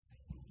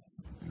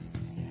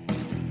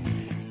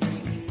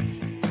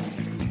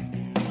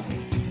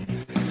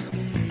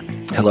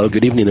Hello,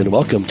 good evening, and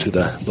welcome to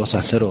the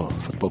 2-0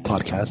 Football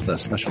Podcast, the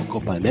special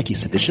Copa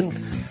MX edition.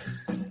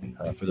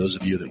 For those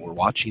of you that were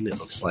watching, it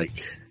looks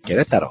like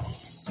Querétaro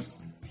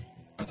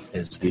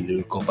is the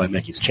new Copa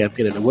MX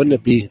champion, and wouldn't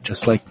it be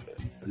just like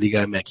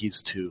Liga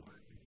MX to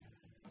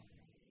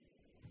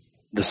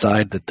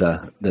decide that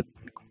that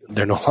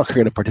they're no longer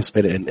going to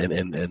participate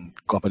in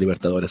Copa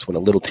Libertadores when a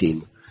little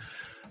team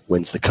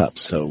wins the cup?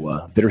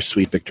 So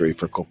bittersweet victory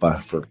for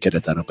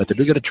Querétaro, but they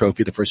do get a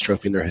trophy, the first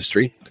trophy in their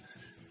history.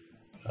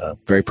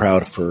 Very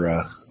proud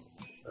for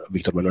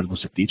Victor Manuel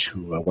Vucetich,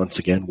 who once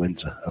again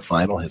wins a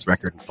final. His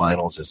record in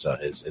finals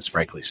is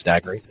frankly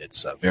staggering.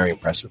 It's very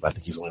impressive. I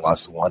think he's only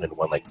lost one and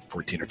won like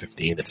 14 or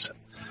 15. It's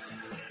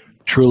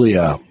truly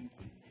an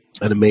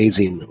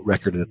amazing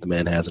record that the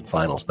man has in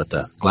finals. But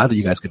glad that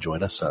you guys could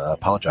join us.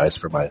 Apologize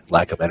for my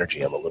lack of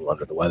energy. I'm a little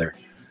under the weather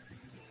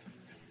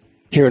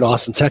here in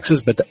Austin,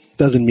 Texas, but that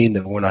doesn't mean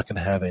that we're not going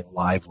to have a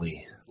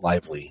lively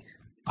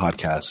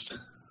podcast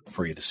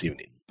for you this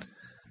evening.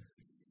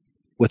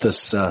 With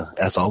us,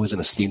 as always, an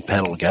esteemed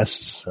panel of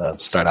guests.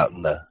 Start out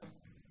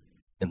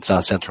in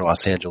South Central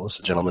Los Angeles,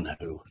 a gentleman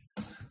who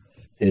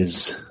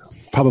is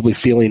probably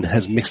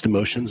has mixed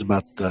emotions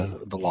about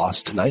the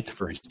loss tonight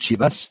for his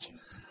Chivas.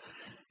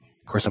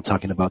 Of course, I'm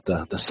talking about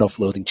the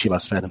self-loathing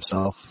Chivas fan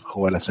himself,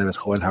 Joel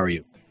Aceves. Joel, how are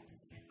you?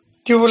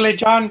 Jubile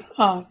John,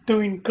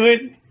 doing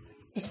good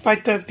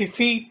despite the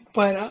defeat,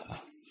 but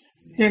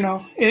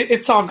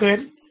it's all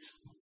good.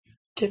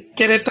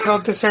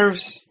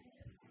 Querétaro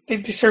They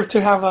deserve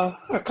to have a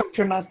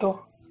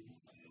campeonato.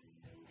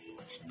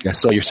 Yeah,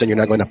 so you're saying you're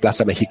not going to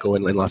Plaza Mexico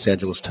in Los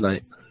Angeles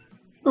tonight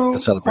to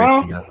celebrate?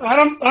 I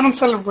don't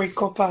celebrate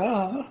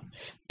Copa,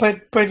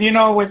 but with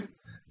no more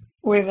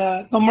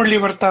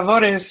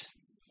Libertadores,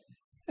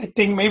 I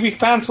think maybe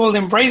fans will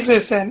embrace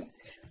this. And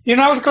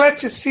I was glad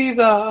to see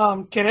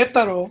the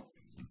Querétaro.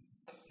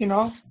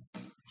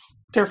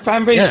 Their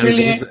fan base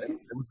really. It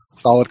was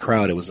a solid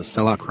crowd. It was a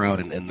sellout crowd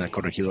in the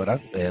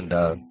Corregidora, and.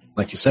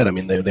 Like you said, I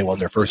mean, they won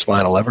their first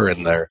final ever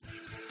in their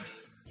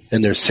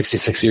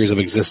 66 years of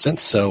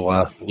existence. So,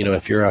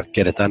 if you're a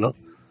Queretano,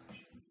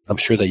 I'm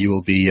sure that you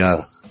will be,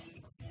 and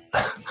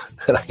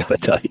I gotta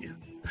tell you,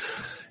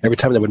 every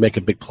time they would make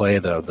a big play,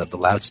 the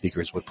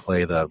loudspeakers would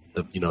play the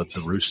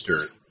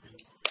rooster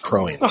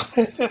crowing,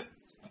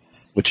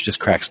 which just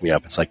cracks me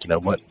up. It's like,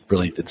 what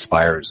really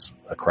inspires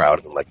a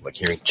crowd, and like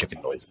hearing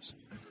chicken noises.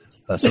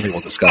 Something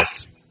we'll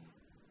discuss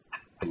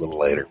a little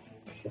later.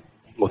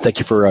 Well, thank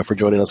you for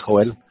joining us,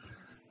 Joel.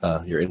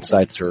 Your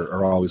insights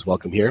are always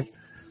welcome here.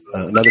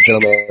 Another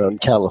gentleman in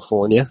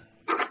California.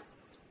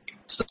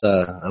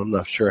 I'm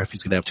not sure if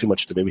he's going to have too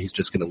much to. Maybe he's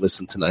just going to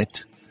listen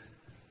tonight.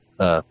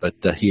 But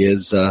he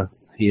is on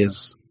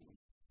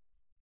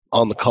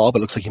the call, but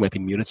it looks like he might be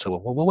muted.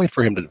 So we'll wait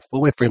for him to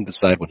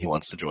decide when he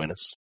wants to join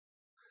us.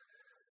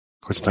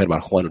 Of course, I'm talking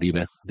about Juan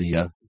Uribe,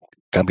 the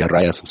Cambia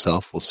Rayas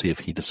himself. We'll see if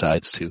he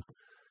decides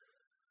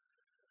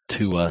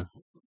to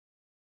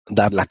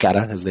dar la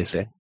cara, as they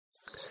say.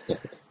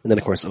 And then,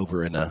 of course,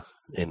 over in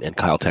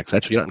Kyle, Texas.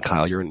 Actually, you're not in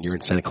Kyle. You're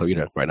in Santa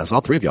Clarita right now. So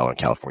all three of y'all are in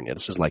California.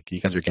 This is like you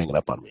guys are ganging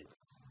up on me.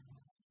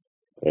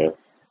 Yeah.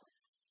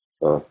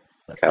 Well,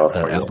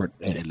 California. Albert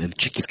and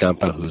Chiquis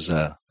Campa,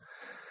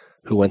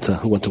 who went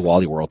to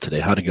Wally World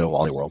today. How'd it go,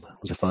 Wally World?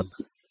 Was it fun?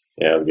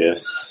 Yeah, it was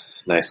good.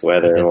 Nice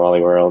weather in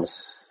Wally World.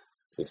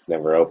 Just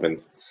never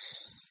opened.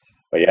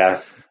 But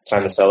yeah,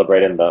 time to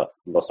celebrate in the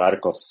Los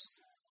Arcos.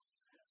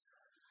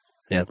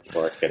 Yeah,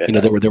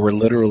 there were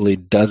literally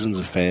dozens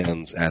of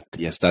fans at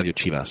the Estadio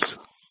Chivas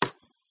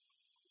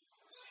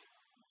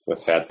with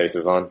sad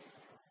faces on,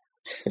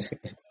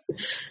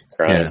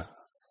 crying.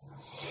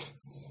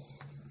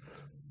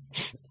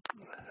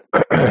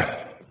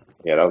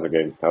 Yeah, that was a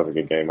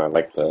good game. I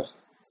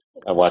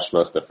watched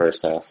most of the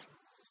first half,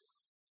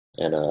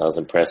 and I was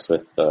impressed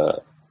with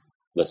the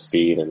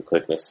speed and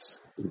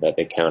quickness that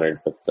they countered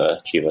with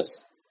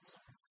Chivas.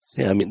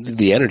 Yeah, I mean,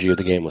 the energy of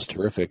the game was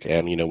terrific,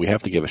 and, we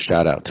have to give a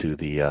shout-out to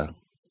the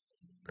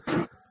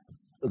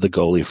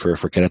goalie for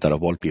Querétaro,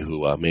 Volpi,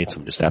 who made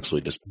some just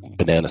absolutely just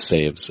banana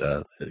saves,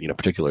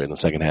 particularly in the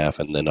second half,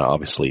 and then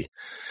obviously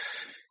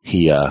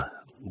he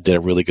did a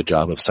really good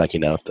job of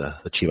psyching out the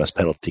Chivas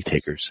penalty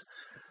takers,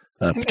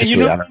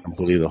 particularly Aaron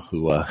Pulido,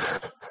 who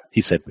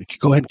he said,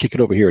 go ahead and kick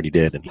it over here, and he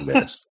did, and he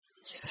missed.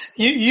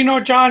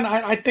 John,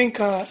 I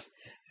think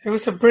it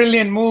was a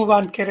brilliant move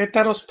on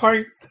Querétaro's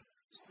part.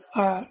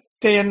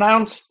 They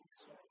announced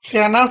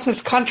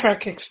his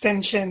contract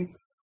extension,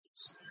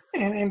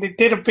 and they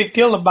did a big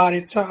deal about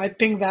it. So I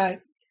think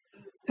that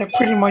they're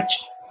pretty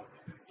much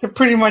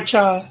inspired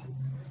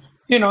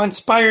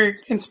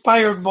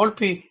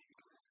Volpi.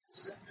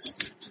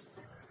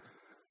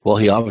 Well,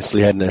 he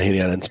obviously had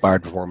an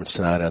inspired performance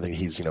tonight. I think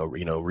he's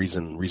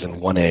reason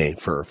 1A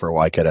for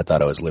why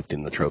Querétaro is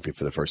lifting the trophy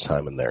for the first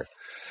time in their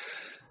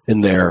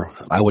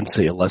I wouldn't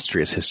say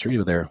illustrious history,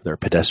 but their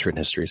pedestrian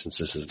history, since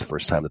this is the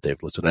first time that they've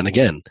lifted. And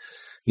again,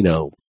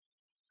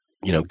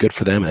 good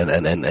for them.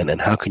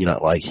 And how can you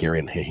not like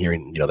hearing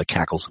the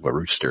cackles of a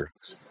rooster?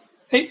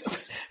 Hey,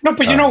 no,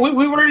 but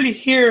we rarely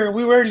hear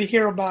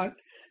about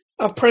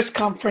a press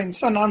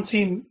conference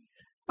announcing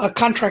a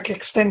contract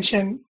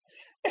extension,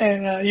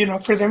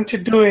 and for them to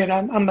do it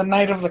on the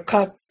night of the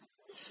Cup,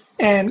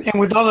 and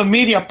with all the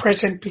media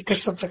present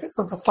because of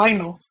the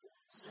final,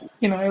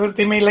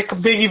 they made like a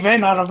big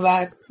event out of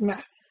that. And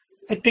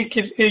I think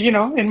it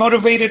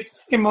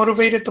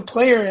motivated the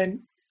player, and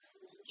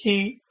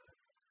he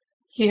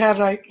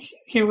had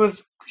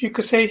you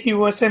could say he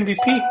was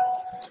MVP.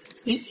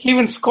 He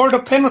even scored a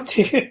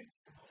penalty.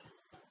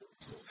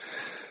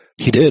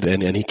 He did,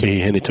 and he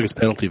took his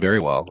penalty very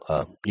well.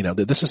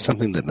 This is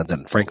something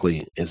that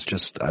frankly is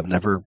just I've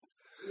never,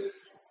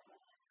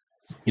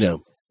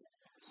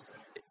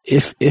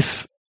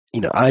 if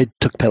I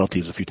took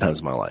penalties a few times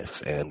in my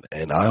life, and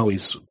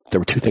there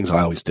were two things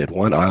I always did.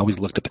 One, I always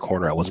looked at the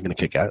corner I wasn't going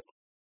to kick at.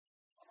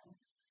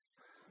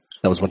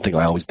 That was one thing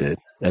I always did,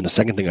 and the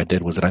second thing I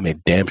did was that I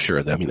made damn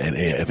sure that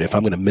if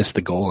I'm going to miss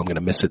the goal, I'm going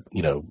to miss it.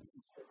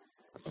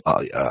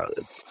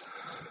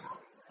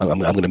 I'm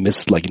going to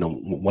miss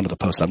one of the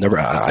posts.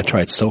 I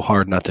tried so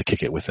hard not to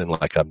kick it within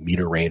like a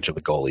meter range of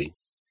the goalie.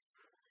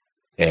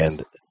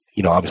 And,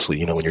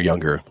 obviously, when you're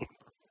younger,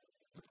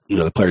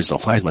 the players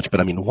don't fly as much,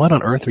 but what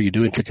on earth are you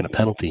doing kicking a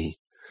penalty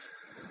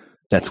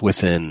that's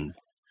within,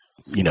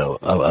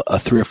 a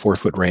 3 or 4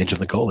 foot range of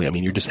the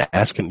goalie? You're just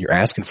asking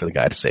for the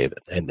guy to save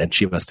it. And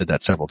Chivas did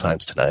that several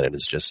times tonight, and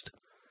it's just,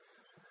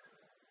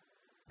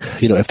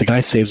 if the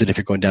guy saves it, if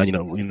you're going down,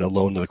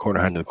 low into the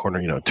corner, high into the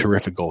corner,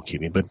 terrific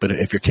goalkeeping. But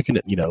if you're kicking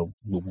it,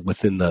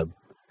 within the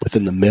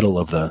middle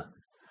of the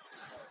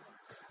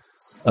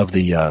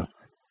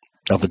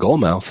goal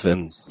mouth,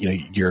 then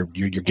you're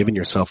giving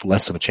yourself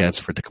less of a chance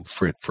for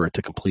it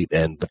to complete.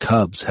 And the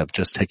Cubs have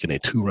just taken a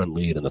 2-run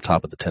lead in the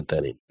top of the 10th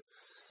inning.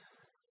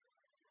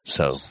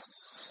 So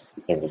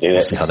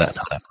we'll see how that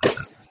plays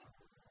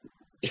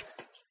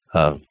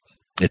out.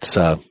 It's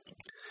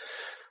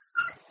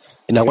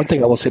Now, one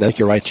thing I will say, I think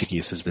you're right,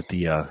 Chiquis, is that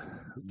the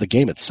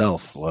game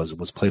itself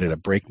was played at a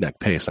breakneck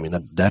pace.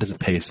 That is a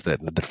pace that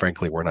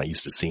frankly we're not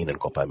used to seeing in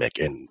Copa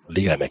MX and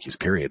Liga MX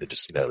period. It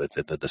just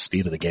the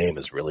speed of the game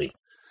is really.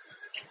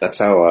 That's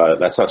how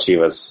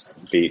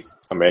Chivas beat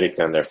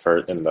America in the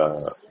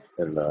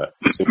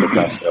Super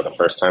Clásico the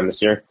first time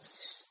this year,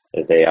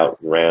 is they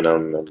outran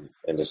them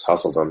and just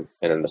hustled them.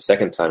 And then the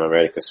second time,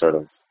 America sort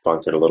of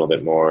bunkered a little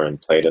bit more and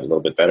played it a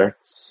little bit better.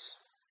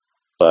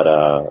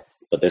 But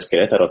this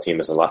Querétaro team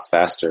is a lot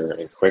faster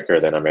and quicker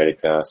than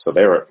America. So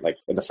they were like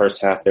in the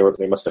first half,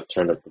 they must have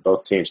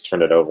both teams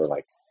turned it over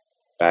like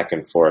back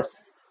and forth.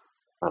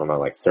 I don't know,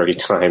 like 30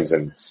 times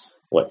in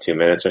 2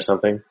 minutes or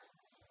something.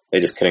 They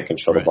just couldn't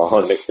control the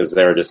ball because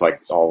they were just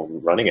like all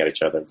running at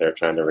each other. They were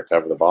trying to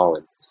recover the ball,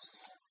 and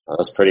it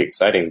was pretty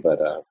exciting. But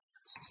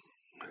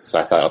so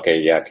I thought, okay,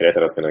 yeah,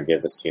 Querétaro's going to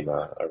give this team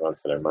a run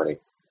for their money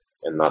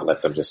and not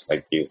let them just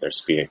like use their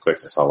speed and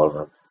quickness all over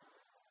them.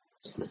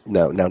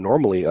 Now,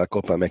 normally a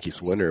Copa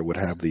MX winner would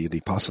have the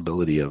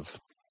possibility of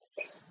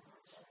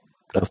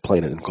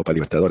playing it in Copa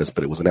Libertadores,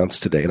 but it was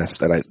announced today, and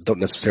I don't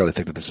necessarily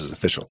think that this is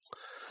official.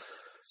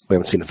 We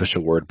haven't seen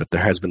official word, but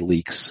there has been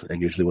leaks, and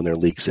usually when there are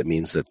leaks, it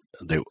means that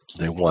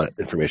they want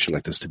information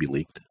like this to be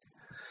leaked.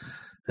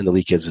 And the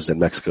leak is that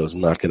Mexico is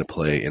not going to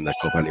play in the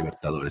Copa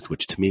Libertadores,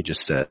 which to me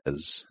just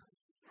says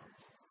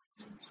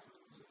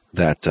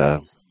that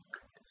their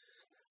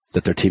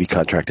TV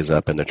contract is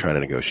up and they're trying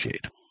to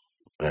negotiate.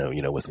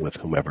 With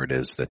whomever it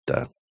is that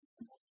whether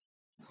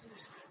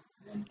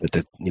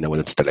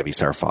it's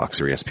Televisa or Fox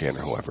or ESPN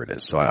or whoever it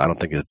is. So I don't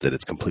think that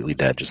it's completely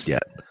dead just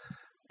yet.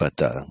 But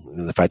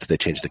the fact that they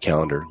changed the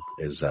calendar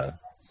is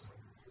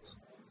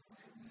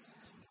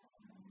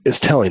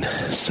telling.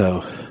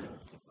 So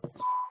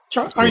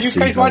are you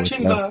guys watching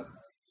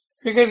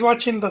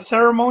the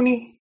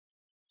ceremony?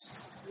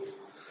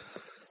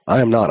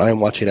 I am not. I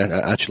am watching.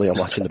 Actually, I'm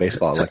watching the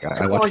baseball. Like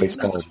I watch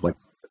baseball. Like,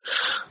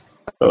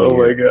 oh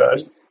my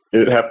gosh.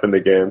 It happened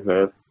again,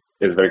 man.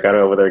 Is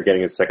Vergara over there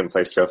getting his second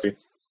place trophy?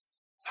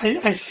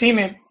 I seen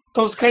it.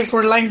 Those guys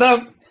were lined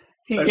up.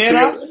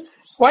 Higuera.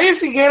 Why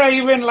is Higuera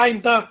even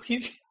lined up?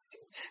 He's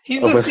the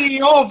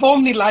CEO of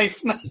OmniLife.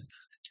 I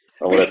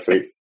want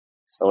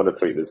to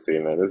tweet this to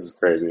you, man. This is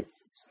crazy.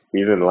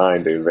 He's in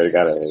line, dude.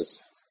 Vergara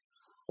is.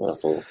 What a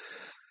fool.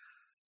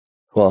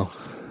 Well,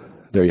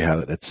 there you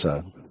have it. It's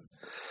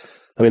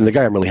the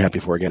guy I'm really happy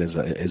for again is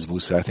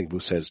Vuce. I think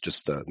Vuce is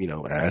just,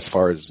 as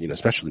far as,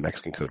 especially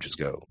Mexican coaches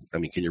go.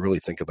 Can you really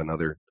think of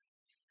another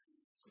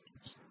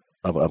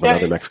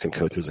Mexican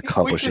coach who's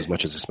accomplished as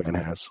much as this man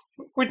has?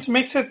 Which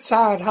makes it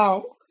sad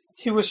how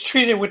he was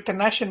treated with the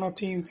national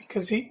team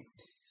because they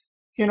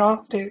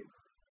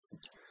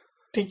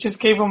just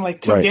gave him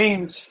like 2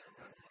 games.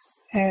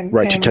 And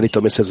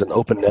Chicharito misses an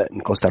open net in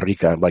Costa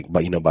Rica,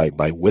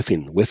 by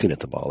whiffing at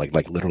the ball,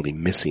 like literally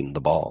missing the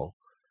ball.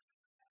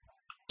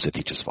 It's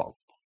Cetich's fault.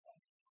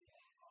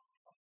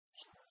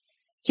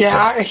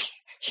 Yeah,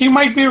 he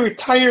might be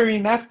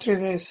retiring after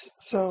this.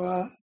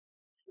 So,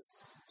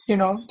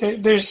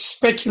 there's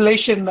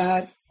speculation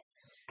that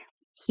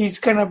he's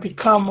going to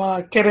become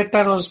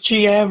Querétaro's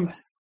GM.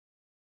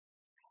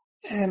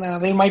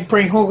 And they might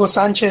bring Hugo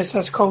Sanchez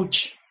as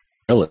coach.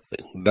 Really,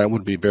 that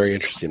would be very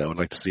interesting. I would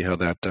like to see how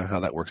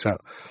that works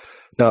out.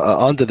 Now,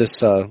 on to this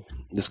Copa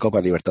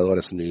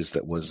Libertadores news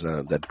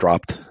that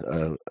dropped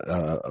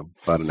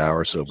about an hour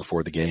or so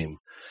before the game.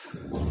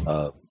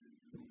 Can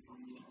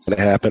it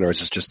happen, or is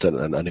this just a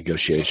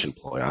negotiation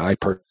ploy? I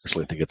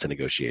personally think it's a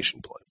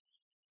negotiation ploy.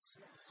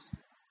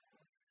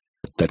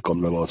 That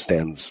Conmebol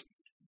stands,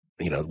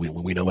 we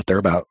know what they're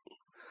about,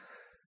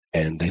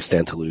 and they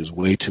stand to lose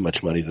way too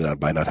much money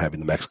by not having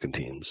the Mexican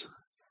teams.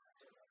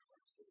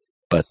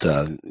 But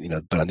on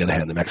the other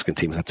hand, the Mexican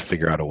teams have to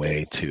figure out a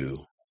way to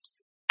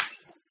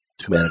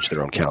manage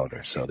their own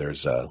calendar. So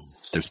there's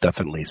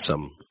definitely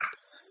some.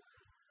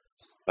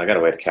 I got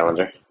to wait a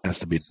calendar. Has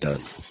to be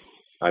done.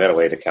 I got to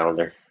wait a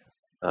calendar.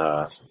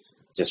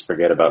 Just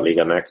forget about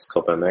Liga MX,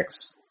 Copa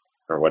MX,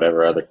 or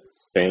whatever other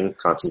thing.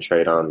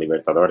 Concentrate on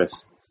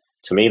Libertadores.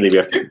 To me,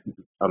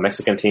 a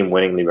Mexican team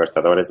winning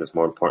Libertadores is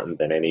more important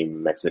than any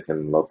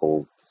Mexican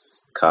local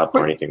cup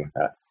or anything like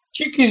that.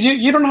 Chiquis,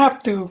 you don't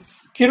have to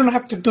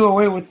do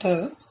away with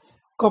the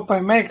Copa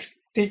MX.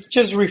 They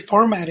just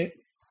reformat it.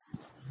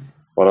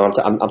 Well,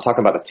 no, I'm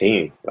talking about the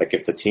team. Like,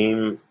 if the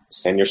team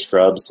send your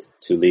scrubs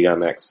to Liga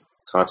MX,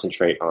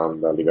 concentrate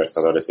on the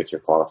Libertadores if you're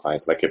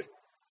qualified. Like, if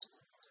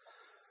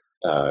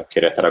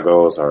Querétaro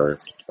goes or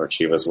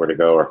Chivas were to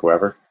go or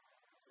whoever,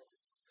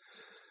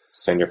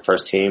 send your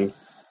first team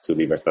to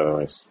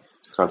Libertadores.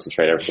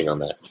 Concentrate everything on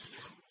that.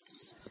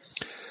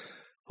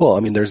 Well, I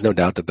mean, there's no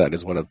doubt that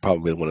is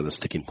probably one of the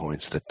sticking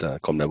points that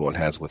Conmebol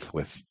has with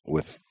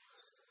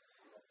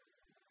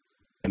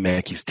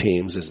MX's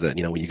teams is that,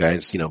 you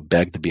guys,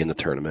 begged to be in the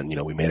tournament.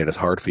 We made it as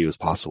hard for you as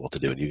possible to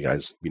do it. You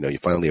guys, you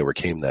finally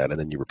overcame that, and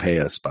then you repay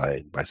us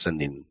by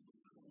sending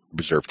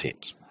reserve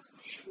teams.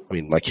 I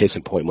mean, like case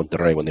in point,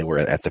 Monterrey, when they were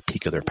at the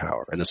peak of their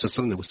power. And this is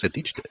something that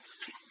Cetich did.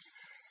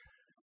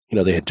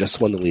 They had just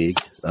won the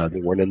league.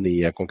 They weren't in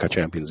the Conca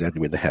Champions. They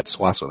had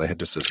Suazo. They had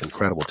just this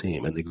incredible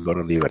team, and they go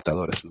to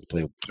Libertadores and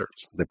play with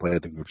reserves. They played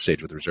at the group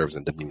stage with reserves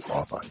and didn't even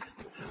qualify.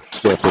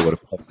 So if they would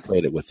have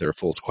played it with their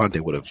full squad, they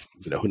would have,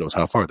 who knows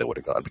how far they would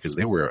have gone, because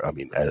they were, I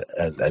mean,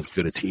 as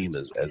good a team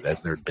as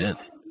there'd been.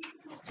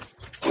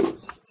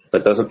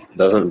 But doesn't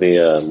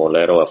the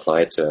Molero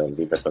apply to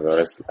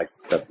Libertadores? Like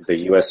the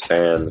U.S.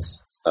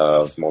 fans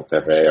of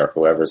Monterrey or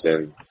whoever's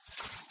in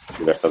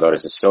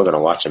Libertadores is still going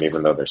to watch them,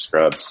 even though they're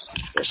scrubs,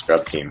 their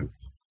scrub team.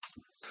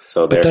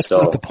 So they're that's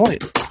still not the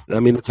point. I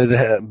mean,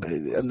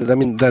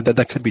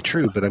 that could be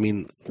true, but I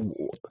mean,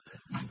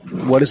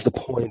 what is the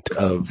point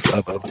of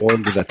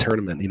going to that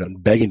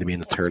tournament? Begging to be in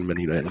the tournament,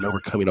 and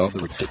overcoming all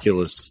the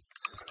ridiculous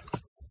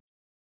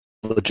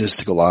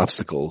logistical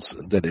obstacles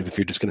that if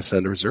you're just going to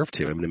send a reserve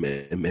team, I mean,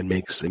 it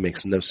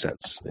makes no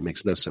sense. It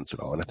makes no sense at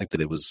all. And I think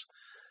that it was.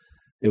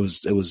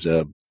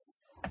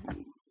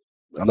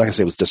 I'm not going to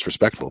say it was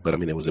disrespectful, but I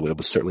mean, it was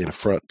certainly an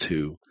affront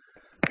to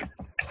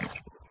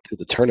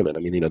the tournament.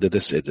 I mean,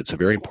 it's a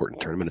very important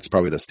tournament. It's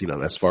probably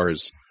as far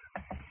as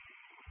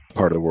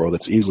part of the world,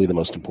 it's easily the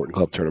most important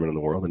club tournament in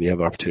the world, and you have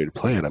an opportunity to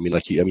play it. I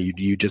mean,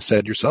 you just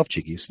said yourself,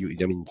 Chiquis.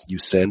 You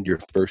send your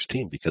first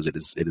team because it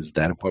is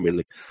that important. I mean,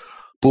 like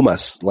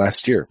Pumas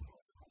last year,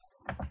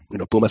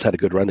 Pumas had a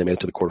good run. They made it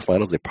to the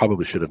quarterfinals. They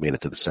probably should have made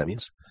it to the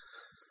semis.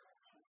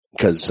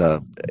 Because,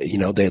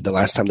 the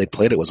last time they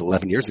played it was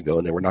 11 years ago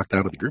and they were knocked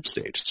out of the group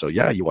stage. So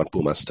yeah, you want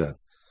Pumas to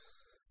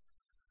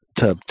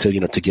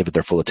give it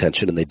their full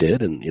attention, and they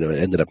did, and, it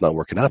ended up not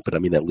working out. But I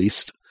mean, at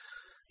least,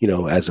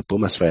 as a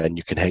Pumas fan,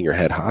 you can hang your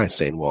head high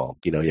saying, well,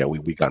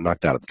 we got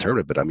knocked out of the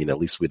tournament, but I mean, at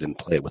least we didn't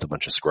play it with a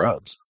bunch of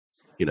scrubs,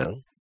 and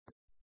then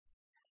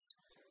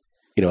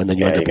you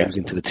end up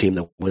losing to the team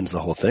that wins the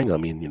whole thing. I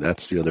mean,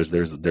 that's, there's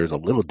a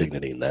little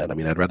dignity in that. I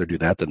mean, I'd rather do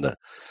that than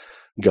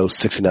go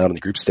 6-0 in the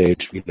group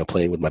stage,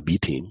 playing with my B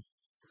team.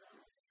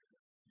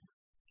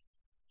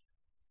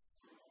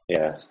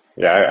 Yeah,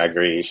 I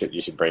agree.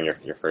 You should bring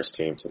your first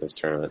team to this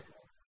tournament.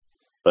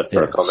 But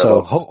for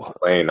Conmebol to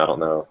complain, I don't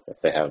know if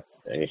they have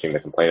anything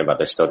to complain about.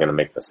 They're still going to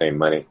make the same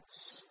money.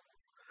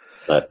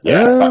 But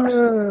yeah,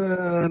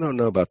 I don't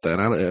know about that.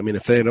 I mean,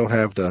 if they don't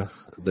have the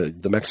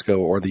Mexico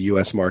or the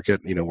U.S. market,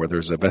 where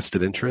there's a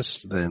vested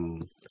interest,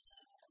 then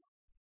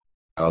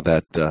how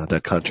that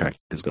contract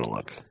is going to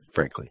look,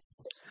 frankly.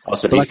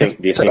 Also, do you think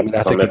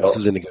I think this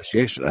is a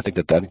negotiation. I think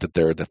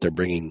that they're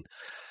bringing,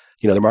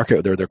 their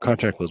market, their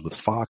contract was with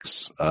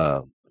Fox,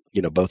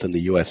 both in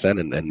the U.S.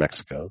 and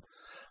Mexico.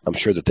 I'm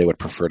sure that they would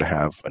prefer to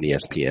have an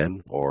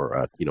ESPN or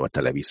a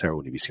Televisa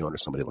or Univision or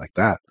somebody like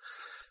that,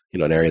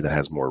 an area that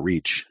has more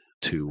reach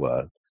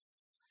to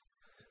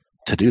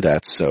do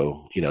that.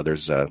 So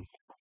there's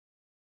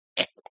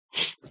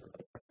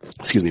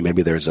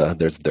maybe there's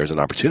an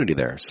opportunity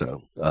there.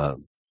 So.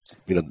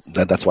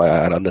 That's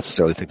why I don't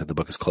necessarily think that the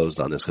book is closed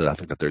on this, because I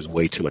think that there's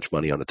way too much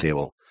money on the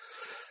table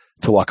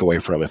to walk away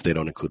from if they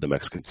don't include the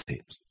Mexican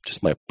teams.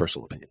 Just my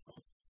personal opinion.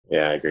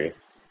 Yeah, I agree.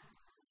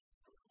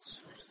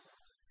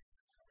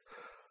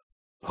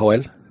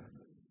 Joel,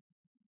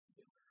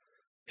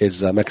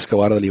 is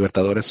Mexico out of the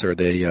Libertadores, or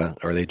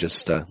are they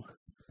just or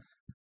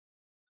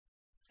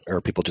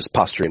are people just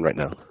posturing right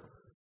now?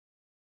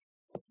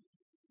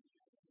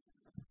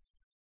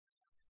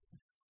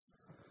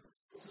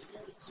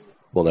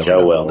 We'll never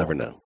know. We'll never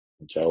know.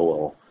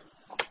 Joel.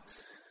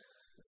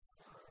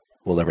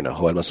 We'll never know.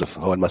 Joel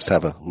must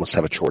have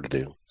a chore to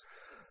do.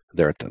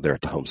 They're at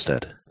the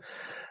homestead.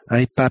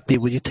 Hey, papi,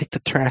 will you take the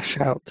trash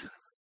out?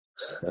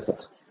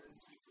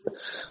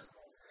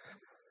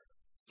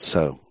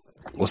 So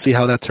we'll see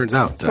how that turns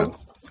out.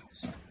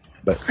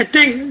 But I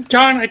think,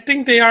 John,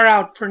 they are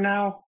out for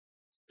now.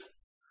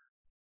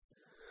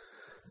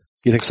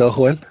 You think so,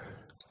 Joel?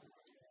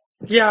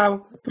 Yeah,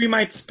 we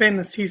might spend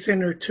a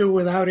season or two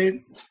without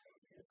it,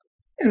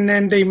 and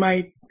then they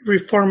might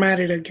reformat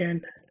it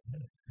again.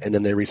 And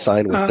then they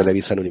re-sign with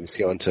Televisa and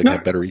Univision to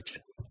get better reach?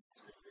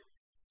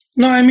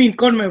 No, I mean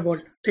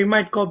CONMEBOL. They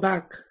might go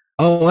back.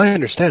 Oh, I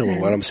understand. Well,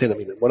 what I'm saying, I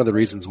mean, one of the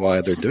reasons why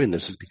they're doing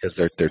this is because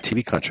their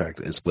TV contract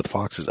is with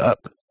Fox is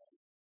up.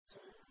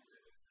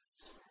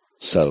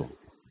 So,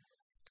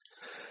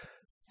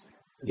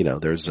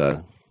 there's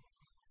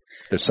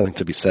something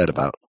to be said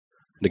about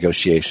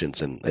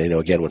negotiations, and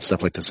again, when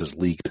stuff like this is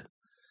leaked,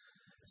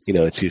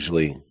 it's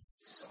usually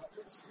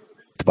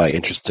by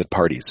interested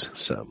parties.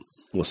 So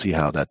we'll see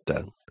how that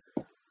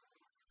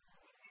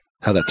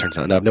turns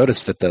out. Now I've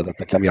noticed that the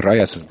Camilo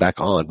Reyes is back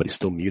on, but he's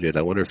still muted.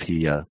 I wonder if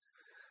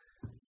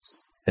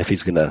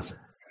he's gonna,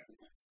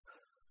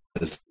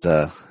 as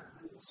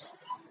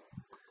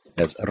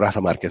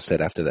Rafa Marquez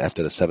said after the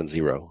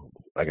 7-0.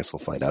 I guess we'll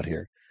find out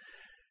here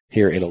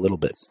in a little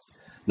bit.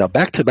 Now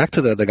back to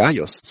the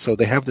Gallos. So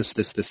they have this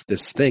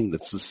thing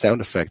that's a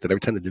sound effect that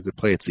every time they do a good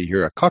play, you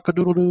hear a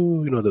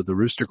cock-a-doodle-doo, the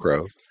rooster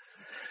crow.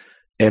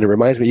 And it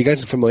reminds me, you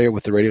guys are familiar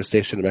with the radio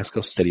station in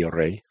Mexico, Stereo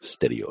Rey?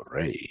 Stereo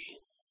Rey.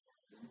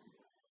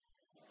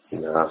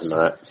 No, I'm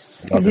not.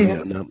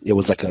 No. It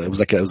was like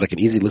an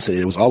easy listen.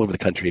 It was all over the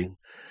country.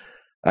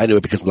 I knew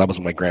it because that was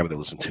what my grandmother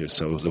listened to.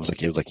 So it was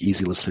like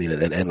easy listening,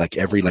 and like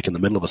in the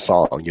middle of a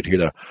song, you'd hear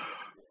the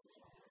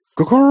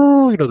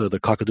the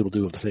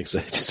cock-a-doodle-doo of the thing. So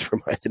it just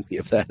reminded me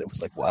of that. It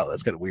was like, wow,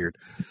 that's kind of weird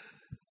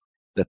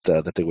that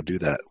they would do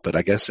that. But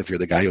I guess if you're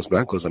the Gallos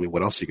Blancos, I mean,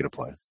 what else are you going to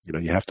play?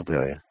 You have to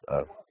play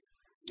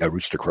a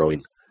rooster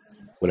crowing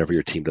whenever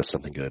your team does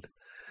something good.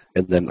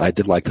 And then I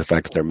did like the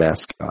fact that their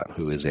mascot,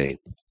 who is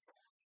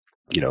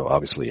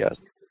obviously a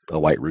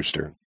white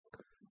rooster,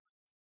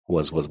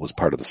 was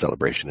part of the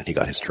celebration, and he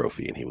got his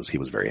trophy, and he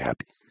was very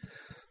happy.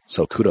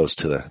 So kudos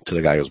to the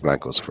Gallos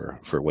Blancos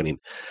for winning.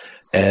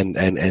 And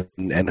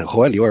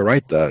Joel, you are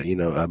right.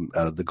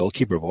 The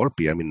goalkeeper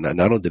Volpi, I mean, not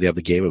only did he have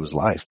the game of his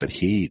life, but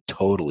he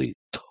totally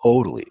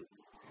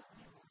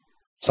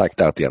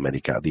psyched out the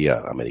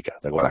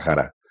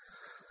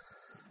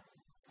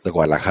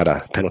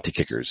Guadalajara penalty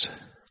kickers.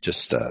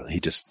 He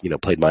just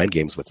played mind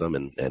games with them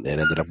and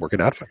ended up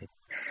working out for him.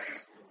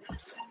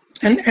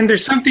 And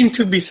there's something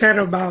to be said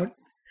about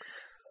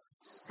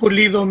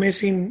Pulido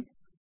missing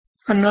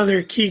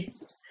another key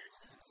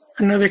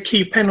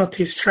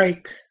penalty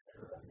strike.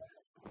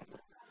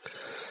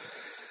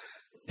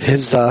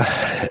 His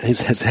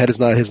head is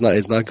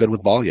not good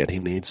with ball yet. He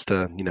needs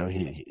to,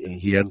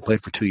 he hasn't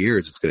played for 2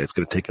 years. It's gonna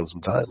take him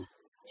some time.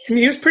 And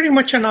he was pretty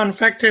much a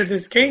non-factor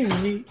this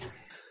game.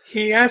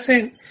 He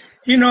hasn't,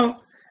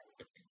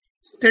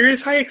 there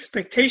is high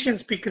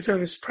expectations because of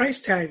his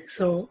price tag.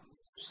 So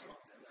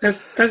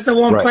that's the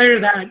one player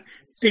that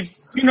they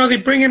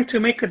bring him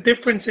to make a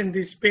difference in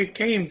these big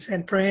games,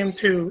 and for him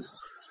to,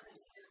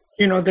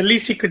 the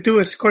least he could do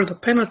is score the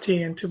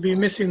penalty, and to be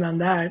missing on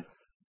that,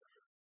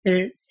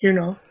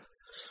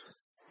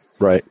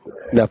 Right.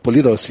 Now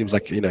Pulido seems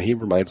like, he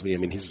reminds me, I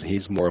mean,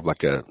 he's more of like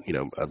the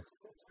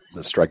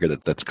striker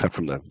that's cut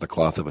from the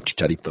cloth of a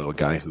Chicharito, a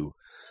guy who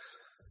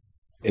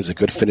is a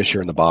good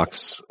finisher in the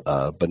box,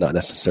 but not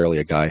necessarily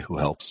a guy who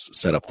helps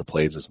set up the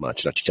plays as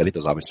much. Now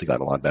Chicharito's obviously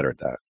gotten a lot better at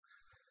that.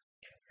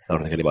 I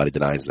don't think anybody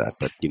denies that,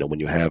 but when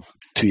you have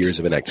 2 years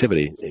of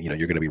inactivity, you're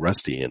going to be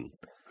rusty, and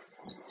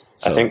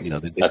so, I think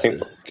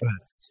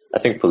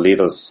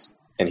Pulido's,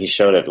 and he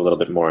showed it a little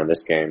bit more in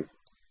this game.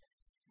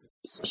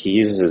 He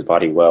uses his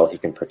body well. He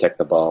can protect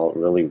the ball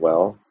really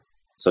well.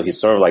 So he's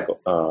sort of like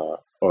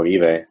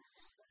Oribe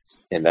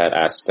in that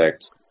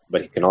aspect,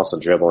 but he can also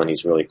dribble, and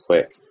he's really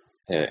quick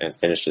and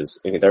finishes.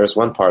 There was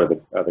one part of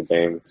the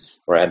game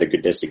where I had to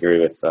disagree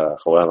with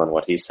Joel on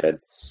what he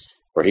said,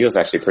 where he was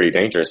actually pretty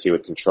dangerous. He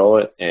would control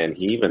it, and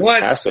he even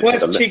passed it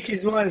to the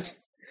Chiquis was,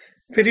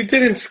 but he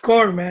didn't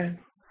score, man.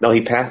 No,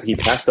 he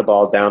passed the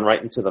ball down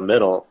right into the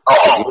middle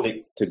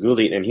to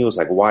Gullit, and he was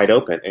like wide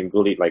open, and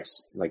Gullit like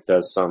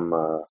does some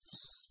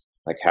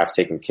like half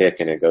taken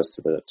kick, and it goes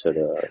to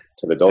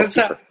the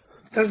goalkeeper.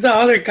 That's the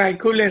other guy.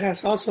 Gullit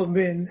has also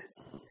been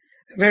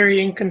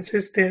very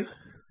inconsistent.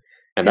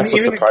 And that's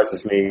what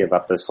surprises me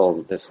about these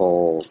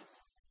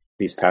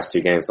past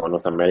 2 games, the one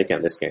with America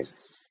and this game.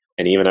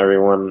 And even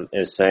everyone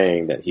is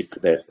saying that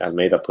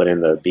Almeida put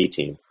in the B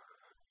team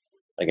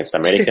against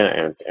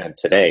America and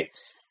today.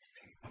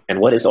 And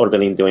what is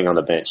Orbelin doing on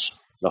the bench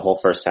the whole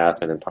first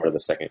half and then part of the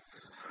second?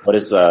 What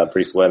is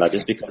Brizuela?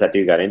 Just because that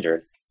dude got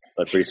injured,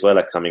 but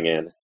Brizuela coming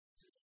in,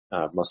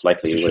 most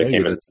likely he would have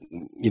came in.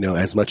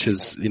 As much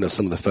as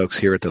some of the folks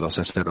here at the Los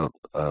Esteros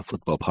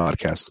football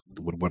podcast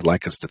would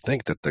like us to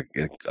think that the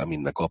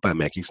Copa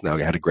MX now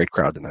had a great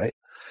crowd tonight,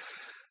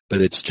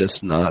 but it's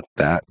just not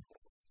that.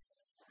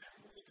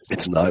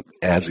 It's not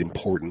as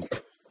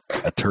important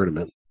a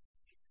tournament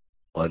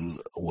one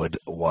would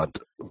want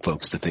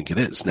folks to think it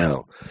is.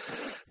 Now,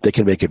 they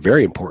can make it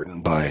very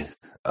important by,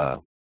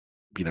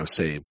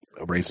 say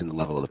raising the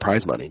level of the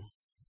prize money.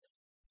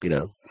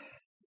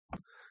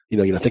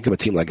 Think of a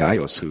team like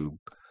Gallos who,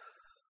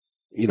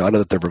 I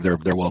know that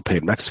they're well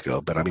paid in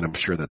Mexico, but I'm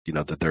sure that,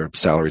 that their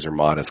salaries are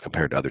modest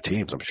compared to other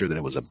teams. I'm sure that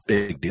it was a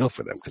big deal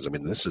for them because,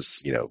 this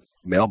is,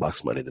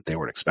 mailbox money that they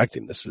weren't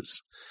expecting. This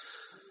is,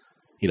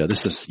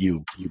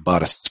 you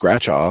bought a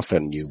scratch off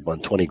and you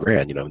won 20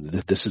 grand,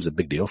 this is a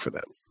big deal for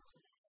them.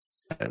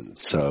 And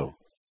so,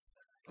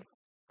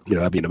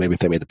 maybe if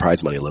they made the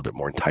prize money a little bit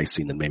more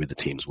enticing, then maybe the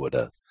teams would,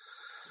 or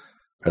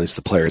at least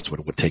the players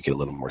would take it a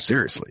little more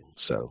seriously.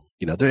 So,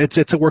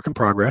 it's a work in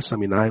progress. I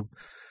like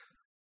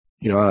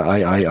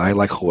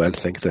Joel,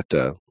 think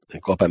that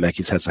Copa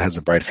MX has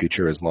a bright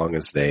future as long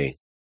as they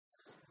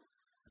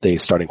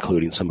start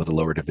including some of the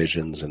lower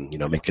divisions and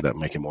make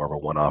it more of a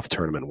one-off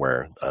tournament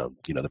where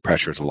the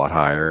pressure is a lot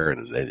higher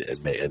and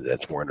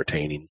it's more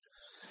entertaining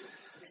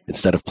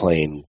instead of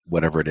playing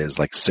whatever it is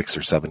like 6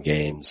 or 7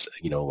 games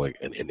like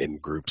in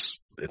groups.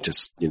 It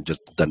just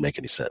doesn't make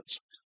any sense.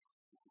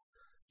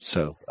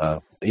 So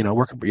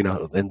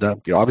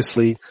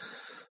obviously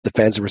the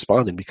fans are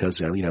responding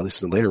because, at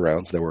least in the later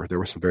rounds, there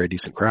were some very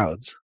decent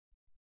crowds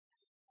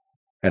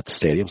at the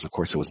stadiums. Of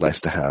course, it was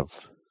nice to have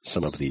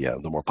some of the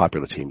more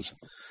popular teams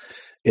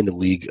in the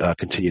league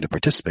continue to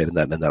participate, and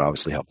that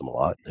obviously helped them a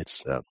lot.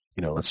 It's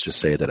let's just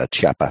say that a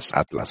Chiapas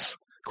Atlas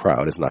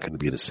crowd is not going to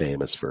be the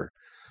same as for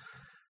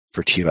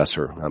Chivas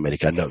or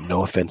America.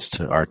 No offense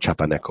to our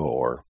Chapaneco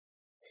or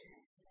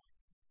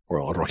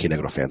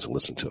Rojinegro fans who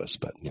listen to us,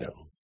 but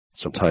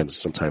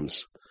sometimes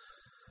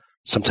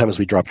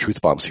we drop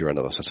truth bombs here on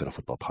the Los Ascenso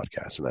Football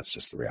Podcast, and that's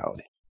just the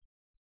reality.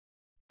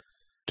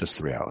 Just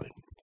the reality.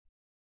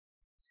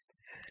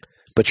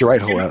 But you're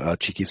right,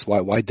 Chiquis.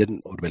 Why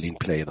didn't Orbelin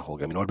play the whole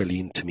game?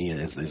 Orbelin to me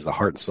is the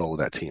heart and soul of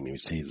that team.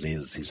 He's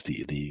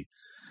the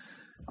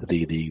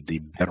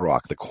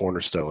bedrock, the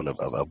cornerstone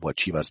of what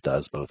Chivas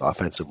does, both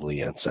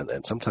offensively and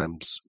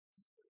sometimes.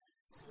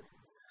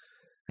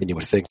 And you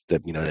would think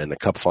that in a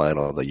cup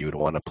final that you would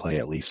want to play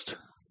at least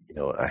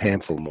a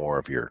handful more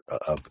of your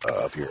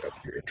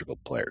integral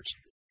players.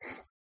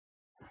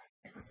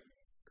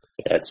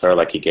 Yeah, it's sort of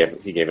like he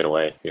gave it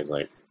away. He was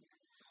like,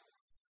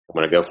 I'm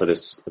going to go for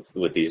this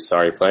with these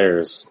sorry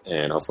players,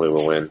 and hopefully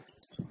we'll win.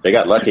 They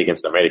got lucky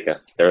against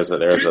America. There was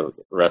a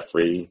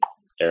referee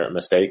error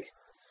mistake,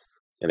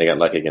 and they got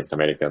lucky against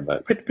America.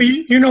 But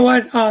you know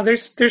what?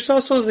 There's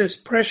also this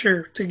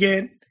pressure to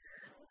get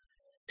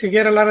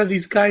a lot of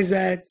these guys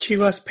that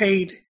Chivas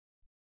paid.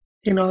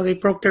 They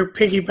broke their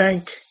piggy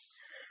bank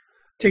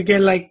to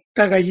get like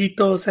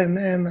Tagallitos and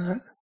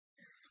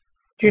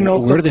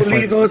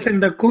Pulidos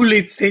and the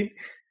Coolits. They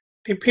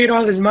paid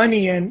all this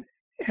money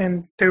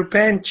and their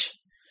bench.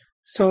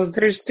 So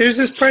there's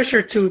this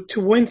pressure to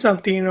win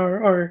something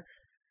or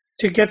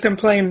to get them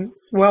playing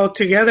well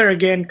together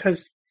again.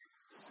 Cause,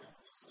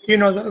 the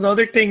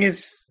other thing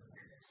is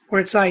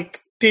where it's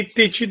like, did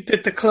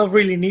the club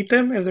really need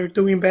them if they're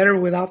doing better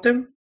without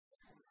them?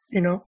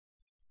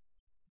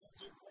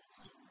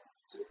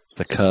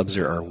 The Cubs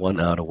are 1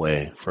 out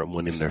away from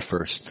winning their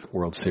first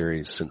World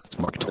Series since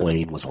Mark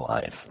Twain was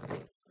alive.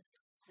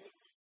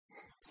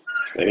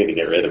 They need to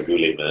get rid of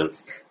Gulli, man.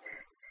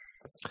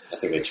 I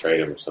think they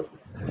trade him or something.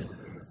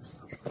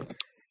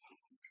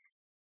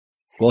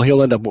 Well,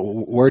 he'll end up.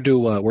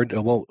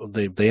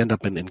 They end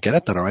up in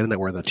Querétaro, right? Isn't that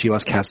where the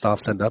Chivas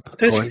cast-offs end up?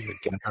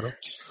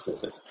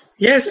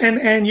 Yes,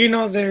 and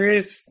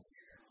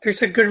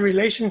there's a good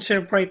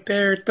relationship right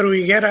there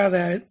through Higuera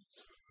that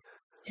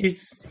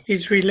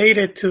he's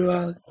related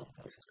to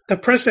the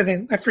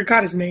president. I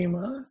forgot his name,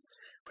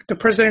 but the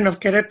president of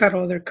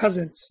Querétaro. They're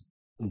cousins.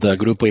 The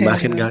Grupo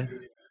Imagen guy.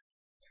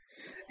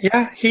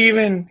 Yeah, he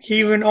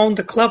even owned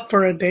the club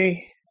for a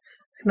day.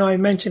 I know I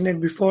mentioned it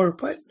before,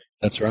 but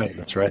that's right.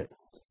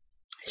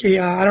 He,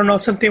 I don't know,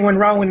 something went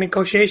wrong with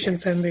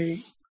negotiations, and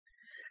they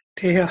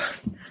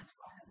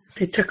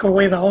took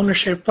away the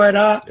ownership.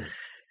 But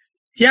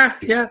yeah.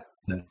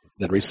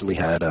 That recently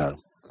had an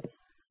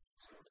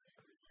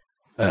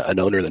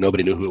owner that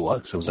nobody knew who it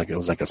was. It was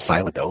like a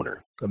silent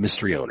owner, a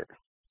mystery owner.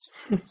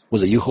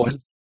 Was it you,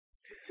 Joel?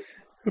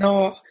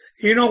 No,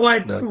 you know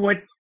what? No.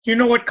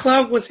 What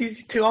club was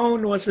easy to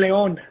own was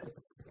León.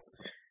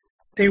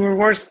 They were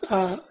worth.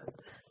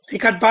 They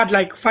got bought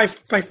like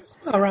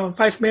around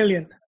 $5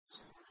 million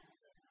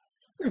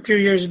a few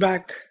years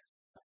back.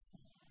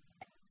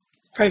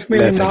 $5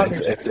 million.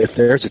 If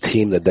there's a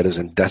team that is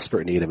in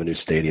desperate need of a new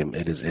stadium,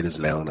 it is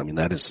León.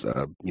 That is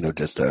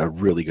just a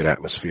really good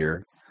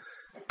atmosphere.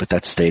 But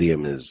that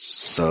stadium is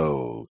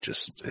so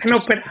just.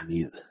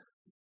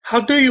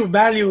 How do you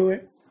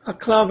value a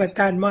club at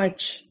that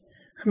much?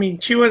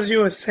 Chivas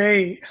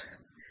USA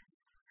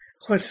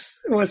was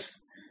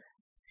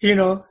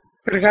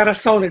Vergara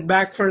sold it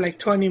back for like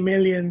 $20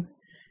 million,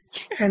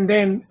 and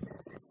then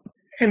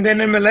and then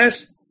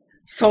MLS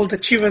sold the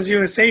Chivas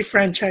USA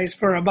franchise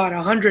for about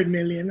 $100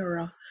 million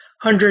or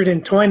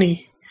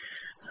 $120.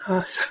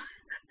 So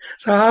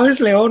how is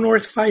León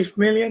worth $5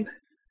 million?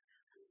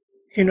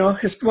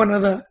 It's one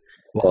of the.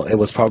 Well, it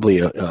was probably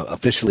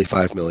officially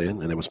 $5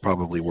 million, and it was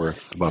probably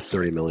worth about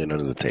 $30 million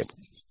under the table.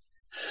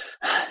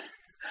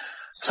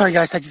 Sorry,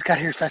 guys, I just got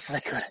here as fast as I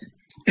could.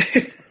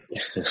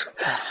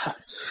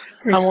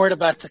 I'm worried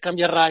about the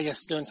Cambia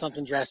Rayas doing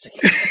something drastic.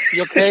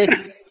 You okay?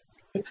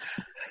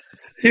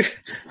 He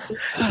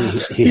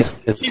has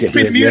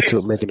yet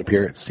to make an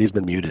appearance. He's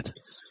been muted.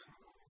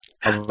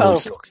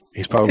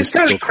 He's probably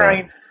still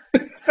crying.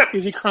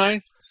 Is he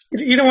crying?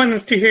 You don't want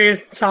us to hear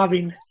his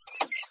sobbing,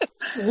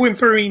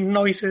 whimpering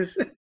noises.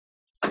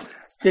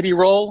 Did he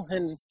roll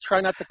and try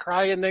not to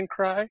cry and then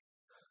cry?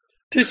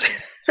 He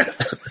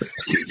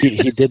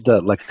did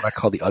the what I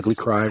call the ugly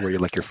cry, where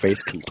your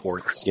face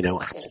contorts,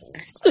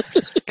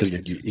 because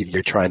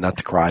you're trying not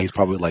to cry. He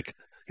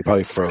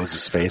probably froze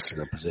his face in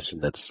a position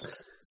that's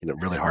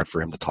really hard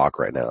for him to talk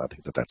right now. I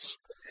think that's.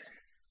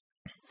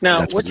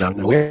 Now we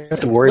have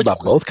to worry about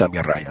both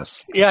Cambia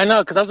Rayas. Yeah, I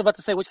know, because I was about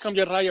to say, which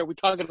Cambia Raya are we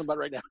talking about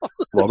right now?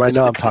 Well, right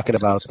now I'm talking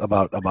about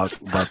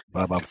Cambia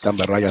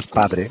Rayas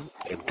padre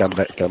and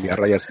Cambia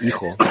Rayas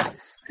hijo.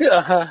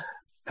 Uh-huh.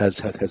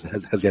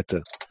 Has yet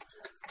to.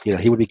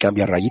 He would be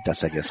Cambia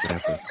Rayitas, I guess. Would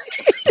have to.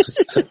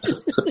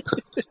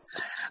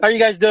 How are you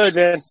guys doing,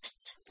 man?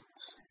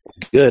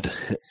 Good.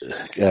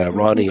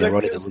 Ronnie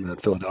in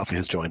Philadelphia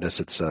has joined us.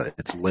 It's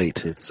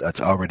late. It's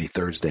already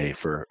Thursday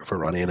for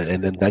Ronnie,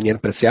 and then Daniel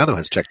Preciado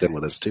has checked in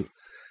with us too,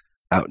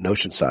 out in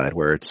Oceanside,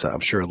 where it's I'm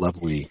sure a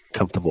lovely,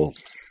 comfortable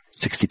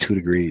 62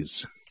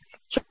 degrees.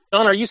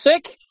 John, are you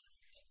sick?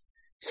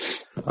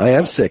 I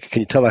am sick.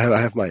 Can you tell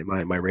I have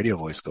my radio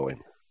voice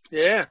going?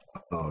 Yeah.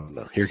 Oh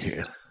no,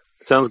 here.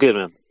 Sounds good,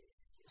 man.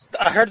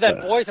 I heard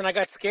that voice and I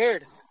got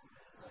scared.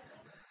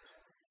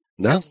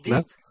 No.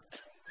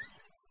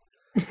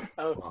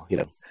 Oh.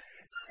 Well,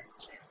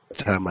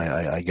 time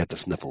I get the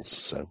sniffles,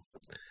 so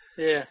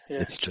yeah.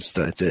 It's just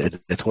it's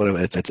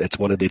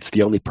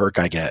the only perk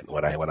I get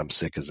when I'm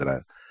sick is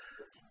that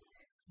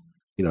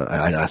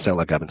I sound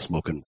like I've been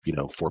smoking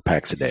 4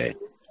 packs a day,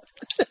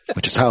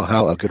 which is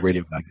how a good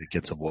radio guy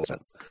gets a voice.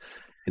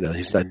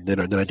 They're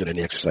not doing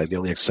any exercise. The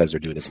only exercise they're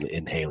doing is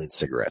inhaling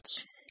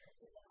cigarettes.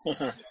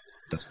 Uh-huh.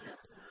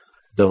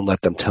 Don't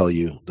let them tell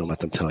you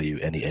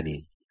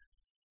any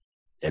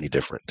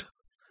different.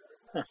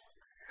 Huh.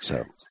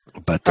 So,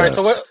 but all right.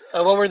 So what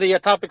were the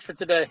topics for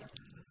today?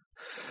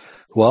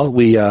 Well,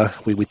 we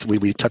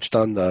touched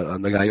on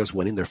the Gallos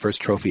winning their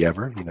first trophy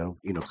ever.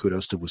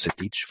 Kudos to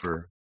Vucetich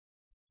for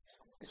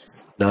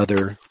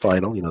another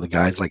final. The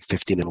guy's like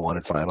 15-1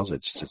 in finals.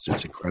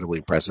 It's incredibly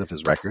impressive,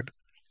 his record.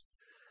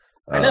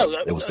 I know.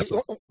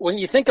 When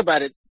you think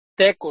about it,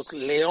 Tecos,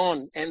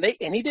 León, and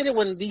he did it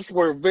when these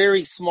were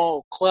very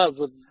small clubs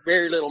with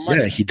very little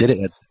money. Yeah, he did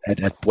it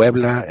at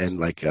Puebla and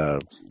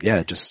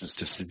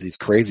just these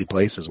crazy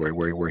places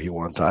where he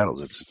won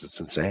titles. It's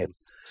insane.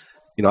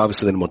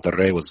 Obviously then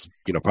Monterrey was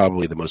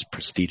probably the most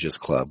prestigious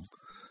club,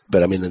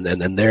 but I mean,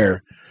 and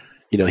there,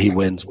 he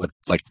wins 4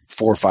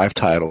 or 5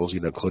 titles,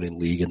 including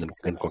league and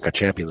Conca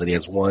Champions, and he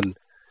has one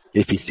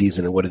iffy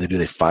season. And what do?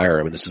 They fire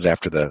him, and this is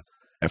after the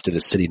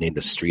city named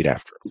a street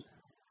after him.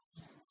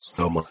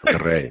 So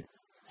Monterrey,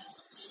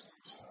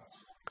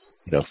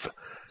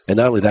 and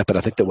not only that, but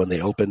I think that when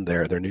they opened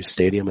their new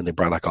stadium and they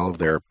brought all of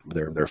their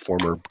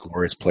former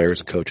glorious players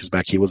and coaches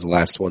back, he was the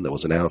last one that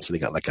was announced, and he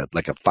got like a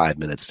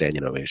 5-minute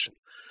standing ovation.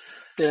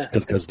 Yeah,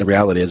 because the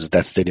reality is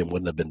that stadium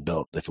wouldn't have been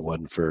built if it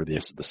wasn't for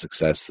the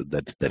success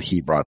that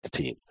he brought the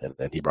team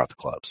and he brought the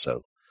club.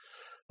 So,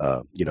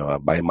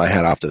 my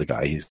hat off to the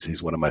guy.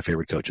 He's one of my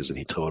favorite coaches, and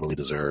he totally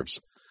deserves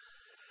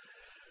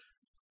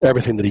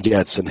everything that he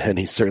gets, and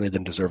he certainly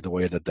didn't deserve the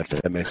way that the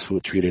FEMEX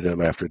Food treated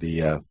him after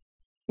the.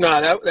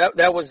 No,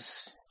 that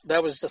was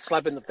a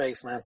slap in the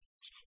face, man.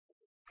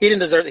 He did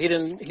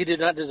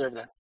not deserve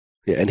that.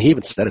 Yeah, and he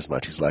even said as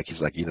much. He's like,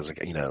 they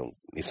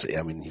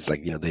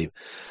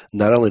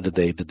not only did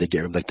they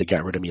get him, they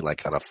got rid of me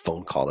on a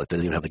phone call. They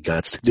didn't even have the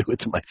guts to do it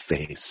to my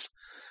face.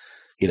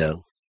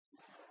 I'm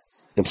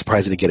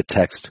surprised I didn't get a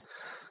text.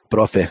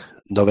 Profe,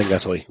 no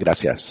vengas hoy,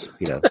 gracias.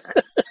 Yeah.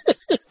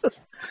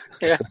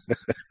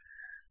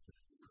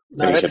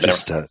 No,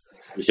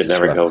 you should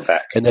never go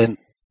back. And then,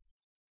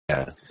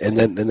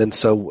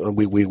 so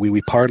we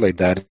parlayed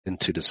that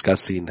into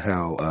discussing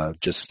how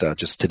just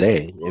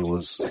today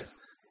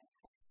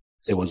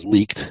it was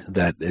leaked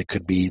that it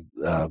could be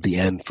the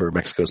end for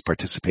Mexico's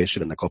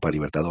participation in the Copa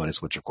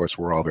Libertadores, which of course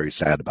we're all very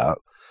sad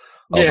about.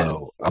 Yeah.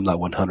 Although I'm not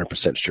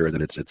 100% sure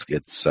that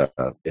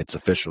it's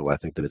official. I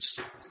think that it's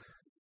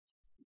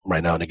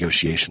right now a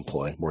negotiation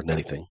ploy more than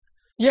anything.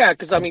 Yeah,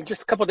 because I mean,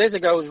 just a couple of days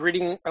ago, I was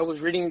reading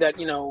that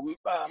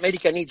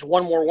America needs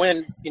one more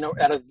win,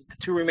 out of the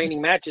 2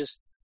 remaining matches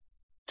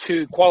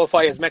to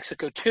qualify as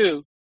Mexico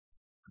 2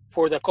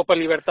 for the Copa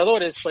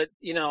Libertadores. But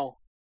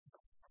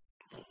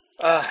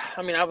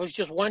I was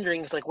just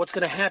wondering, it's like, what's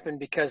going to happen?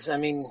 Because I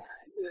mean,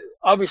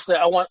 obviously,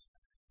 I want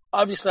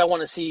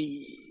to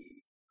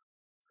see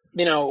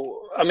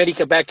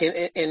America back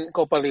in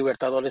Copa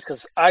Libertadores,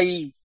 because I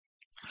mean,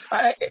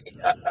 I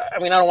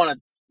don't want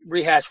to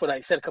rehash what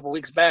I said a couple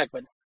weeks back,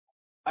 but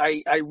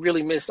I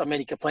really miss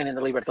America playing in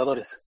the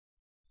Libertadores.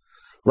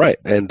 Right.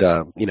 And,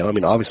 I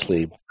mean,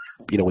 obviously,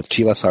 with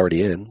Chivas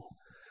already in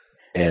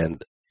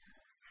and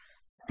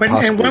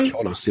possibly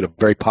Cholos,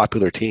 very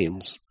popular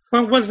teams.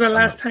 When was the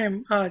last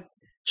time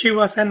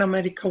Chivas and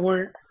America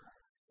were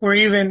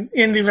even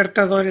in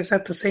Libertadores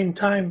at the same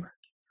time?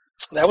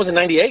 That was in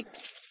 '98.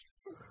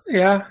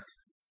 Yeah.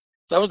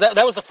 That was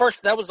the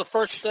first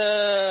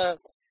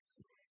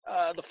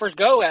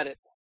go at it.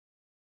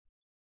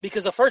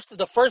 Because the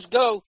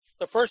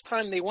first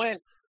time they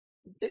went,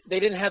 they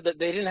didn't have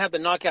the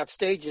knockout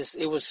stages.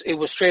 It was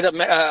straight up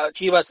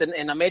Chivas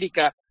and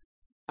America,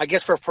 I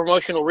guess for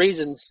promotional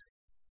reasons.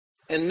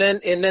 And then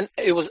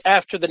it was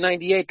after the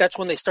 '98. That's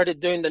when they started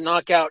doing the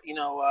knockout.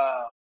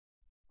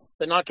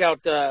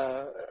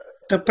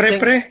 The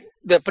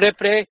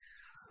pre-pre,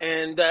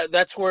 and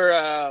that's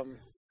where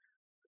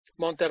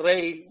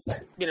Monterrey,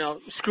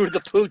 screwed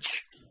the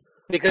pooch,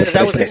 because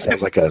that was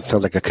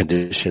sounds like a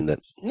condition that.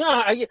 No,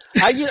 I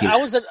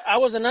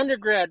was an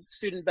undergrad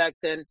student back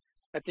then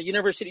at the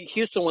University of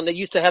Houston when they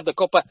used to have the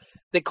Copa.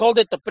 They called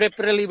it the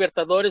Pre-Pre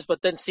Libertadores,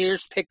 but then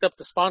Sears picked up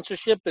the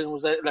sponsorship and it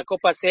was la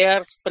Copa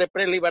Sears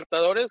Pre-Pre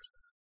Libertadores.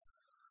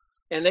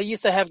 And they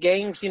used to have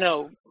games, in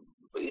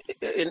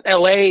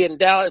LA and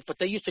Dallas, but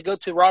they used to go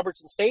to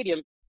Robertson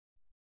Stadium.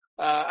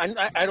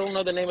 I don't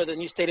know the name of the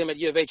new stadium at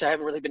U of H. I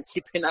haven't really been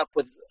keeping up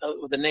with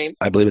the name.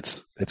 I believe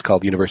it's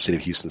called University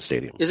of Houston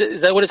Stadium.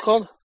 Is that what it's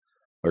called?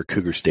 Or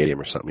Cougar Stadium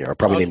or something. Or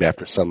probably named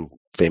after some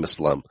famous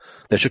alum.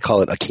 They should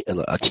call it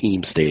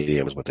Akeem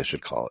Stadium is what they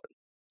should call it.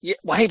 Yeah.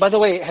 Well, hey, by the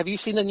way, have you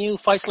seen the new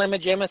Fight Slam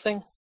Jamma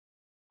thing?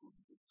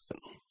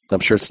 I'm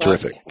sure it's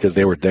terrific because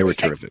they were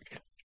terrific.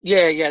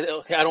 Yeah.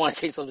 Okay, I don't want to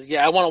say something.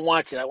 Yeah, I want to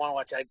watch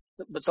it.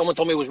 But someone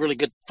told me it was really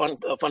good, fun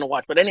to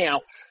watch. But anyhow,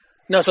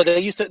 no. So they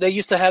used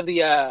to have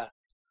the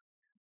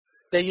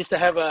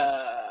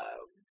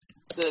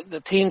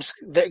teams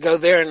that go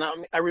there, and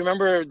I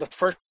remember the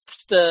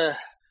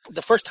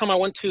first time I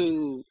went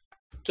to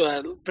Pre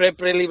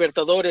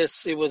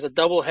Libertadores, it was a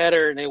double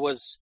header, and it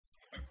was,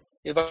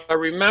 if I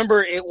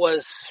remember, it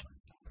was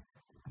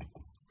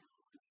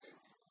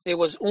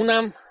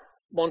UNAM,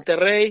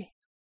 Monterrey,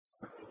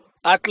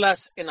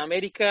 Atlas, and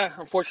America.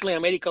 Unfortunately,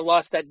 America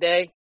lost that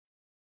day,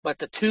 but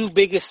the two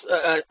biggest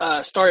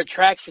star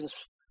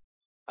attractions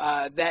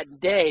that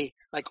day,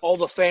 like all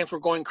the fans were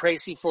going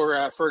crazy for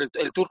El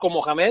Turco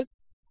Mohamed.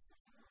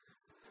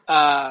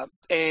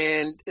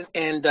 And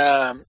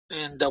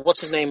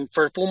what's his name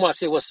for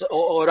Pumas? It was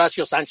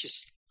Horacio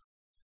Sanchez.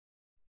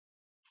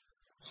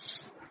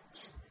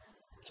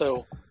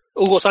 So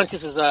Hugo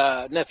Sanchez's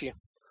nephew.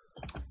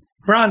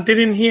 Ron,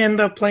 didn't he end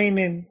up playing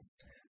in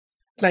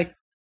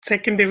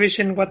second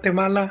division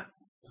Guatemala?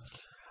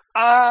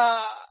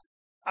 I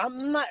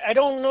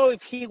don't know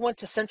if he went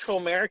to Central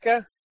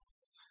America.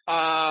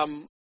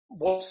 But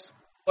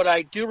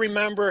I do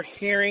remember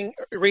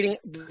reading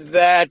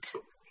that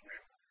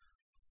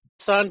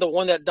son, the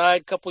one that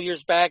died a couple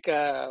years back,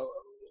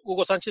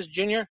 Hugo Sanchez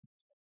Jr.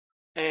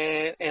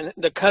 and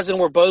the cousin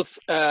were both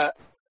at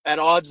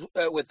odds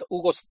with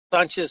Hugo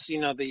Sanchez,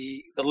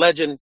 the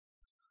legend,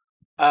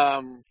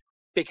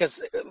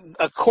 because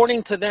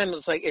according to them,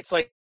 it's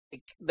like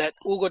that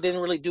Hugo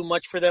didn't really do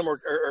much for them,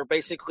 or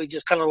basically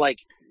just kind of like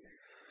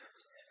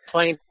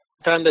playing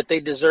time that they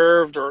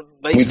deserved, or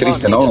they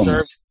thought they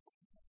deserved.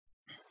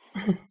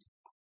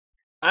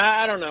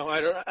 I don't know.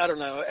 I don't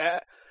know.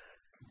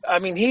 I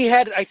mean, he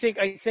had. I think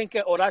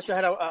Horacio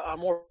had a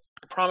more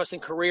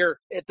promising career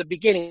at the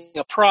beginning.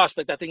 A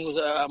prospect. I think he was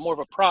more of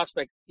a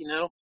prospect.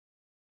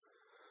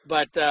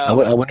 But I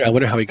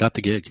wonder how he got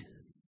the gig.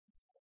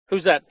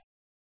 Who's that?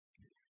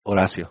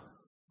 Horacio.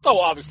 Oh,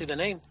 obviously the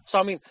name. So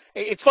I mean,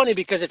 it's funny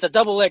because it's a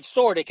double-edged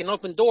sword. It can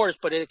open doors,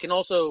 but it can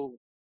also,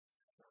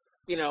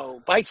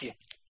 bite you.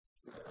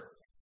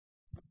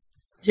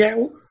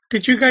 Yeah.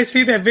 Did you guys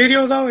see that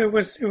video though? It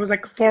was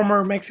like a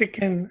former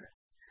Mexican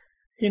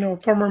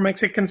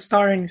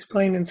star, and he's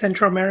playing in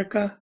Central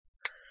America.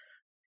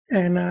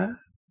 And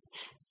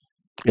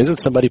isn't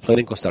somebody playing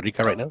in Costa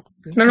Rica right now?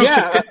 No.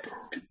 Yeah,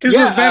 this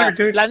was better,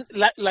 dude.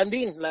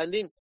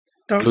 Landin.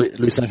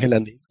 Luis Angel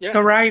Landin. Yeah.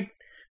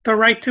 The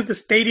ride to the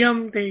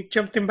stadium, they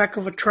jumped in back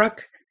of a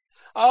truck.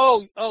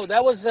 Oh,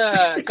 that was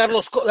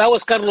Carlos. That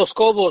was Carlos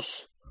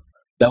Cobos.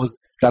 That was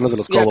Carlos de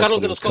los Cobos. Yeah,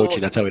 Carlos de los Cobos.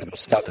 Coaching. That's how he would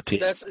scout the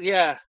team.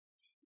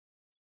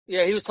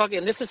 Yeah, he was talking.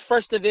 And this is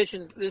first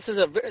division. This is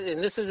a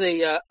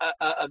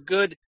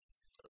good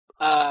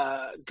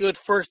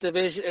first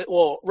division.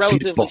 Well,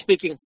 relatively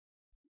speaking,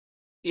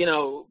 in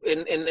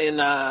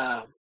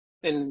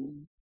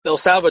El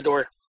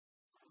Salvador,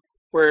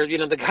 where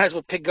the guys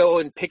would go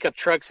and pick up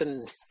trucks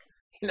and.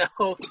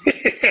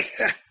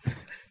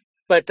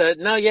 But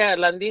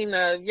Landin.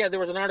 There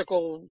was an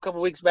article a couple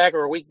of weeks back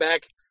or a week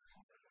back.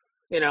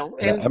 And I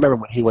remember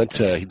when he went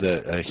to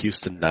the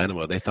Houston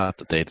Dynamo, they thought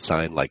that they'd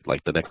signed like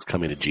the next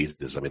coming of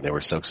Jesus. I mean, they were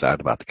so excited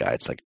about the guy.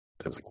 It's like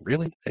I was like,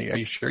 really? Are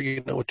you sure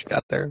you know what you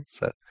got there?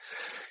 So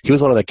he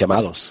was one of the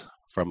quemados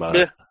from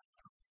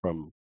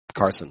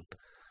Carson,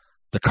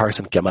 the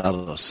Carson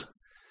quemados.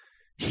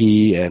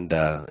 He and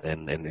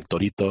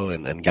Torito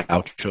and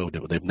Gaucho,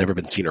 they've never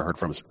been seen or heard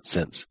from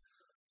since.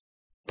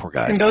 Poor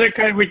guys. And the other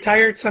guy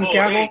retired,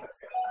 Santiago.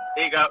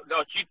 Hey,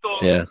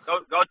 Gauchito, Yeah.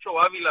 Gaucho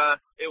Avila.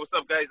 Hey, what's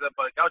up, guys?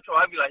 But Gaucho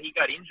Avila, he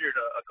got injured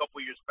a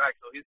couple years back,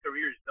 so his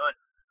career is done.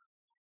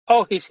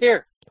 Oh, he's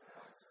here.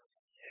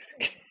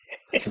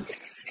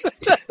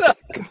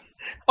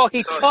 Oh,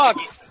 he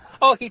talks.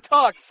 Oh, he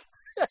talks.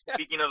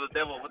 Speaking of the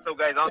devil, what's up,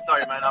 guys? I'm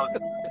sorry, man. I was.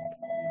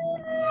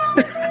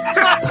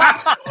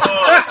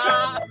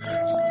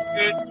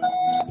 Good.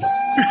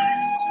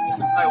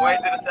 My wife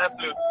did a sad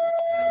flute.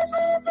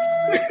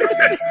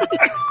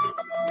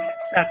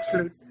 That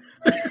flute.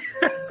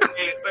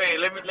 Hey,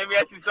 let me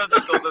ask you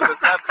something. So does the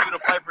sad flute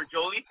apply for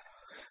Jolie?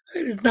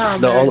 No,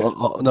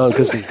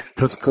 because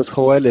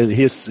Joel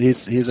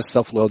he's a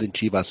self-loathing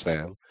Chivas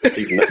fan.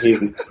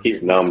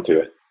 He's numb to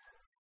it.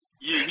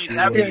 He's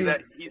happy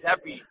that he's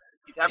happy.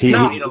 He's happy He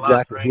that he lost,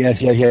 exactly. right?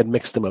 He had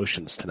mixed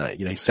emotions tonight.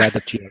 You know, he's sad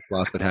that Chivas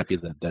lost, but happy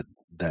that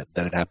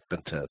it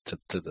happened to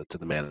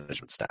the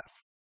management staff.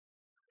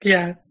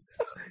 Yeah.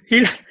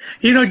 You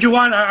know,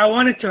 Juan, I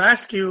wanted to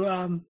ask you,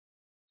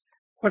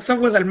 what's up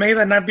with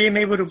Almeida not being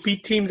able to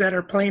beat teams that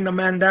are playing a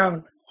man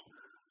down?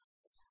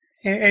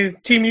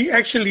 And team you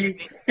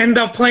actually end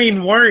up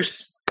playing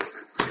worse.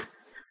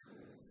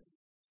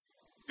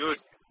 Dude,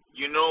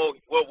 you know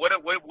what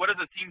does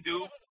the team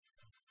do?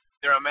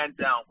 They're a man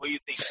down. What do you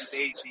think? Do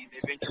they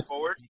venture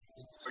forward,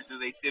 or do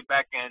they sit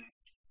back and?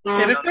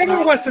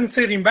 Querétaro wasn't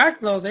sitting back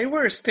though. They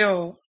were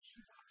still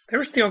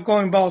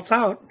going balls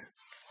out.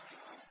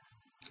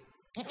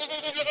 So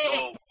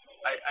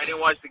I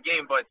didn't watch the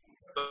game, but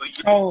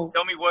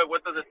tell me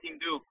what does the team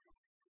do?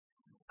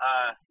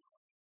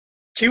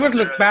 Chivas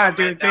looked bad,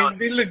 dude.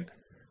 They looked.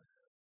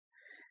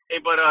 Hey,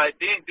 but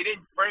didn't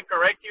Fern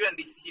correct you? And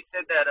he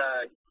said that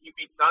he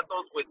beat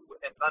Santos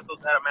and Santos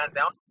had a man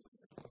down.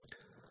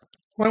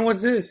 When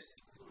was this?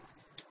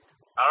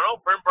 I don't know.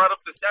 Fern brought up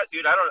the stat,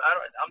 dude.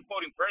 I'm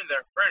quoting Fern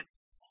there. Fern,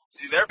 is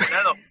he there,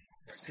 Fernando?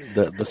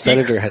 The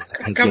senator has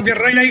Cambia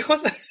raya,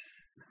 hijos.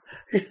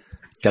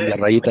 Cambia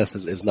rayitas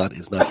is not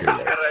here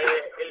yet.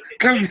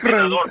 El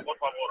senador, por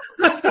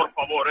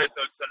favor, es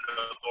el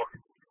senador.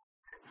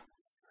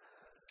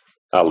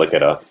 I'll look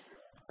it up.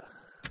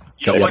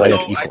 You know what, Cambia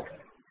though? rayitas.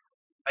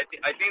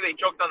 I think they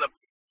choked on the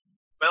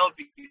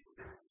penalty.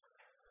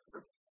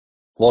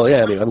 Well,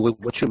 yeah, I mean,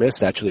 what you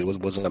missed actually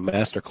was a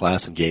master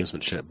class in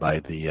gamesmanship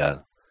by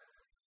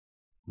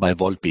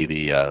Volpi,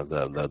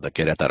 the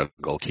Querétaro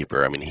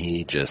goalkeeper. I mean,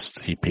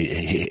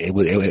 it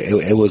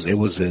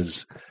was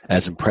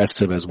as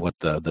impressive as what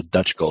the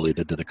Dutch goalie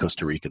did to the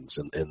Costa Ricans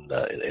in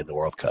the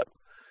World Cup.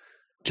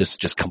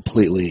 Just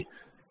completely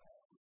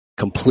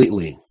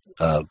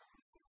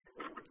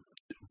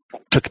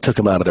took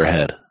them out of their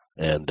head,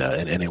 and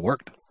it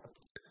worked.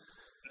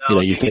 No,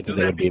 you think that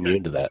they would be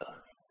immune to that?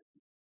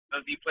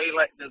 Does he play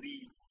like?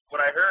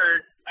 What I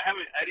heard, I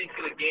didn't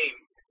see the game.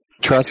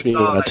 Trust me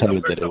when I tell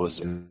you that it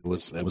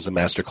was a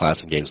master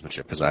class in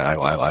gamesmanship because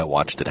I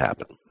watched it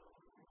happen.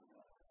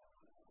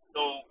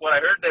 So what I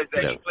heard is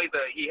that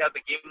he had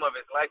the game of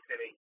his life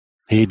today.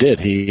 He did.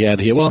 He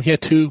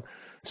had two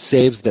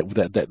saves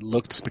that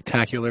looked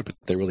spectacular, but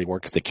they really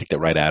weren't because they kicked it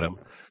right at him.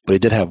 But he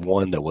did have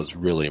one that was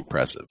really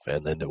impressive,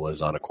 and then it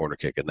was on a corner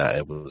kick, and that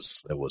it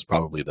was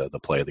probably the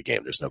play of the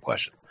game. There's no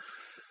question.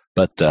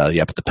 But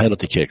but the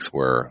penalty kicks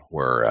were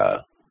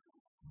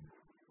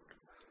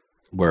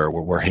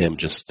him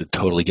just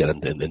totally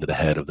getting into the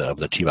head of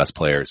the Chivas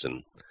players,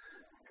 and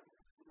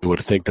you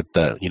would think that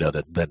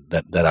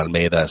that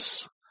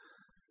Almeida's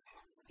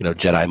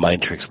Jedi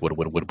mind tricks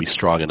would be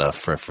strong enough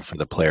for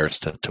the players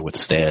to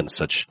withstand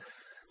such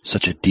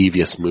a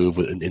devious move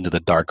into the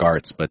dark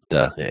arts, but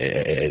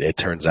it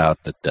turns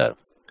out that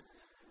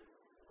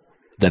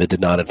it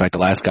did not. In fact, the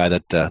last guy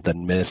that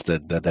missed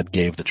that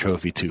gave the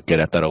trophy to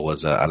Querétaro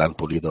was Alan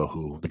Pulido,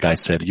 who the guy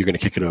said, "You're going to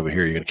kick it over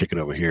here. You're going to kick it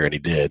over here," and he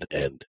did,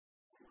 and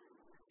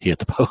he hit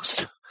the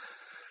post.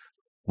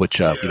 Which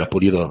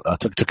Pulido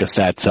took a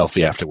sad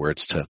selfie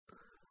afterwards to.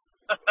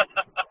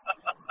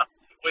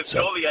 With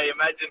Jolie, I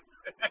imagine.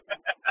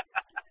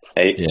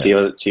 Hey,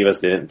 yeah. Chivas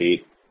didn't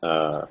beat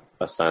a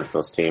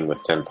Santos team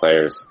with 10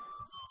 players.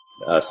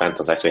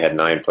 Santos actually had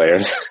 9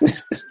 players.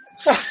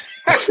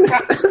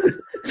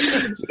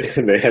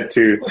 They had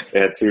two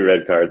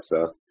red cards,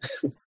 so.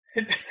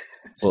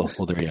 Well,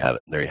 there you have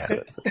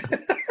it.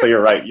 So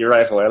you're right,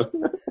 Joel.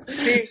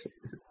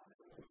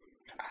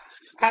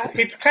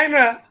 It's kind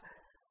of,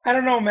 I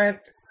don't know, man.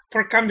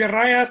 For Cambia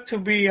Rayas to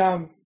be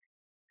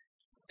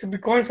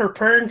going for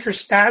Pern for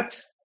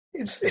stats,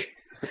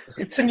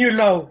 it's a new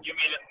low. You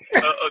mean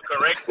a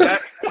correct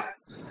stat?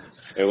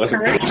 It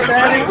wasn't correct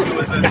stat.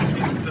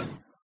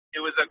 It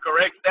was a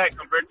correct stat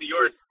compared to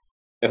yours.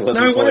 It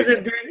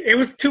wasn't. It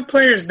was 2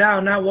 players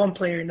down, not 1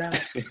 player now.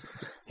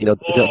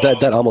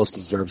 That almost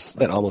deserves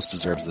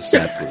the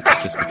sad food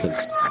just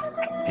because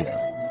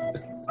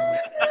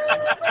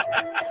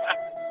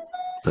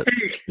But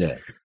yeah,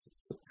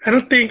 I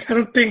don't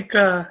think.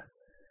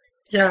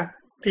 Yeah,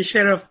 they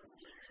should have.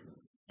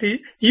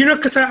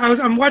 Because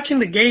I'm watching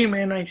the game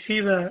and I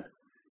see I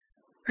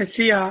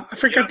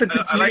forgot the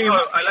dude's name.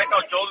 I like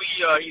how Jolie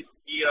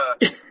he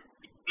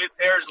splits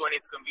hairs when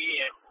it's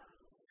convenient.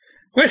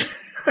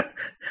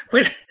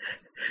 Wait.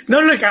 No,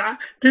 look.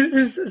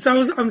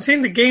 I'm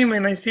seeing the game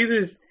and I see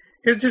this.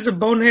 It's just a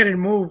boneheaded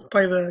move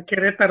by the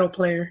Querétaro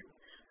player.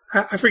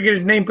 I forget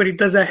his name, but he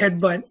does that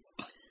headbutt.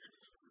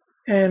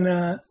 And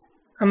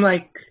I'm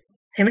like,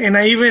 and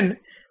I even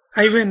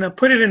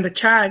put it in the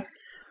chat.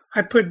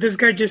 I put, this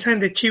guy just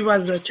handed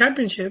Chivas the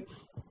championship.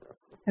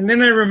 And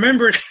then I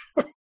remembered,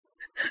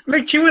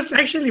 like, Chivas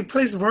actually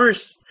plays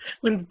worse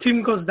when the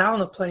team goes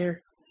down a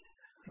player.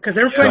 Because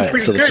they were playing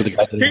pretty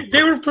good.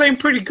 They were playing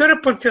pretty good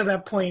up until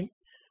that point.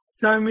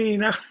 So, I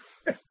mean, I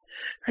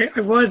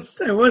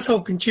was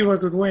hoping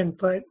Chivas would win,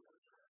 but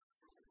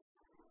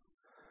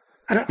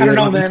I don't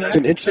know, man. It's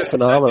an interesting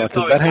phenomenon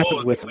because that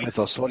happens with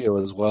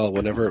Osorio as well.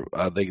 Whenever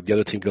the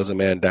other team goes a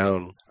man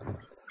down, and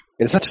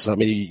it's not just. I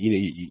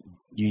mean,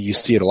 you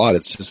see it a lot.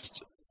 It's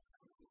just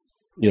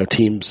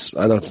teams.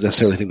 I don't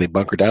necessarily think they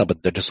bunker down,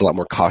 but they're just a lot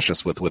more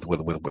cautious with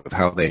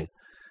how they.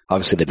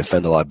 Obviously, they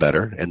defend a lot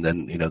better, and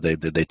then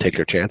they take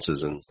their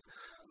chances, and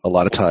a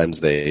lot of times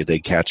they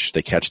catch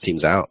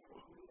teams out.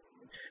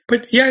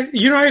 But yeah,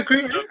 I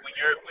agree. Look,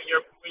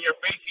 when you're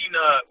facing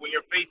a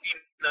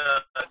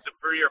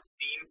superior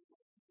team,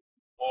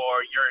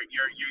 or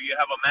you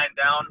have a man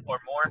down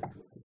or more,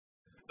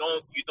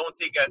 you don't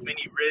take as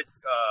many risks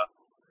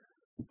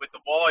with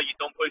the ball. You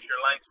don't push your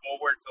lines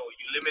forward, so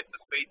you limit the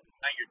space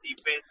behind your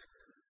defense.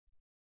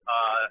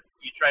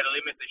 You try to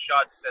limit the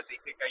shots that they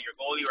take at your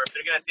goalie, or if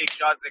they're gonna take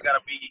shots, they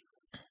gotta be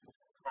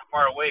from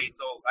far away.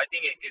 So I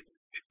think it's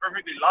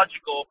perfectly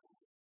logical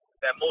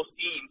that most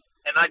teams,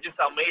 and not just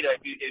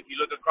Almeida, if you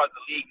look across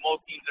the league,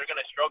 most teams are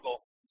gonna struggle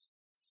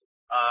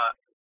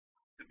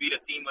to beat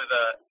a team with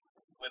a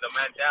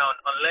man down,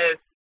 unless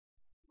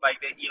like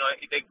they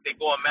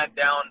go a man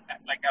down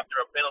like after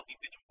a penalty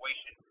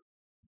situation,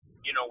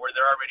 where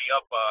they're already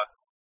up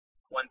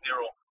 1-0.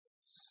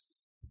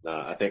 No,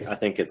 I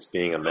think it's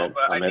being I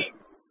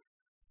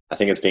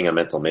think it's being a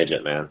mental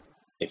midget, man.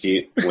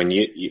 When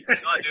you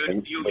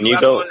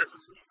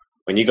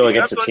go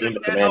against a team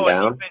that's a man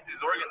down.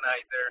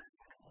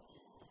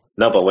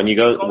 No, but when you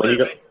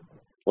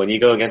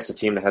go against a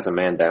team that has a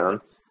man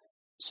down,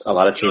 a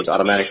lot of teams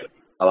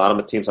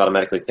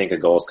automatically think a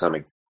goal is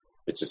coming.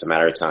 It's just a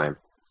matter of time,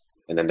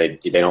 and then they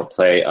don't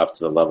play up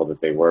to the level that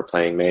they were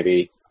playing,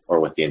 maybe, or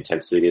with the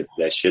intensity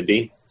that should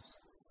be,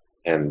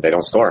 and they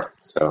don't score.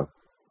 So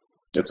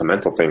it's a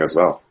mental thing as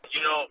well.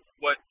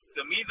 What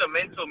to me the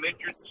mental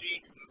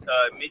midgetry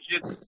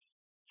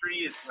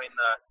is when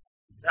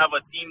you have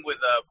a team with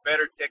a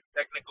better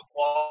technical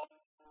quality.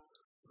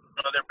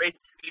 They're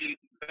basically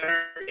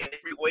better in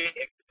every way.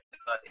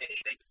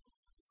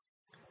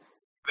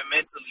 But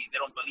mentally, they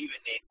don't believe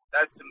in it.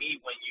 That's to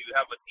me when you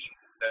have a team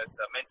that's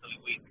mentally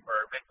weak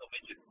or mental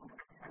midget.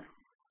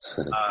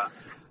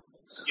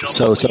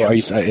 So are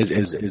you?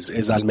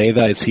 Is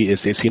Almeida? Is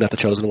he not the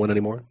chosen one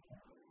anymore?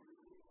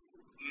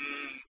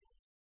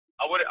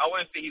 I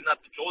wouldn't say he's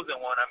not the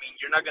chosen one. I mean,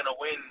 you're not gonna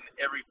win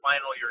every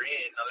final you're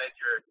in unless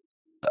you're.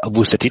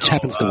 Vucetich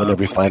happens to win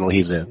every final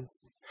he's in.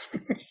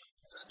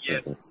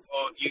 Yes.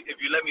 Well,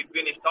 if you let me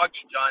finish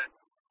talking, John.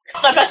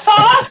 The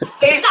Gasol is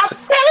a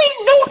very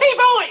naughty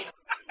boy.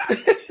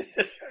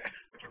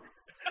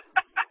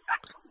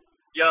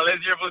 Yeah,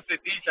 unless you're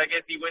Vucetich, I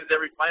guess he wins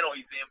every final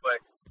he's in.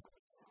 But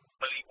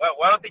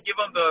why don't they give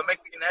him the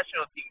Mexican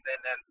national team then?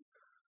 And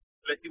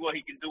let's see what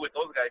he can do with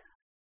those guys.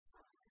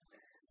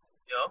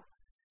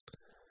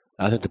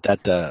 I think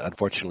that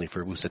unfortunately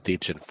for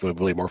Vucetich and for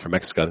really more for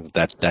Mexico, I think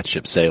that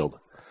ship sailed.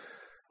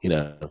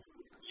 Yeah.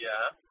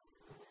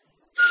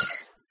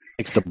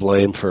 Takes the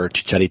blame for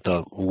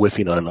Chicharito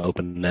whiffing on an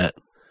open net.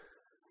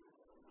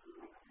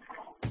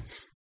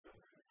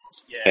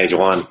 Yeah. Hey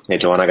Juan, I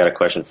got a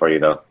question for you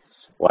though.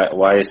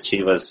 Why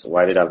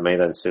did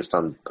Almeida insist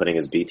on putting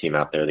his B team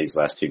out there these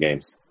last two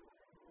games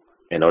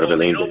in order to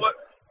lean? You know what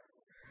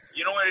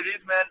it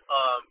is, man?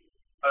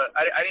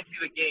 I didn't see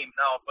the game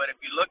now, but if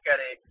you look at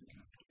it,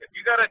 if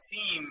you got a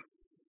team,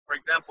 for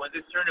example, in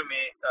this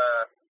tournament,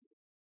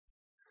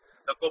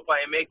 the Copa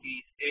MX,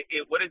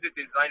 what is it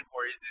designed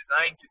for? It's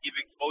designed to give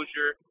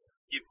exposure,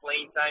 give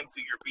playing time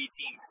to your B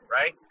team,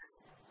 right?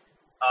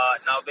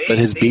 But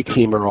his B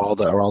team are all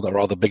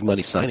the big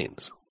money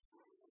signings.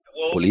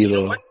 Well,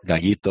 Pulido,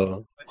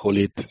 Gallito,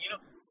 Hulit.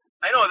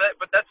 I know that,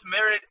 but that's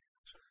merit.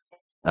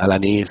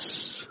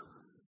 Alanis,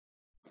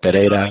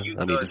 Pereira.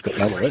 Just go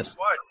down the list.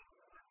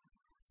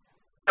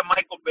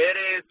 Michael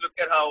Perez. Look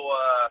at how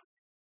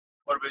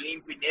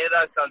Orbelín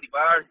Pineda,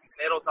 Saldívar,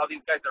 Cisneros, how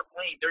these guys are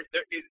playing.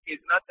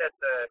 It's not that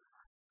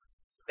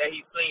that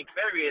he's playing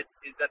fair.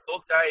 Is that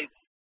those guys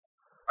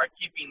are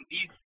keeping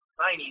these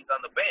signings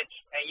on the bench?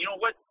 And you know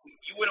what?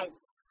 You wouldn't.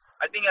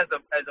 I think as a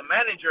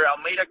manager,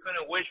 Almeida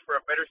couldn't wish for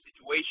a better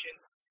situation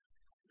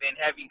than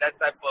having that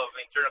type of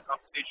internal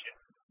competition.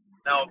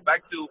 Now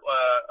back to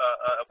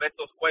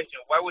Beto's question: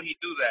 why would he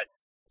do that?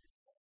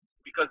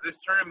 Because this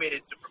tournament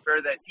is to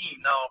prepare that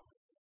team. Now,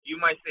 you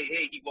might say,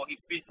 hey,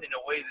 he's pissing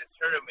away this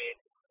tournament.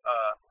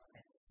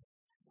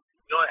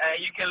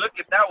 And you can look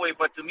at it that way,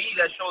 but to me,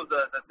 that shows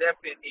the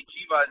depth in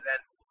Chivas.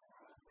 And,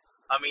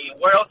 I mean,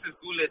 where else is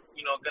Gules,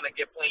 going to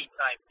get playing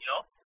time,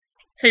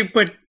 Hey,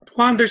 but,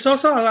 Juan, there's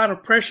also a lot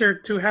of pressure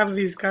to have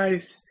these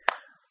guys.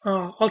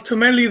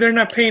 Ultimately, they're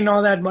not paying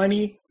all that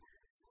money,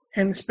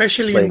 and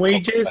especially in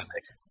wages,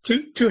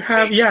 to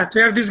have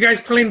these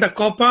guys playing the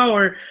Copa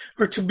or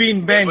to be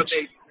in bench. But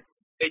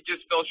they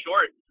just fell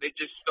short. They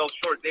just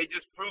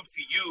proved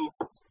to you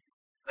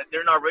that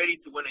they're not ready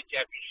to win a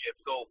championship.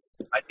 So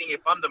I think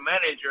if I'm the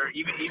manager,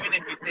 even if you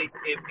take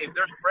if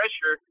there's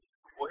pressure,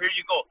 well, here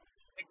you go.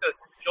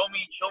 Show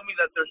me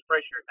that there's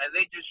pressure, and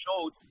they just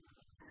showed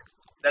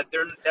that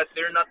they're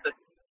not the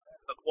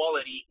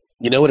quality.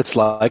 You know what it's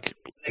like?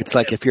 It's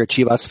like if you're a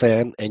Chivas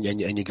fan and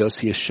you go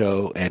see a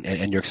show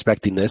and you're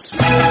expecting this.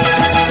 What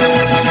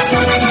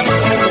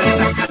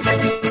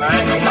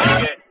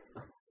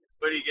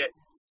do you get?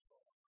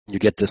 You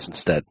get this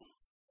instead.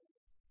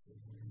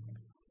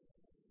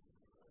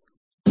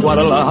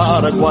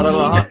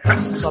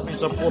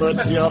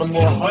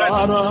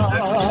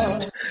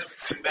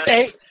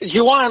 Hey,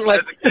 Juan,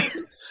 like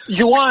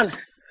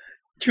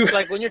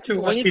when you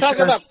talk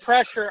about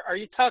pressure, are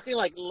you talking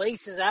like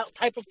laces out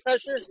type of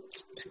pressure?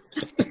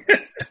 Laces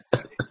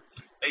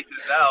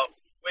out.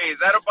 Wait, is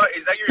that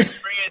your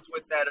experience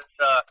with that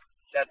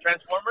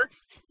Transformer?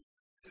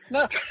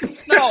 No.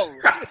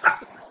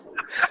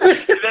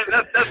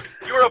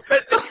 You were a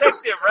pet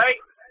detective, right?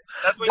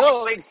 That's when you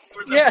played. You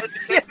were the pet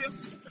detective.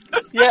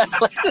 Yeah.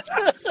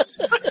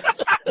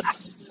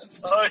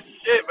 Oh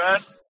shit, man.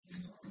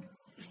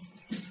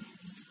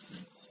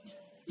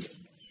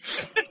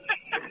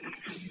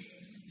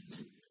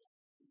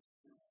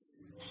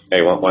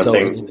 Hey, one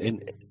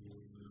thing.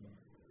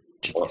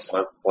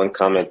 One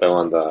comment though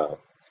on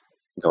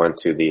going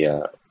to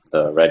the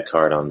red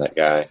card on that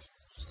guy.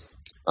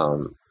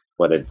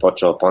 What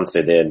Pocho Ponce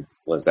did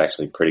was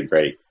actually pretty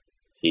great.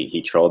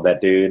 He trolled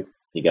that dude.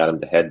 He got him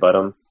to headbutt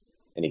him,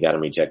 and he got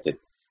him ejected.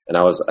 And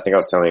I think I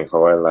was telling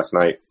Joel last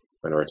night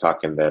when we were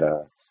talking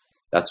that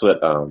that's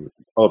what.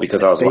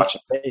 Because I was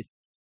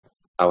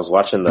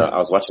watching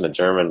the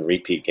German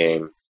repeat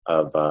game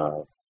of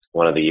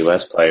one of the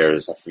U.S.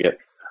 players. I forget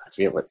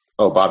what.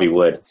 Bobby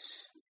Wood.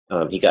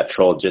 He got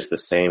trolled just the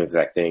same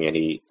exact thing, and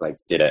he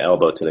did an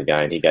elbow to the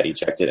guy, and he got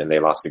ejected, and they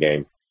lost the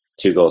game.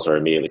 2 goals were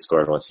immediately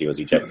scored once he was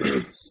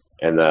ejected,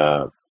 and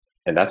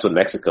that's what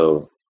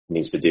Mexico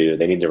needs to do.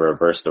 They need to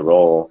reverse the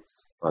role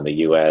on the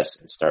U.S.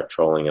 and start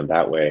trolling them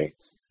that way,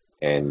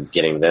 and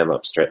getting them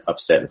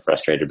upset and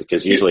frustrated,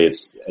 because usually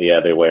it's the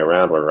other way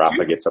around where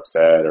Rafa gets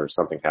upset or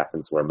something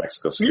happens where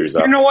Mexico screws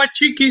up. You know what,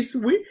 Chiquis?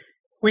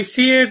 We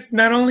see it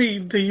not only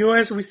the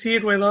U.S., we see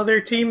it with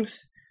other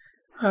teams.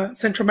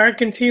 Central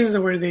American teams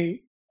where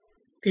they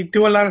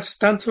do a lot of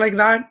stunts like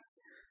that.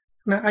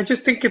 I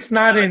just think it's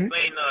not in.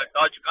 Playing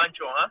Dodge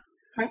Gancho, huh?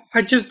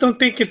 I just don't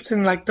think it's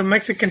in the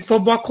Mexican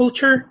football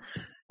culture,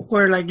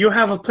 where you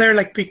have a player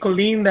like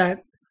Picolín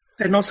that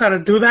knows how to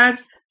do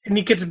that, and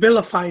he gets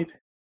vilified.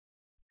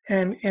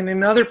 And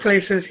in other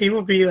places he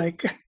would be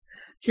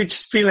he'd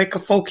just be like a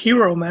folk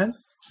hero, man.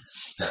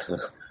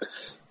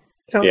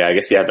 So, yeah, I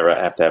guess you have to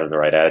have the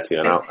right attitude,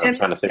 and I'm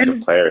trying to think of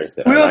players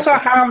that. We also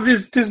have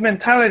this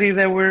mentality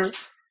that we're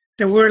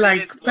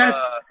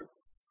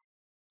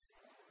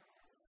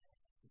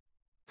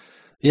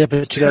Yeah,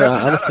 but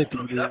I don't think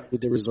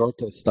they resort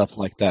to stuff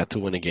like that to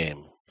win a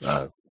game.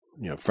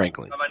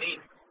 Frankly.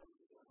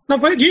 No,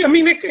 but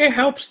it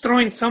helps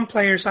throwing some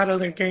players out of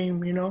their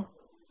game.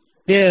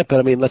 Yeah,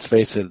 but let's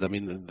face it.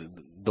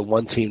 The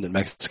one team that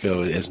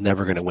Mexico is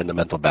never going to win the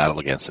mental battle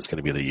against is going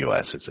to be the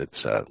U.S.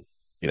 It's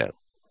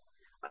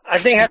I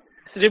think it has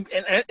to do,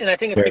 and I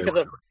think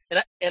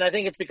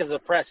it's because of the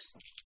press.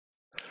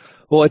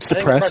 Well, it's the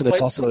press, and it's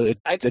also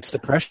it's the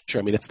pressure.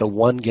 It's the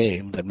one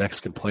game that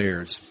Mexican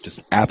players just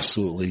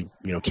absolutely,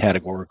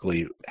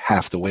 categorically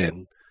have to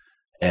win,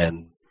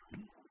 and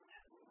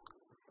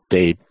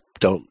they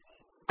don't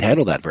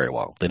handle that very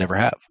well. They never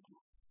have.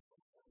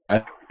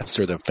 Or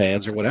their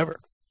fans or whatever.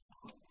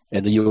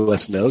 And the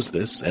U.S. knows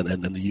this, and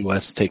then the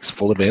U.S. takes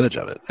full advantage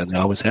of it, and they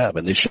always have,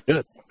 and they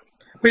should.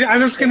 But I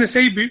was going to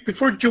say,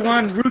 before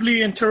Juan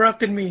rudely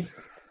interrupted me,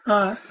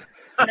 part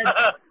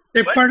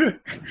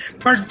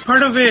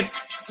of it.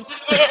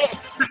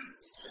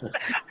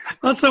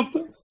 Also,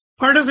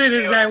 part of it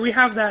is that we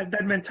have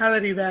that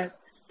mentality that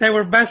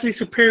we're vastly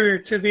superior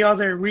to the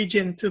other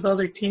region, to the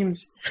other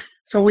teams.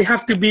 So we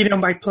have to beat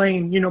them by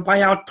playing, by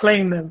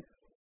outplaying them,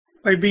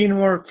 by being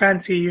more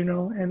fancy,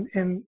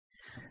 and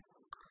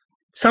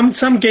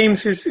some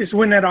games is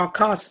win at all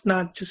costs,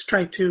 not just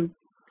try to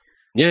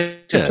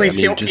play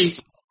silky.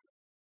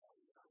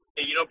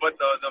 But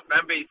the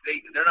fan base,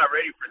 they're not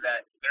ready for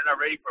that. They're not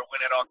ready for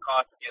win at all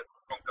costs against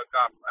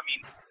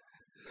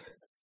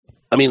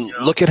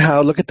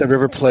CONCACAF. Look at the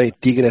River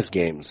Plate Tigres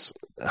games.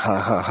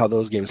 How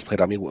those games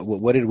played.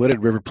 What did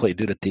River Plate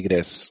do to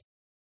Tigres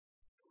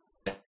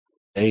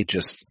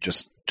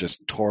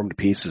just tore him to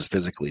pieces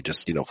physically.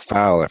 Just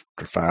foul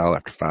after foul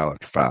after foul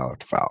after foul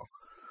after foul.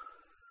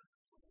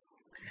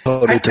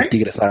 Totally took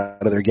Tigres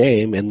out of their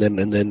game, and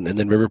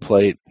then River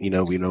Plate,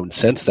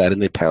 sensed that,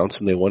 and they pounced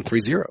and they won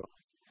 3-0.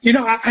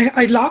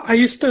 I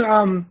used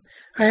to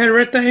I had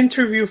read the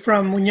interview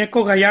from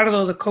Muñeco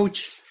Gallardo, the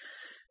coach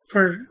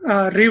for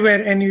River,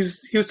 and he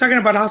was talking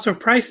about how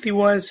surprised he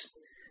was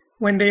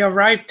when they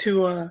arrived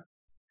to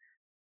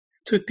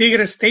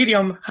Tigres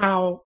Stadium,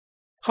 how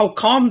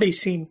calm they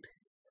seemed,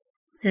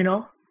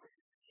 and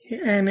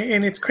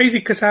it's crazy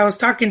because I was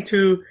talking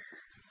to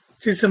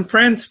some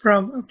friends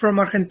from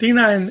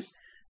Argentina, and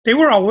they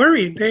were all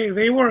worried.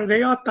 They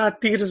all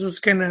thought Tigres was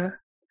gonna.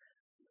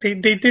 They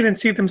didn't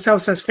see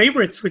themselves as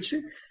favorites, which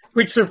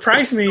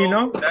surprised me.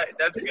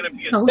 That's gonna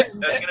be a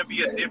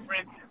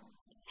difference.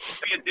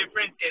 Be a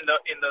difference in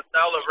the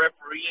style of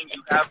refereeing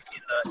you have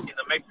in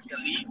the Mexican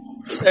League.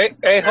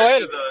 Hey,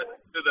 Joel.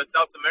 To the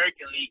South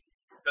American League,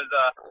 because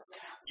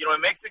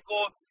in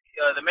Mexico,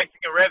 the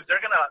Mexican refs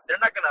they're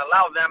not gonna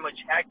allow that much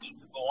hacking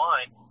to go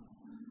on,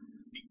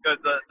 because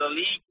the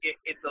league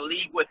it's a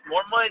league with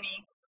more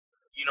money.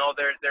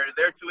 They're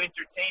there to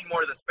entertain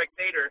more of the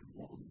spectator.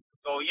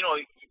 So you're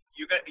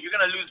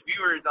gonna lose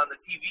viewers on the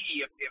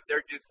TV if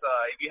they're just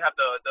if you have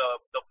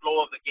the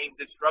flow of the game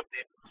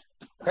disrupted.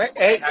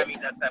 Hey, having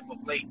that type of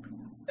play.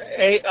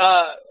 Hey,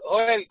 Joel.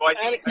 So I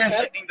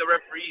think the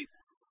referees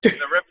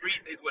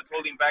is what's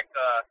holding back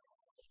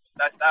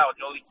that style,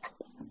 Jolie.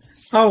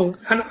 Oh,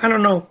 I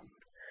don't know.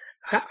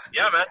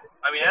 Yeah, man.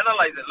 I mean,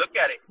 analyze it. Look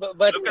at it. But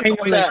look at the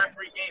way they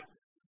referee games.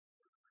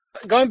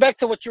 Going back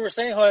to what you were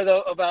saying, Joel,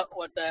 though, about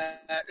what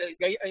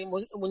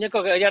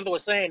Muñeco Gallardo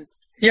was saying.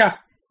 Yeah.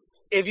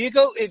 If you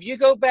go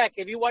back,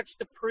 if you watch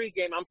the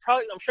pregame, I'm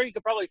sure you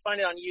could probably find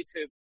it on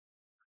YouTube.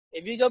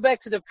 If you go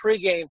back to the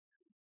pregame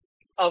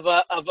of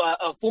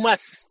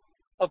Pumas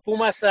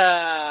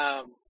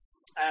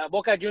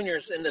Boca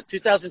Juniors in the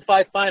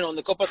 2005 final in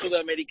the Copa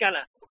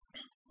Sudamericana,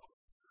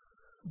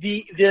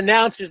 the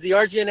announcers, the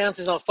RG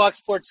announcers on Fox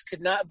Sports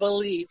could not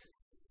believe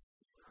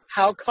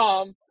how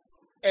calm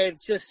and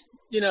just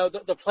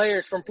the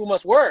players from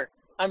Pumas were.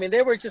 I mean,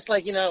 they were just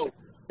like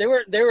they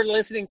were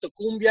listening to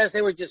cumbias.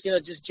 They were just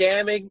just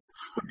jamming,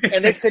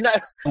 and they could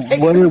not.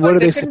 What are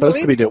they supposed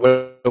to be doing?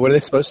 What are they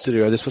supposed to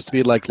do? Are they supposed to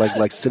be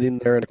like sitting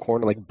there in a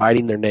corner, like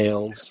biting their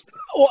nails?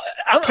 Well,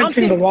 I'm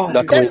thinking the wall.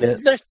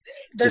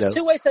 There's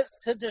two ways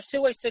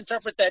to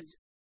interpret that.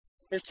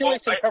 There's two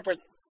ways to interpret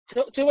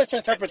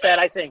that.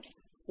 I think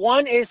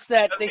one is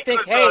that they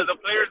think, hey, the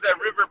players that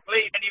River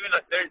Plate and even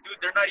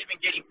they're not even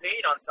getting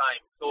paid on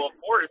time. So of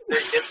course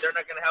they're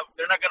not gonna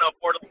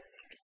afford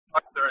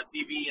their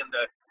TV in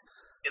the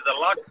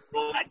locker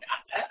room.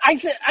 I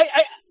think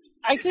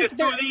it's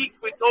two leagues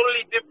with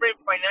totally different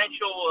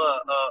financial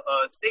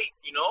states.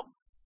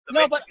 The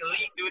Mexican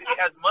league, dude, it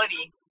has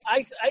money.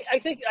 I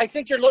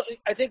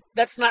think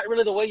that's not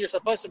really the way you're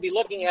supposed to be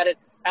looking at it,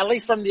 at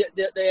least from the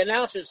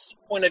announcer's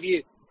point of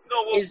view.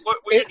 No, what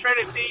you're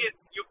trying to say is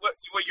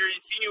what you're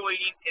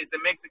insinuating is the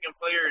Mexican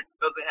player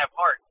doesn't have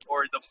heart,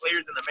 or the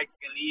players in the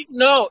Mexican league.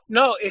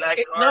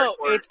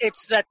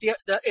 It's that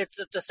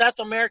the South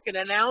American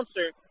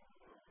announcer.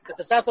 That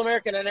the South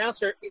American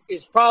announcer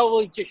is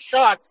probably just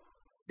shocked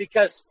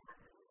because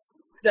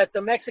that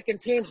the Mexican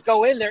teams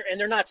go in there and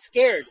they're not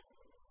scared.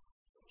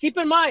 Keep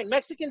in mind,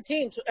 Mexican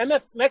teams,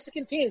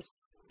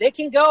 they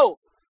can go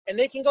to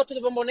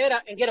the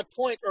Bombonera and get a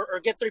point or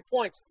get 3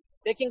 points.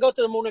 They can go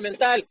to the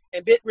Monumental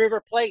and beat River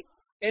Plate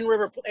in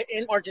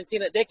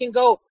Argentina. They can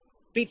go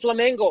beat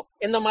Flamengo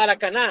in the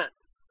Maracaná.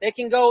 They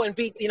can go and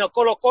beat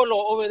Colo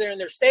Colo over there in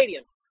their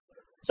stadium.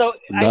 So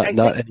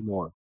not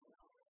anymore.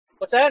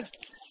 What's that?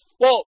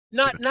 Well,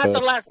 not the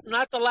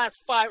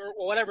last 5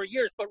 or whatever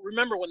years, but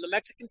remember when the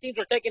Mexican teams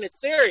were taking it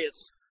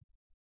serious.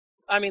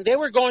 I mean, they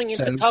were going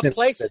into tough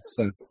places.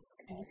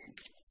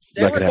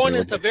 They were going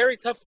into very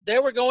tough. They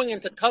were going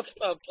into tough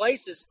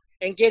places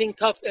and getting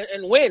tough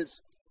and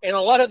wins. And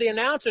a lot of the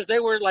announcers, they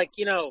were like,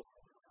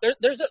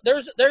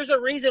 there's a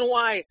reason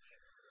why,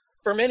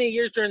 for many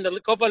years during the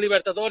Copa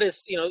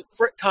Libertadores,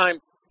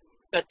 time,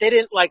 that they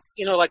didn't like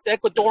the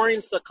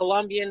Ecuadorians, the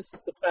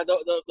Colombians,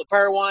 the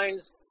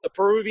Paraguayans, the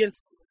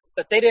Peruvians,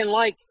 that they didn't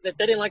like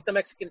the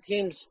Mexican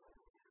teams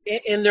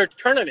in their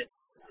tournament.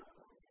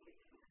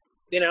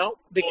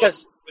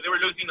 Because they were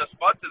losing a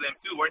spot to them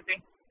too, weren't they?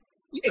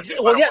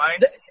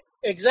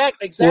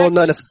 Exactly. Well,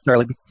 not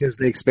necessarily, because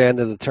they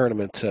expanded the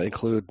tournament to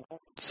include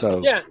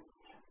spots.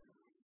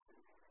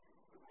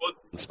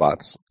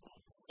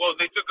 Well,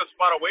 they took a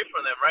spot away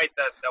from them, right?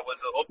 That was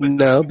open.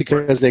 No,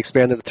 because they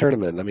expanded the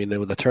tournament. I mean,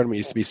 the tournament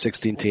used to be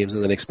 16 teams,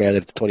 and then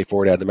expanded to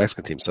 24 to add the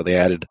Mexican team. So they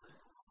added.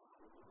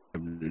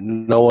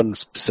 No one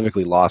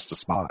specifically lost a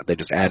spot. They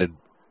just added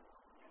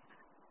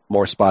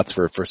more spots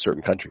for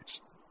certain countries.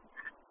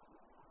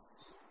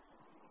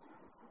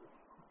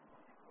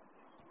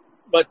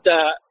 But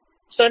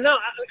so no,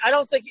 I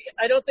don't think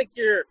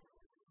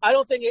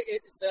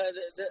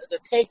the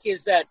take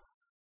is that,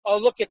 oh,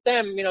 look at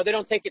them, they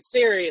don't take it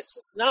serious.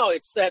 No,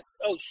 it's that,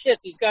 oh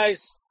shit, these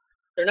guys,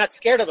 they're not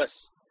scared of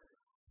us.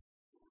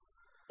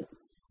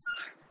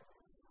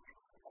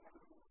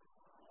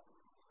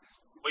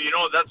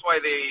 Well, that's why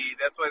they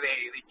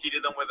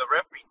cheated them with a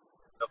referee,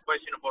 the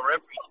questionable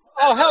referee.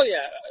 Oh, hell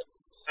yeah.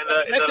 And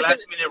the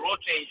last minute rule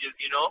changes,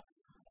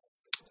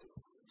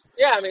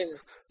 Yeah, I mean.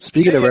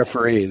 Speaking of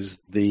referees,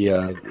 the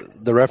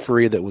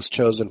referee that was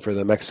chosen for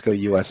the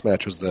Mexico-U.S.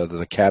 match was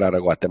the cat out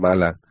of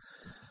Guatemala.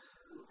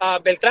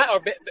 Beltran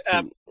or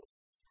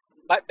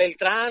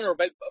Beltran or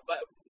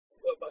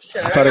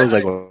shit, I thought it was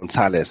like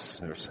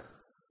Gonzalez. It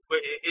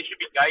should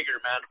be Geiger,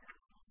 man.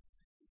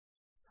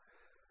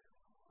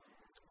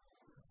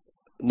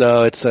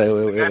 No, it's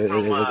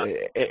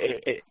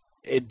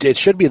it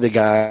should be the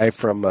guy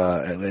from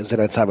El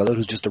Salvador,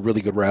 who's just a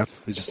really good ref.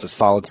 He's just a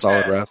solid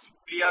ref.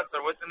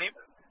 What's the name?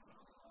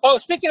 Oh,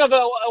 speaking of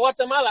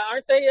Guatemala,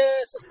 aren't they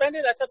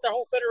suspended? I thought their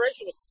whole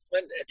federation was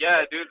suspended.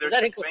 Yeah, dude, they're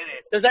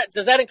suspended.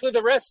 Does that include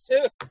the refs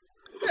too?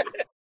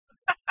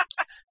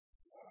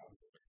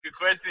 Good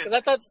question.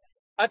 Because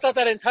I thought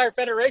that entire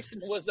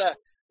federation was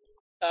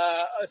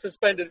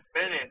suspended. Suspended.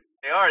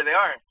 They are.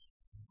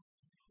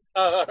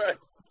 Oh, all right.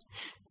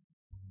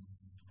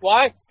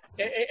 Why?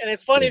 And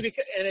it's funny and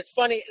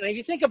if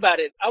you think about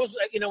it, I was,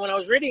 when I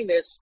was reading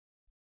this,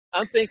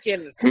 I'm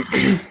thinking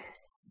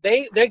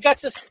they got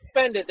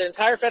suspended. The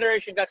entire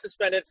federation got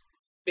suspended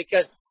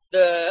because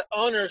the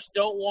owners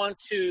don't want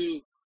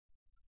to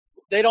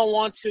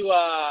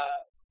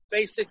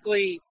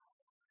basically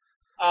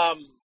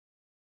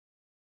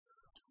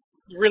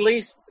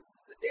release.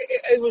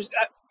 It was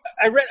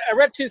I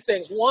read two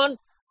things. One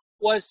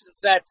was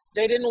that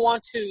they didn't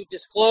want to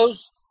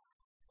disclose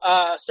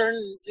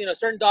certain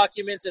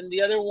documents, and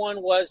the other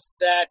one was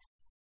that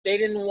they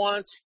didn't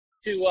want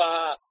to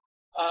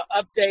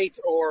update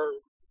or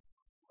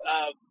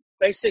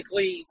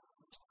basically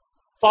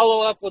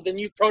follow up with the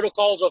new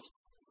protocols of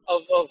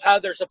how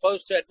they're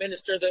supposed to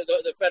administer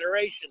the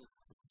federation.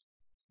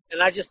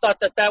 And I just thought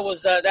that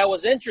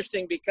was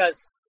interesting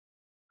because,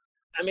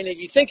 I mean, if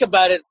you think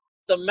about it,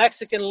 the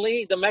Mexican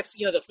League, the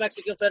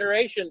Mexican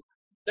Federation,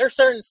 there are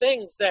certain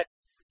things that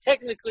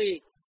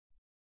technically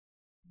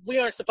we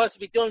aren't supposed to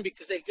be doing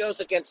because it goes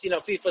against,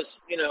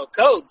 FIFA's,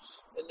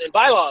 codes and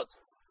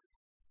bylaws.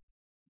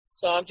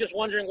 So I'm just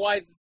wondering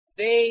why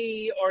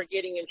they are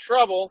getting in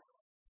trouble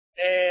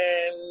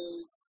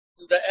and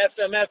the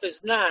FMF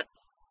is not.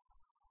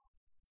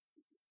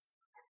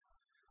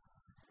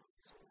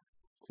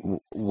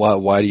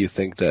 Why do you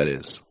think that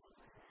is?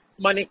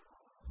 Money.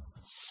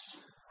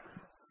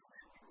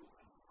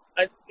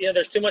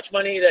 There's too much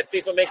money that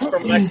FIFA makes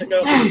from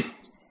Mexico.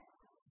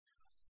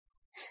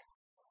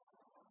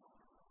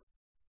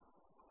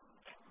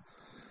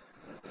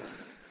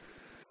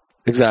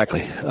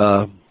 Exactly.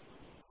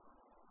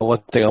 One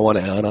thing I want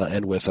to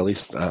end with, at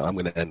least I'm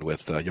going to end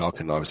with, y'all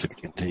can obviously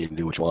continue to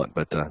do what you want,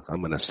 but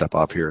I'm going to step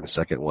off here in a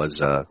second,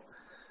 was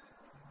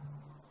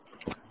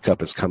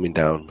Cup is coming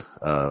down.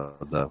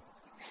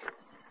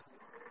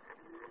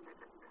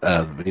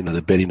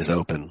 The bidding is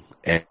open,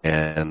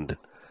 and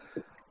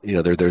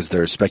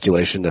there's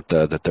speculation that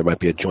there might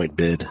be a joint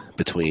bid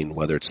between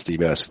whether it's the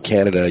U.S. and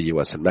Canada,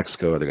 U.S. and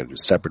Mexico, or they're going to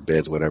do separate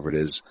bids, whatever it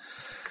is.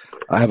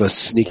 I have a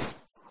sneaky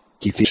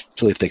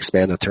feeling if they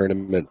expand the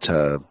tournament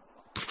to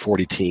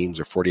 40 teams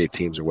or 48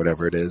 teams or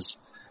whatever it is,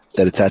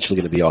 that it's actually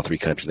going to be all three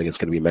countries. I think it's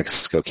going to be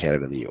Mexico,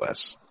 Canada, and the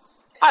U.S.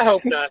 I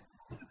hope not.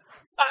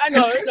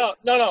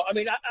 No. I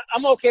mean,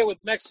 I'm okay with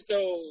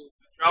Mexico,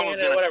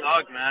 Canada, whatever.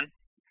 Dog, man.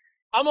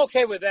 I'm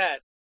okay with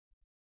that.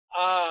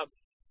 I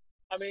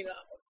mean,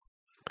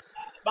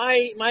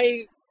 my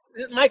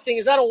thing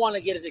is I don't want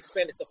to get it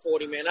expanded to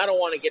 40, man. I don't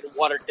want to get it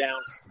watered down.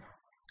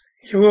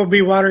 It will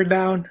be watered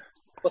down.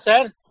 What's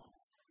that?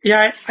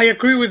 Yeah, I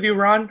agree with you,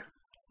 Ron.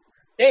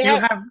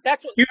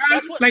 That's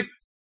what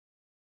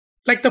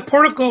like the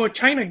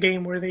Portugal-China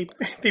game where they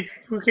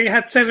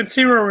had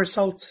 7-0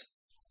 results.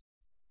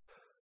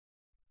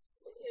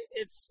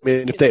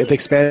 If they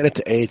expand it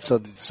to 8,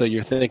 so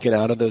you're thinking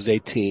out of those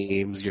 8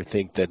 teams, you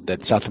think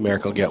that South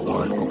America will get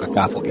one,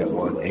 CONCACAF will get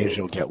one, Asia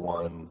will get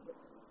one.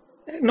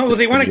 No,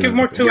 they want to give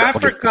more to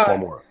Africa.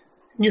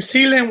 New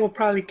Zealand will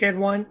probably get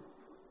one.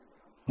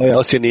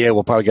 Oceania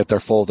will probably get their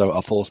full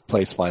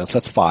place final. So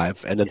that's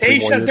 5, and then 3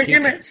 Asia, more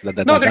European teams.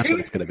 That's what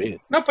it's going to be.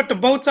 No, but the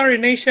votes are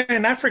in Asia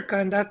and Africa,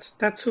 and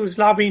that's who's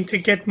lobbying to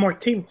get more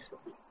teams.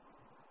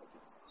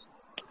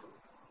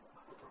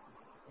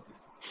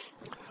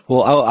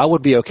 Well, I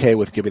would be okay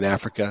with giving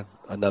Africa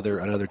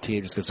another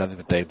team just because I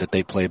think that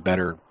they play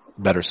better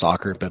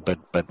soccer,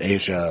 but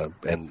Asia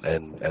and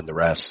the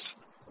rest.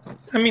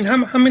 I mean,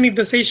 how many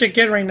does Asia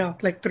get right now?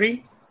 Like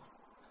 3?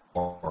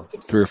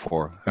 3 or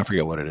 4. I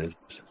forget what it is.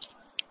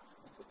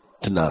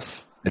 It's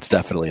enough. It's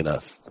definitely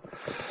enough.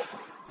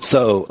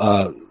 So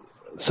I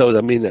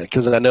mean,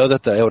 because I know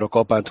that the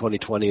Eurocopa in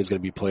 2020 is going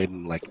to be played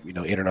in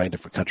 8 or 9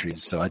 different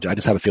countries. So I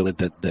just have a feeling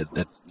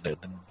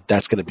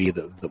that's going to be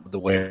the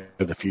way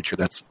of the future.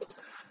 That's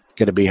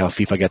going to be how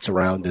FIFA gets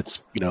around. It's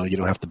you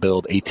don't have to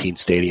build 18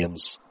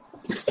 stadiums.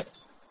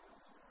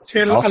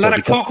 So a lot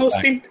of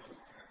co-hosting,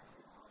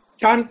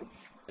 John.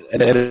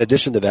 And in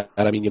addition to that,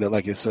 I mean,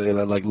 like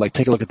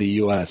take a look at the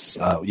U.S.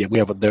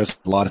 There's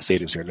a lot of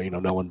stadiums here.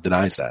 No one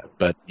denies that,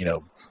 but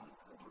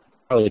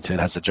Arlington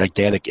has a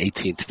gigantic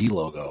AT&T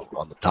logo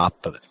on the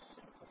top of it.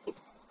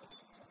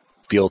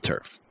 Field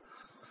turf.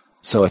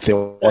 So if they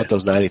want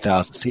those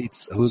 90,000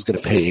 seats, who's going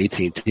to pay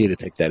AT&T to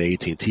take that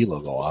AT&T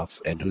logo off?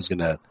 And who's going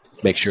to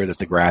make sure that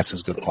the grass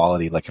is good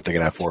quality? Like if they're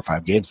going to have 4 or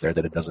 5 games there,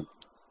 that it doesn't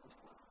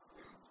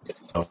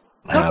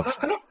have.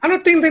 I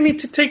don't think they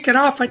need to take it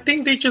off. I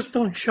think they just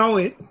don't show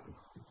it.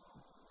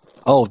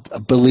 Oh,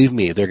 believe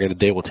me,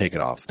 they will take it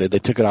off. They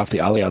took it off the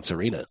Allianz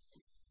Arena.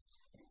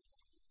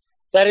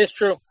 That is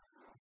true.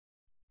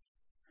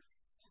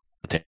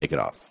 Take it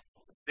off.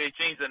 They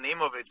changed the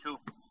name of it too.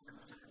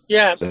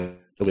 Yeah.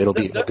 It'll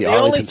be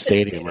Arlington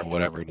Stadium or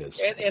whatever it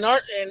is.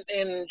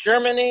 In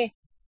Germany,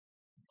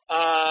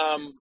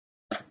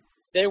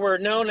 they were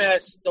known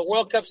as the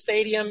World Cup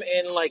Stadium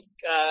in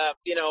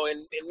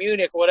in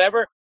Munich or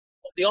whatever.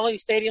 The only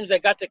stadiums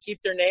that got to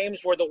keep their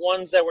names were the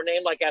ones that were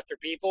named like after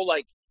people,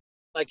 like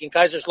in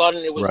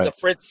Kaiserslautern, it was the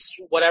Fritz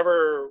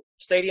whatever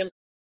stadium.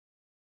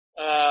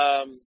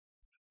 So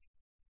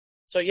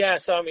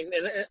I mean,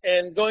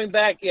 and going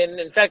back, and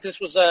in fact, this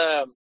was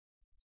in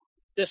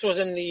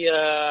the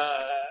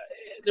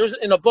there was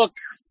in a book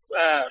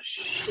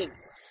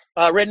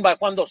written by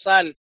Juan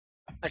Dosal.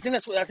 I think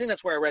that's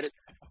where I read it.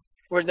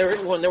 When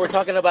they were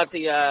talking about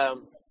the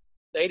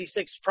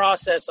 '86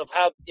 process of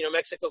how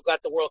Mexico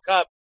got the World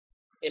Cup,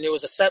 and it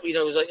was a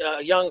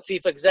young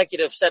FIFA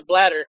executive, Sepp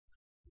Blatter,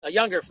 a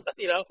younger,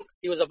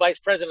 he was a vice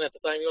president at the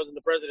time. He wasn't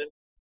the president.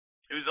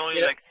 He was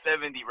only like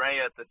 70,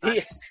 right, at the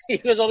time.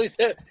 He was only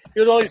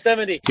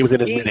 70. He was in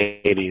his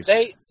mid-80s.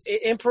 They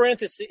in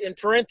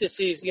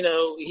parentheses,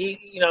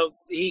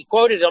 he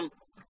quoted him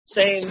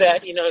saying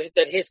that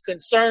that his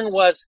concern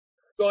was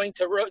going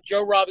to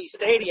Joe Robbie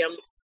Stadium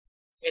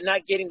and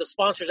not getting the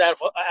sponsors out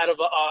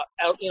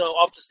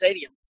off the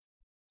stadium.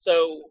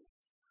 So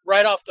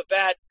right off the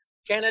bat,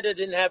 Canada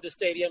didn't have the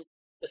stadium,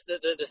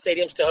 the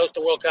stadiums to host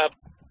the World Cup.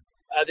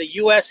 The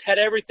U.S. had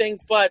everything,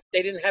 but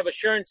they didn't have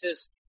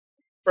assurances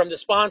from the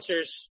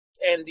sponsors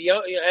and the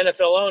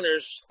NFL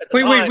owners at the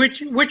time. Wait,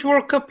 which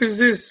World Cup is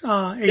this?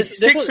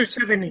 86 or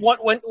 70?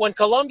 When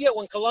Colombia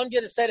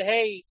said,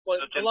 hey,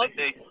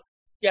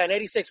 in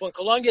 86, when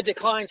Colombia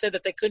declined, said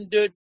that they couldn't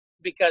do it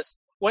because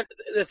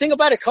the thing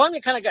about it, Colombia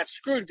kind of got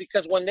screwed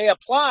because when they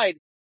applied,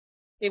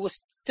 it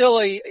was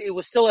still a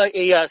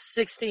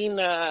 16.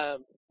 The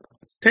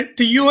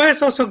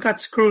U.S. also got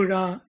screwed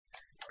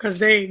because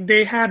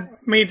they had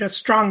made a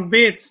strong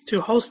bid to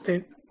host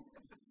it.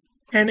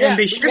 And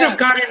they should have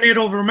gotten it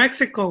over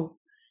Mexico,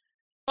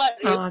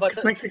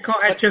 because Mexico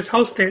had just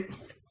hosted.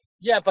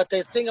 Yeah, but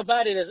the thing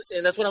about it is,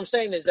 and that's what I'm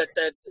saying, is that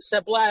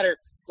Sepp Blatter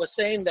was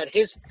saying that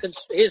his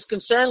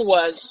concern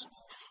was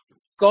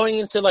going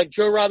into like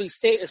Joe Robbie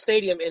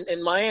Stadium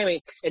in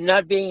Miami and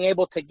not being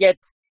able to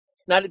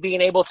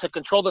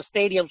control the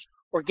stadiums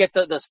or get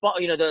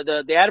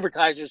the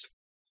advertisers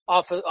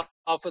off of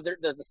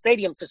the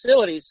stadium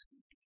facilities,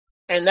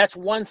 and that's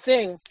one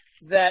thing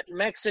that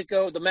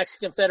the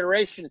Mexican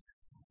Federation.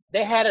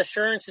 They had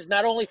assurances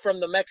not only from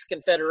the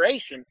Mexican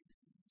Federation,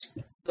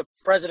 the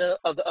president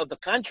of the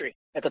country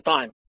at the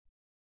time.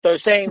 They're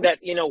saying that,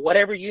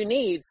 whatever you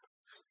need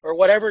or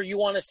whatever you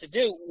want us to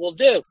do, we'll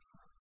do.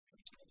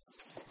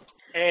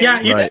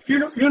 And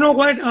you know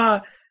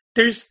what?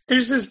 There's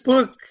this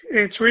book.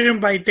 It's written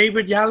by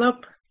David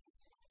Yallop.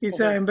 He's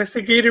an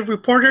investigative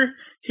reporter.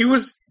 I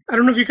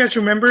don't know if you guys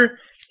remember,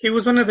 he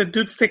was one of the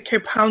dudes that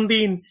kept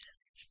hounding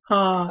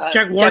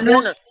Jack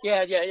Warner.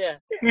 Yeah.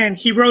 And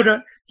he wrote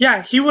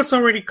he was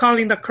already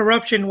calling the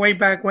corruption way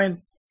back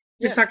when.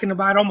 You're talking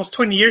about almost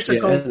 20 years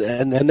ago.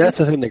 And that's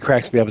the thing that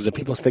cracks me up is that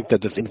people think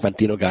that this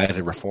Infantino guy is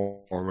a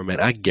reformer. Man,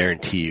 I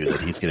guarantee you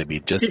that he's going to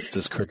be just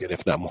as crooked,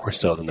 if not more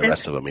so, than the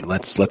rest of them. I mean,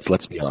 let's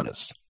be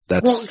honest.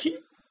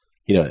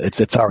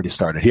 It's already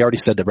started. He already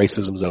said that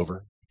racism's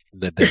over.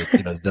 That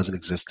it doesn't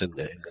exist in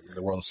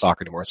the world of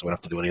soccer anymore. So we don't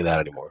have to do any of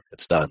that anymore.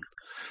 It's done.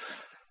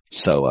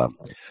 So,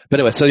 but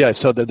anyway, so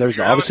there's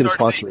obviously the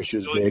sponsor issue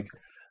is big.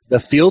 The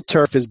field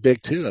turf is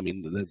big too. I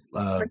mean,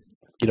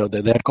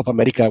 they had Copa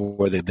America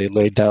where they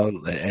laid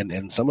down,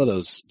 and some of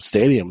those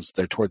stadiums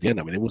there toward the end.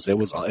 I mean, it was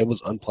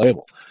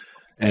unplayable,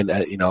 and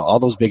all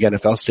those big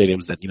NFL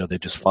stadiums that they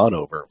just fawn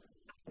over.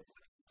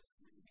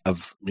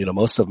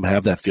 Most of them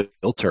have that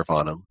field turf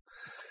on them,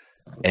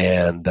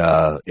 and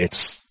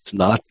it's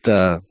not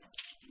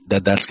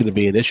that's going to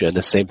be an issue. And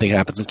the same thing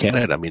happens in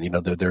Canada. I mean,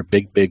 they're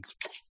big,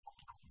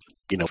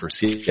 for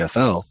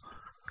CFL.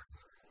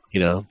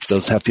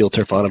 Those have field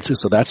turf on them too.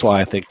 So that's why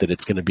I think that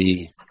it's going to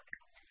be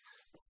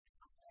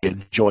a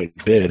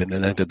joint bid. And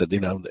then,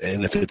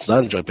 and if it's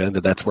not a joint bid,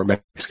 that's where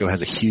Mexico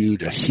has a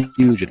huge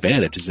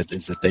advantage is that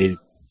they,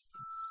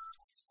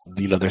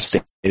 their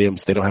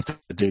stadiums, they don't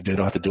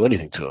have to do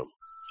anything to them.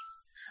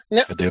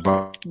 No, they've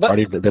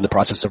already been in the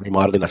process of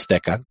remodeling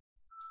Azteca.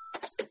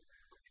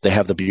 They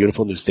have the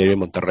beautiful new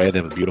stadium in Monterrey. They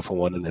have a beautiful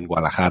one in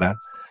Guadalajara.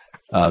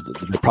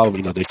 They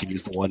probably, they can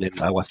use the one in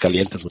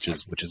Aguascalientes,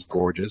 which is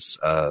gorgeous.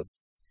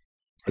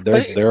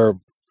 There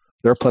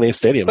are plenty of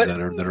stadiums that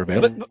are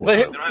available.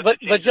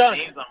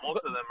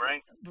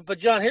 But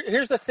John,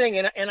 here's the thing,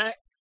 and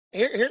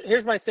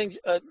Here's my thing.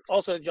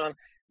 Also, John,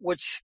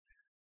 which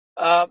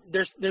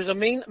there's a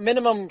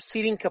minimum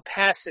seating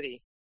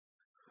capacity,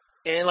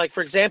 and like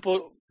for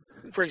example,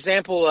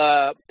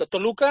 the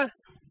Toluca,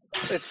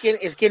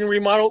 it's getting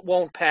remodeled,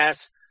 won't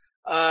pass.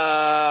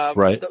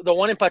 Right. The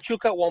one in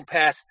Pachuca won't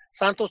pass.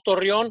 Santos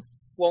Torreon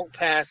won't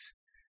pass.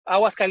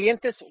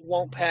 Aguascalientes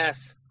won't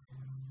pass.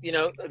 You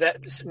know,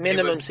 that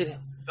minimum seating.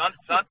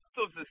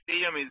 Santos'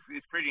 stadium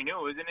is pretty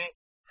new, isn't it?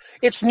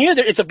 It's new.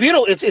 It's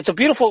a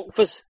beautiful.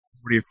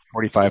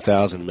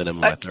 45,000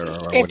 minimum right there.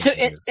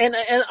 And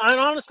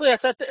honestly, I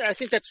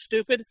think that's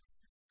stupid.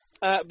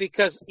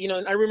 Because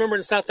I remember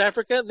in South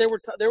Africa there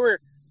were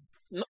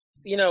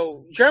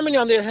Germany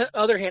on the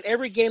other hand,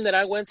 every game that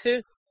I went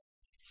to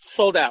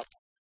sold out.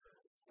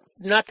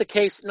 Not the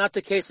case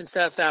in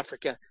South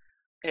Africa.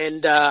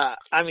 And I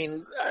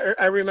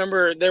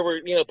remember there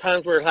were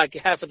times where like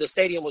half of the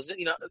stadium was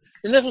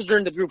and this was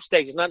during the group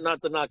stages, not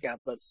the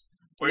knockout, but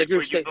were you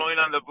going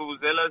on the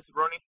vuvuzelas,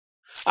 Ronnie?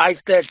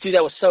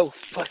 That was so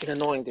fucking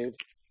annoying, dude.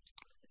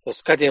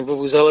 Those goddamn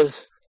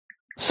vuvuzelas.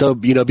 So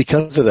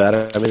because of that,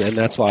 and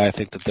that's why I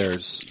think that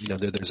there's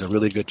there's a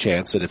really good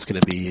chance that it's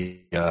going to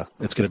be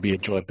a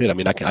joint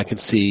bid. I can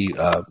see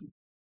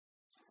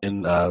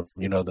in the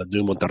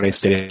new Monterrey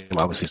Stadium,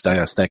 obviously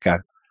Estadio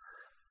Azteca,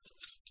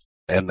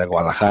 and the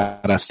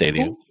Guadalajara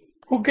Stadium.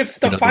 Who gets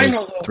the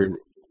final?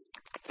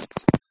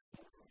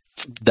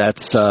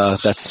 That's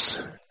that's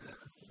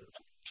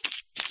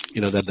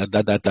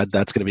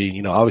going to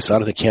be obviously I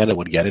don't think Canada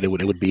would get it.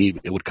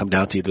 It would come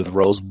down to either the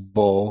Rose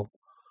Bowl,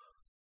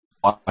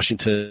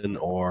 Washington,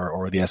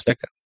 or the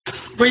Azteca.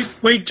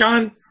 Wait,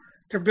 John,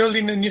 they're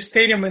building a new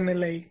stadium in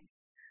LA,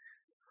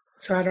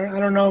 so I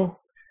don't know.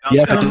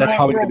 Yeah, but that's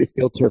probably going to be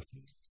field turf.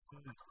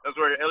 That's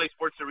where LA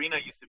Sports Arena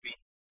used to be.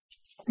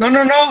 No.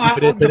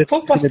 The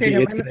football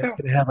stadium. It's going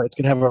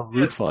to have a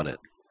roof on it.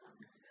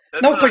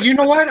 But you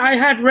know what? I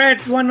had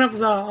read one of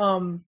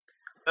the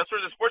That's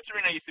where the sports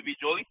arena used to be,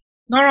 Jolie.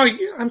 No,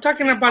 I'm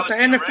talking about the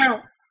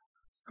NFL.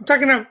 I'm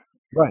talking about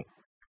right.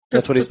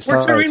 That's what it's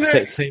sports arena. It's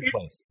the same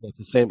place. It's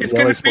the same. It's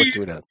LA Sports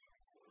Arena.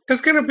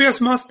 There's going to be a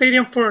small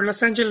stadium for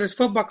Los Angeles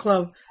Football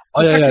Club.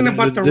 I'm talking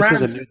about the Rams.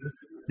 This is a new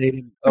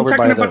stadium I'm over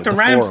talking by about the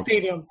Rams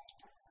Stadium.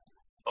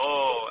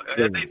 Oh,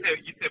 you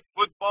said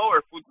football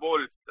or football?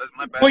 That's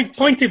my bad.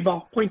 Pointy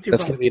ball.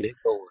 That's going to be an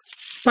Inglewood.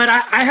 But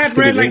I had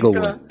read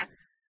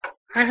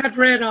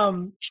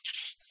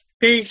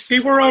they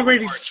were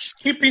already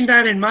keeping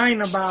that in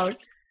mind about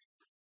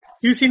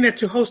using it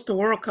to host the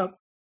World Cup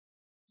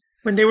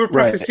when they were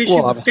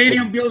propositioning the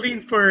stadium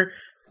building for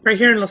right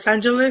here in Los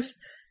Angeles,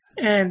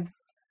 and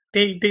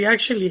they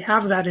actually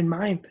have that in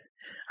mind.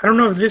 I don't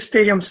know if this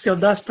stadium still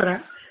does,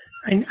 but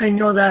I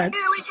know that.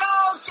 Here we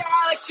go,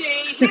 Galaxy!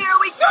 Here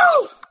we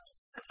go!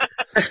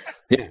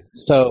 Yeah.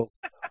 So,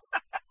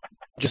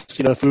 just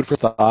food for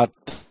thought.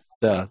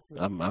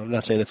 I'm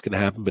not saying it's going to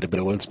happen, but it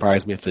wouldn't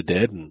surprise me if it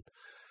did. And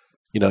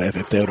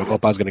if the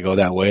Eurocopa is going to go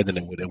that way, then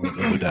it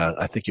would.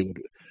 I think it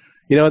would.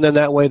 And then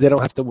that way they don't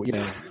have to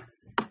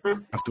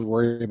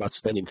worry about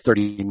spending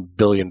 $30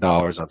 billion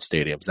on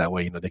stadiums. That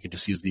way, they can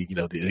just use the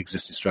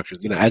existing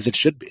structures, as it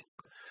should be.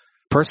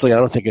 Personally, I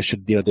don't think it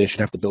should. They should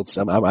have to build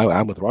some.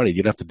 I'm with Ronnie.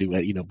 You don't have to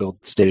do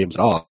build stadiums at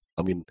all.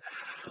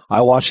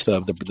 I watched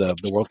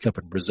the World Cup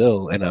in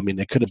Brazil, and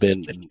it could have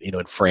been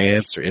in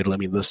France or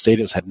Italy. Those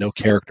stadiums had no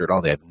character at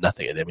all. They had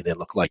nothing. They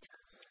looked like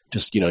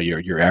just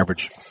your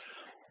average.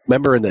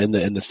 Remember in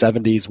the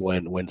 70s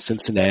when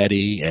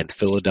Cincinnati and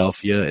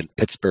Philadelphia and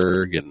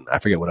Pittsburgh and I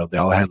forget what they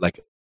all had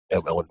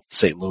when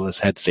St. Louis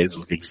had stadiums that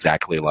looked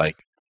exactly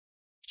like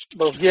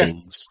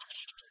things.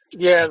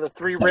 Yeah, the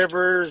Three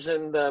Rivers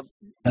and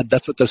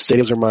that's what those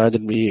stadiums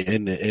reminded me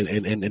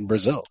in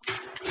Brazil.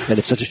 And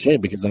it's such a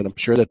shame because I'm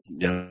sure that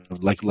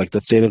like the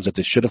stadiums that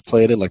they should have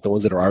played in, like the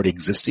ones that are already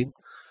existing,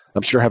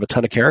 I'm sure have a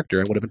ton of character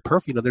and would have been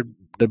perfect.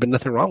 There'd been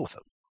nothing wrong with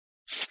them.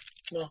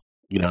 No.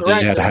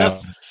 They had to have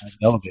an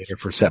elevator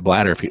for Sepp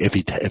Blatter if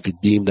he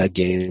deemed that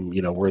game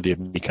worthy of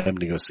me coming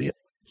to go see it.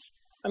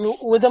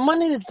 With the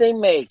money that they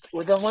make,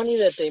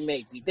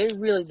 they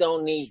really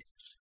don't need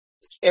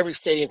every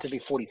stadium to be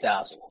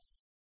 40,000.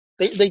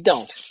 They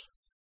don't.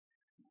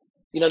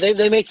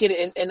 They make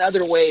it in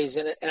other ways,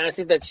 and I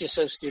think that's just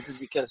so stupid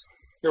because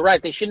you're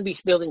right. They shouldn't be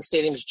building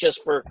stadiums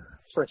just for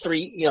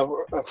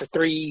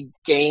 3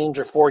 games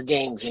or 4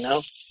 games.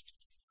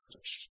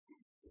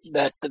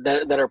 That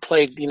are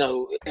played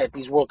at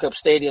these World Cup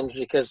stadiums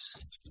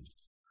because.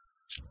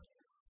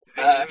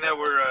 Isn't that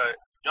where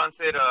John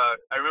said?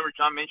 I remember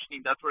John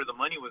mentioning that's where the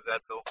money was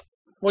at, though.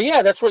 Well,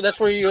 yeah, that's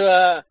where you.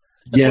 But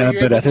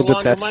I think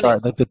that's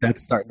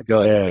starting to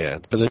go. Yeah.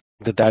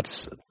 But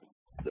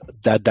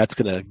that's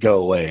going to go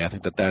away. I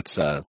think that's.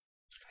 That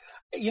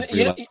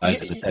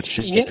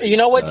should. You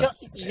know what, John?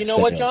 You know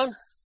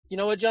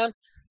what, John?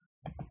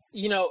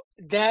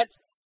 That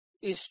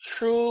is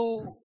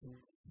true.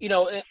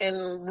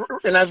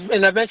 And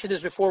I've mentioned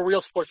this before,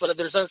 Real Sports, but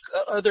there's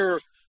other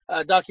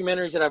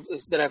documentaries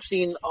that I've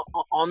seen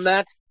on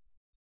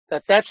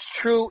that's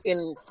true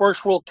in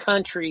first world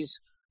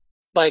countries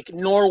like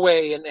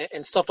Norway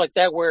and stuff like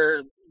that,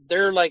 where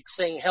they're like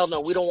saying, hell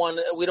no, we're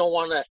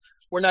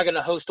not going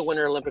to host the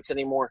Winter Olympics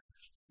anymore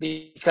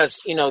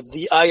because,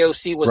 the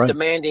IOC was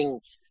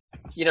demanding,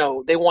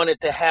 they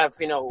wanted to have,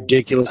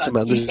 ridiculous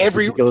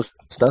ridiculous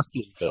stuff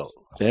being built.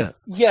 Yeah.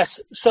 Yes.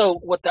 So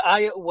what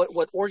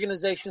what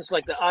organizations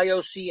like the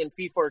IOC and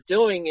FIFA are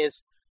doing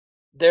is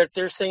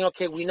they're saying,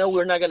 okay, we know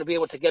we're not going to be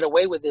able to get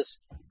away with this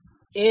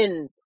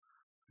in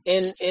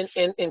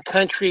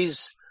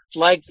countries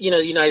like the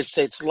United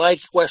States,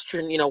 like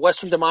Western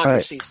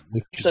democracies.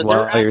 Right. Which is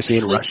why you're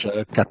seeing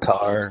Russia,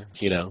 Qatar,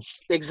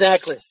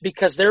 exactly,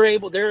 because they're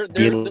able. They're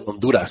in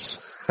Honduras.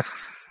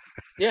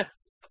 Yeah.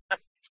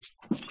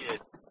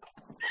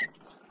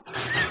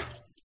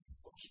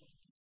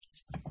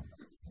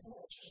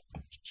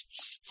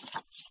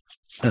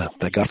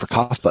 Thank God for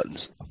cough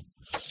buttons.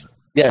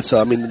 Yeah,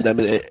 so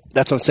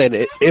that's what I'm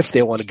saying. If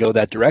they want to go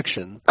that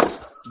direction,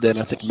 then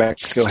I think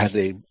Mexico has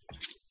a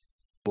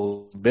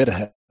bit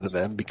ahead of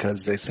them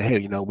because they say,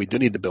 hey, we do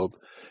need to build.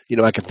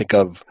 I can think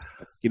of,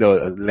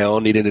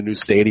 León needing a new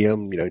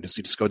stadium.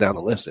 Just go down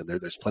the list, and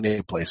there's plenty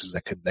of places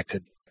that could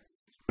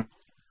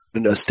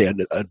a state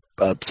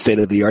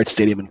of the art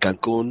stadium in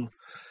Cancun.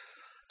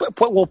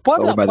 Well,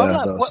 Puebla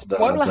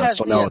has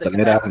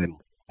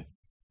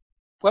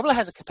Puebla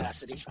has a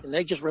capacity, and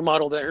they just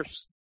remodeled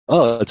theirs.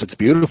 Oh, it's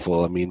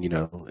beautiful. And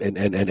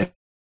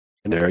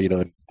there,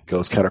 it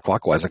goes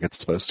counterclockwise like it's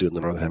supposed to in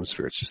the Northern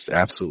Hemisphere. It's just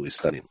absolutely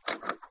stunning.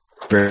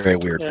 Very, very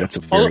weird. Yeah. That's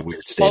a very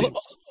weird stadium.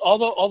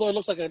 Although it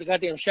looks like a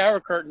goddamn shower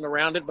curtain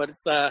around it, but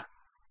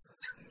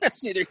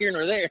that's neither here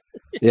nor there.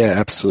 Yeah,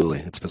 absolutely.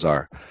 It's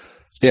bizarre.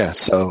 Yeah,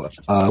 so,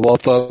 well,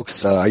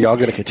 folks, are y'all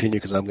going to continue?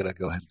 Because I'm going to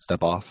go ahead and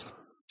step off.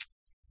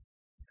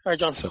 All right,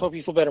 John. So, hope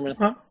you feel better, man.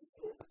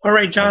 All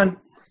right, John.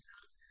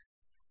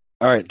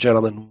 All right,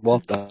 gentlemen. Well,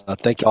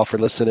 thank you all for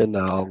listening.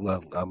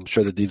 I'm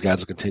sure that these guys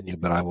will continue,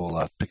 but I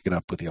will pick it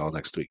up with you all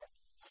next week.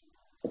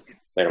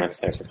 Later, man.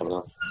 Thanks for coming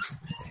on.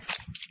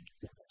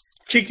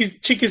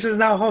 Chiquis is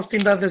now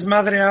hosting the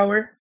Desmadre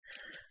Hour.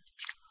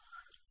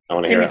 I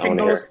want to hear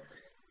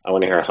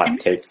a hot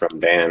take from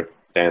Dan.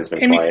 Dan's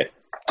been quiet.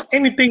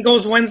 Anything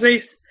goes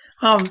Wednesdays.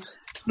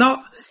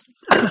 No,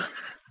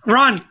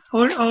 Ron, I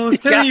was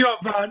telling you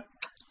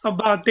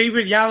about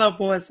David Yallop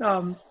was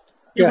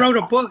he wrote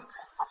a book,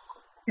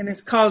 and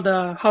it's called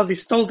How They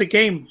Stole the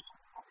Game,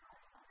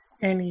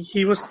 and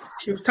he was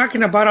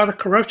talking about all the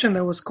corruption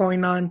that was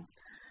going on,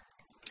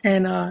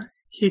 and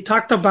he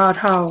talked about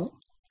how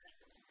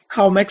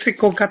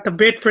Mexico got the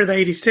bid for the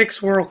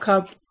 '86 World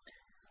Cup,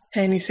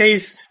 and he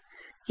says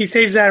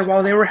that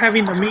while they were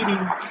having the meeting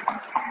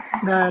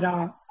that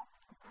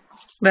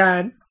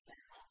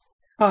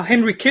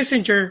Henry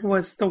Kissinger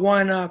was the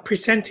one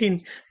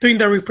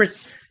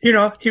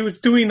he was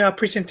doing a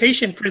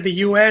presentation for the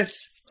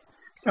U.S.,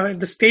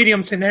 the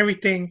stadiums and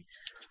everything,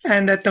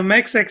 and that the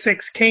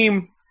MexXX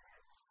came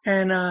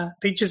and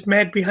they just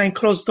met behind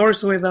closed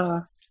doors with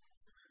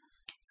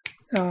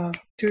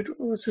dude,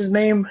 what's his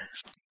name?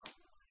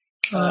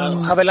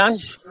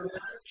 Avalanche.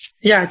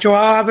 Yeah,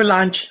 Joao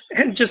Avalanche,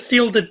 and just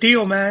sealed the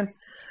deal, man.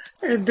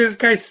 And this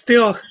guy's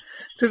still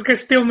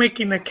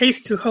making a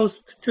case to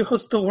host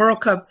the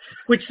World Cup,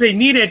 which they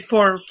needed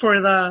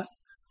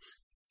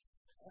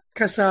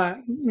because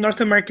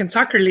North American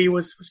Soccer League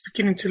was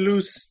beginning to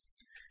lose.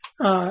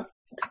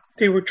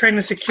 They were trying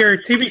to secure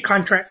TV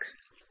contracts.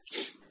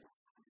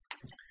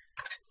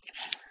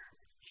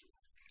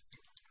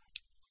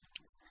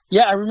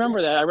 Yeah, I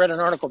remember that. I read an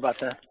article about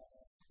that.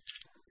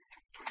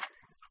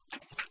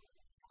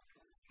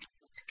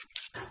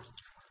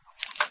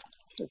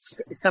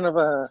 It's kind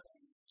of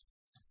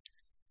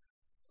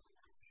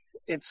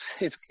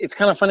it's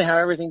kind of funny how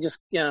everything just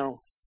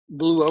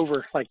blew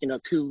over, like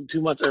 2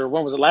 months, or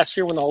when was it, last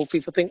year when the whole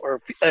FIFA thing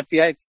or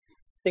FBI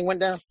thing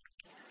went down?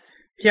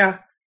 Yeah,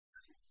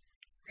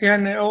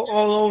 and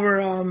all over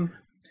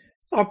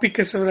all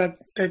because of that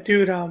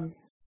dude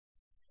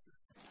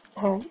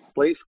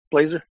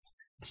Blazer,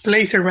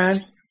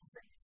 man.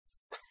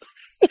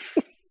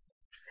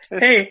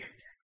 Hey,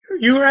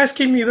 you were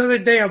asking me the other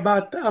day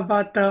about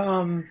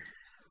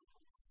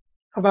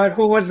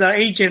who was the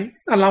agent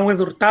along with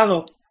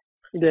Hurtado.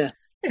 Yeah.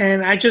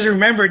 And I just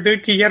remembered,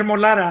 dude, Guillermo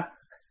Lara.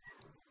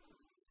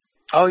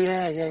 Oh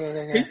yeah.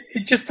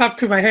 It just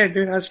popped to my head,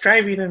 dude. I was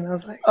driving and I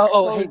was like,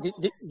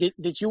 Hey,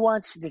 did you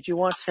watch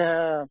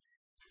the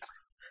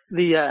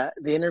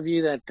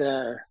interview that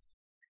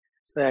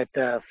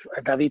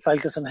David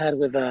Falkeson had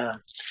with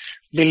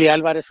Billy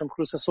Alvarez from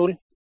Cruz Azul?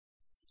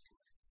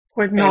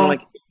 Wait, no.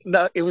 And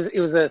it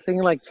was a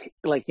thing like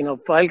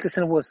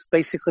Falkeson was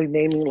basically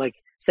naming, like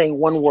saying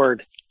one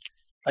word,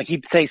 like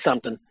he'd say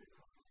something,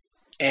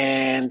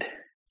 and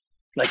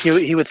like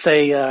he would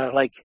say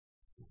Club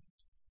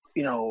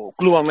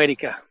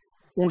America,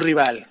 un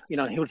rival,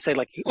 he would say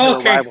like a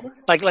rival,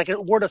 like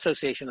a word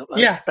association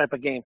type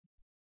of game.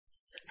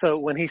 So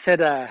when he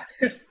said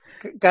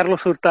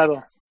Carlos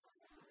Hurtado,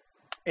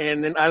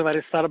 and then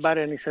Alvarez thought about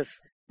it and he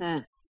says,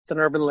 it's an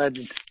urban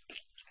legend.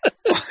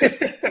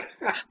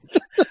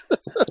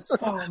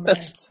 Oh, man.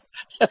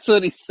 That's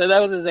what he said.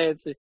 That was his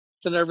answer.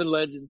 It's an urban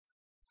legend.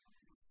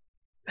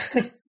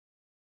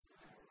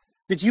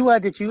 Did you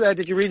read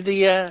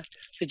the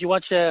did you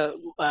watch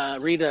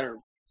read or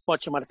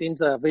watch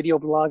Martin's video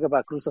blog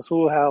about Cruz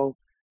Azul, how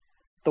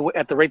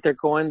at the rate they're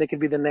going they could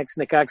be the next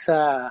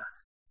Necaxa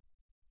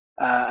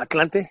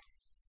Atlante?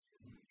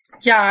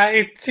 Yeah,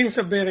 it seems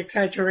a bit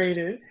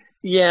exaggerated.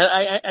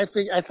 Yeah,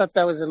 I thought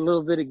that was a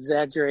little bit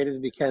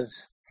exaggerated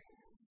because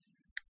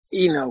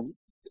you know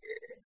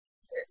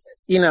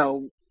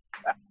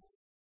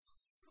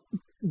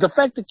the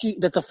fact that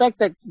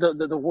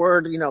the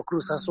word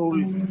Cruz Azul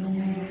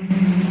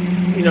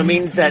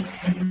means that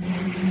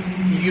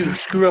you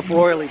screw up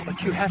royally,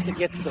 but you have to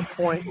get to the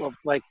point of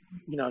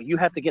you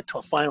have to get to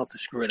a final to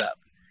screw it up,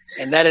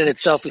 and that in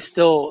itself is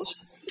still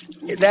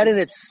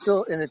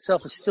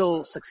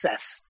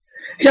success.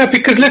 Yeah,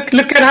 because look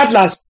at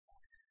Atlas.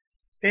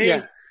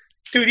 Yeah.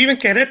 Dude, even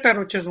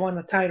Querétaro just won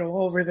a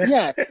title over there.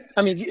 Yeah,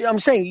 I mean, I'm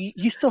saying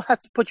you still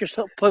have to put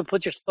yourself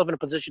in a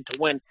position to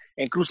win,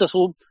 and Cruz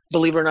Azul,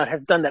 believe it or not,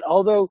 has done that.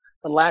 Although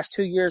the last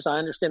 2 years, I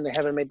understand they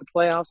haven't made the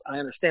playoffs. I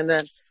understand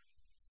that,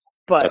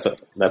 but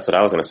that's what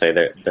I was going to say.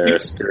 They're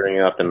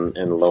screwing up in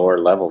lower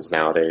levels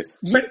nowadays.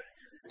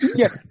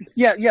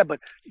 Yeah. But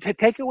to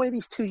take away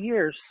these 2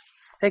 years,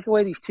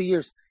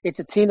 it's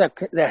a team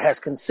that has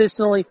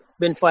consistently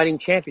been fighting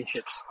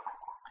championships.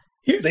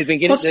 They've been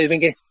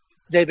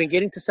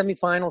getting to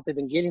semifinals. They've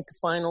been getting to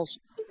finals,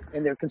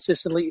 and they're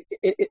consistently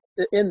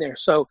in there.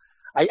 So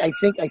I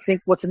think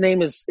what's the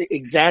name is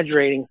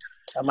exaggerating.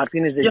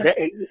 Martinez is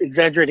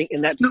exaggerating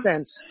in that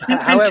sense.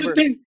 However,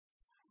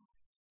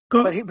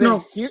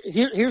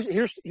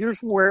 here's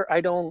where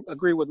I don't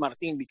agree with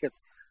Martin, because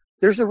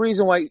there's a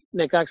reason why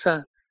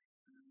Necaxa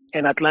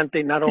and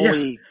Atlante not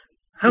only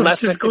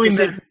left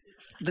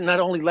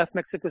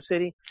Mexico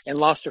City and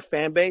lost their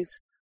fan base.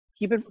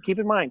 Keep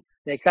in mind,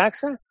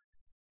 Necaxa,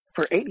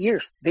 for 8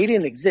 years, they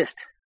didn't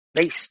exist.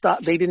 They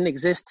didn't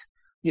exist,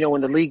 when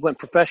the league went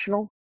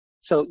professional.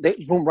 So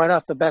right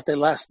off the bat, they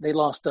lost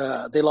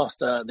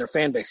their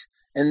fan base.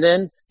 And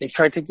then they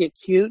tried to get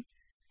cute.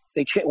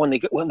 When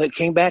they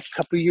came back a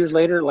couple of years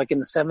later, like in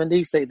the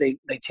 70s,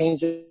 they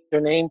changed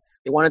their name.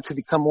 They wanted to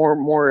become more,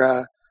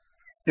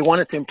 they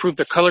wanted to improve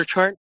their color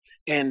chart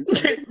and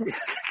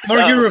more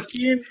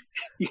European.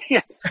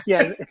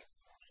 Yeah.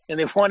 And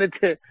they wanted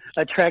to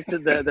attract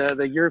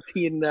the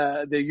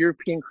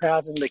European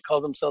crowds, and they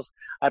called themselves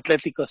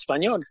Atlético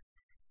Español.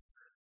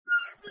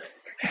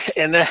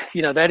 And that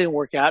didn't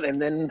work out.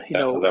 And then is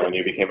that when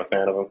you became a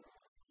fan of them?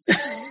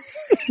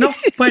 No,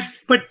 but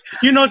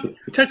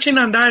touching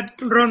on that,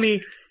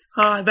 Ronnie,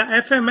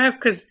 the FMF,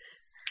 because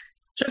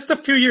just a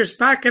few years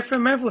back,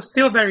 FMF was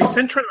still very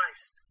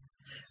centralized.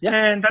 Yeah.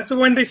 And that's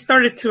when they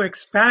started to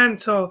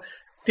expand. So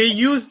they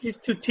used these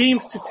two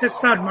teams to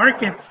test out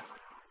markets.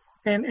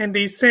 And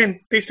they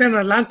sent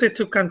Atlante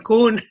to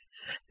Cancun,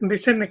 and they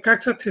sent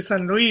Necaxa to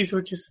San Luis,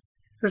 which is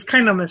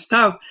kind of messed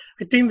up.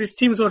 I think these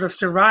teams would have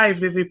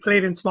survived if they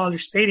played in smaller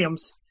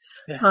stadiums.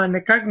 Yeah.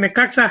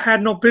 Necaxa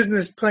had no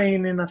business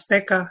playing in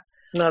Azteca.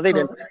 No, they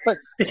didn't. But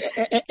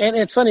and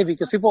it's funny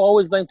because people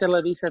always blame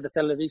Televisa. That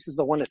Televisa is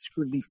the one that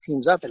screwed these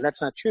teams up, and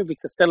that's not true,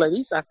 because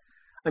Televisa,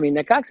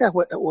 Necaxa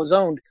was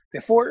owned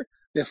before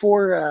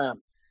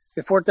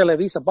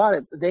Televisa bought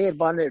it. They had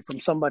bought it from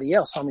somebody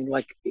else.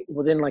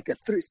 Within a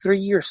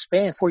 4-year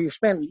span,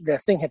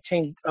 that thing had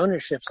changed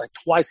ownerships like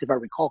twice, if I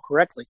recall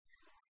correctly.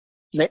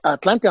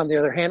 Atlante, on the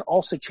other hand,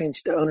 also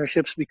changed the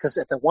ownerships because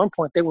at one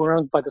point they were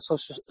owned by the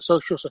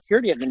Social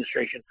Security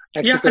Administration.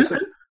 A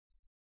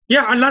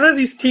lot of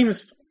these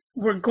teams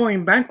were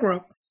going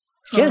bankrupt.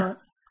 Yeah.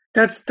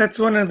 That's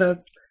one of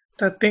the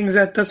things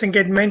that doesn't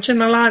get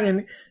mentioned a lot.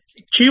 And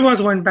Chivas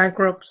went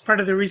bankrupt. It's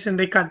part of the reason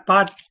they got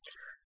bought.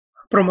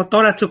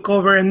 Promotora took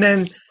over, and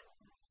then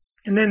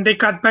they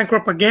got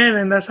bankrupt again,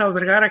 and that's how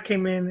Vergara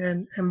came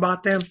in and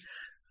bought them.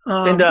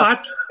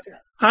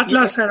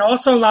 Atlas had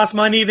also lost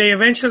money. They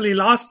eventually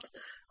lost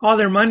all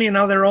their money, and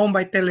now they're owned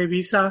by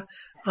Televisa.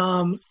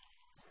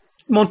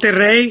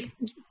 Monterrey,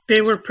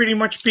 they were pretty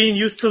much being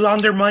used to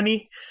launder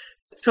money.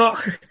 So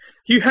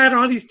you had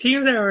all these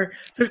teams that were.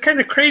 So it's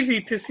kind of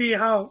crazy to see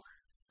how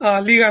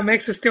Liga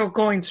MX is still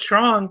going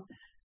strong,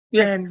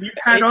 and you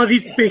had all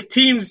these big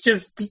teams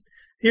just.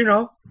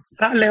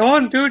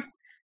 León, dude,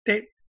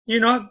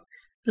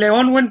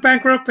 León went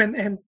bankrupt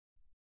and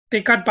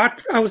they got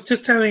bought. I was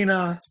telling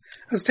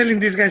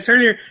these guys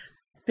earlier,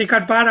 they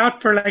got bought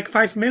out for like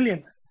 $5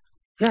 million.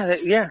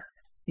 Yeah.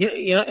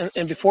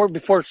 And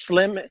before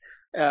Slim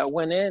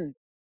went in,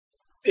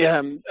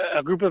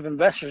 a group of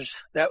investors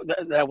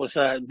that was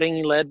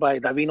being led by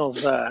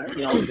Davino's,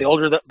 the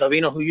older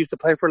Davino who used to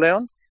play for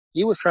León.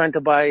 He was trying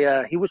to buy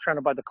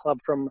the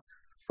club from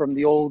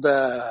the old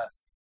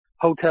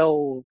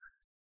hotel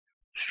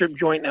strip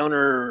joint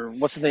owner,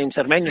 what's his name,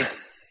 Cermeño.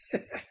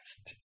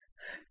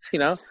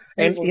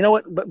 And you know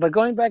what? But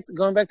going back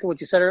to what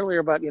you said earlier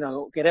about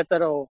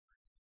Querétaro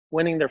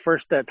winning their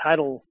first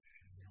title,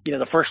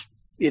 the first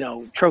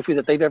trophy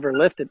that they've ever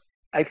lifted.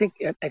 I think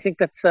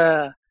that's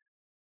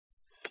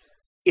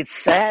it's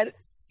sad.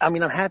 I'm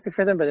happy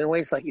for them, but in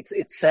ways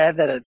it's sad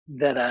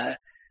that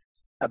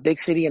a big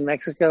city in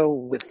Mexico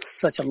with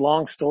such a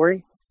long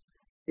story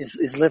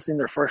is lifting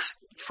their first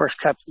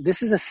cup.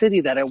 This is a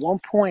city that at one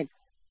point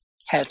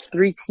had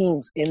 3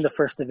 teams in the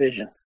first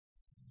division.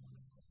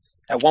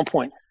 At one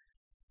point,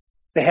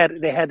 they had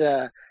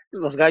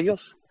Los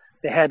Gallos.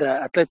 They had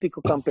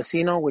Atlético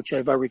Campesino, which,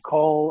 if I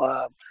recall,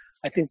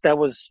 I think that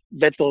was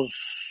Beto's.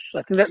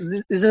 I think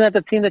that isn't that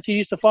the team that you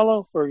used to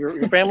follow, or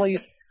your family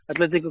used,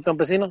 Atlético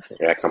Campesinos.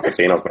 Yeah,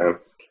 Campesinos, man.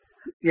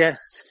 Yeah.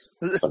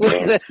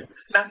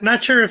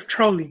 Not sure if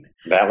trolling.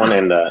 That one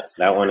and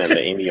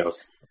the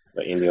Indios.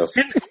 The Indios.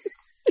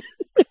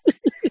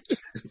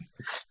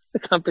 The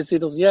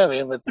Campesinos, yeah,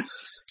 man, but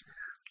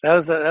that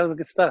was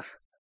good stuff.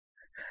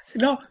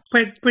 No,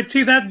 but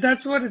see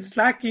that's what it's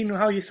lacking.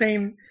 How you're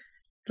saying,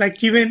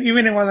 like even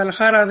in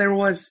Guadalajara there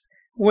was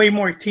way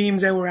more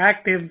teams that were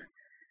active.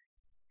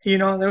 You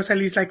know, there was at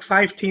least like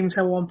 5 teams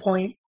at one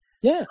point.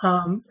 Yeah.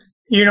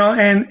 You know,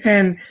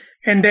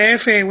 and the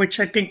FA, which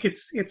I think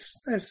it's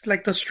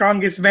like the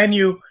strongest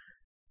venue,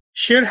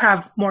 should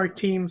have more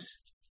teams.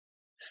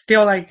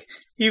 Still, like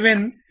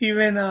even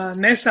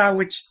Nesa,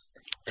 which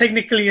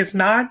technically is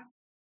not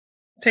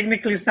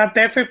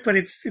the FA, but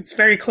it's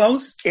very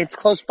close. It's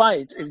close by.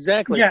 It's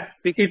exactly. Yeah.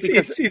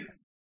 Because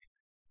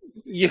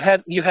you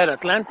had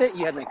Atlante,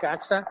 you had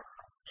Necaxa,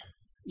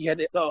 you had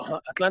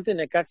Atlante,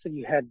 Necaxa,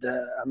 you had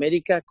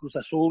América, Cruz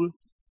Azul,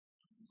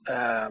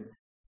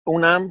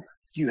 UNAM,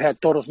 you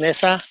had Toros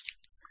Nesa.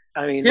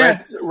 I mean,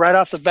 Yeah. right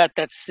off the bat,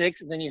 that's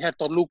 6. And then you had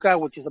Toluca,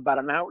 which is about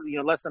an hour,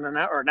 less than an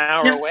hour or an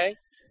hour Yeah. away.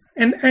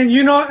 And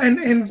you know,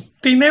 and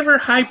they never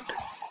hyped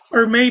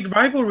or made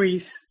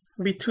rivalries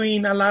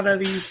between a lot of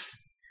these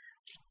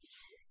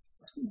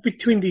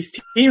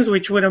teams,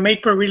 which would have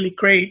made for really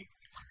great,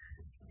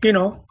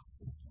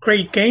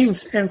 great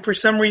games. And for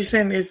some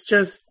reason,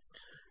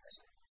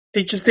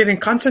 they just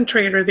didn't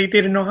concentrate, or they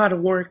didn't know how to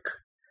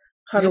work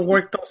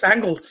those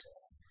angles.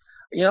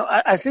 You know,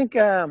 I think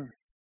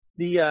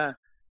the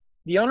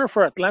owner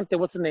for Atlante,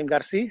 what's his name,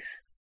 Garcés?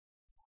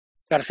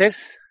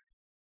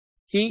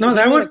 He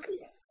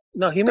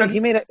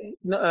made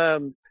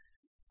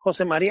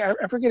Jose Maria,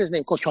 I forget his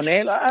name,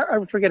 Cochonel,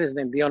 I forget his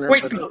name, the owner.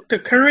 Wait, the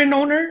current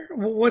owner,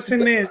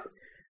 wasn't it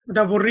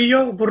the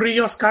Burrillo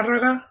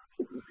Azcárraga?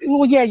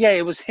 Well, yeah,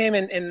 it was him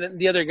and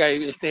the other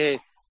guy.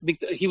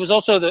 He was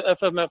also the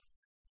FMF.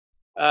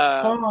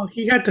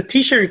 He had the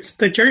T-shirts,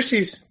 the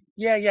jerseys.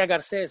 Yeah,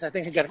 Garcés. I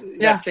think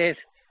Garcés.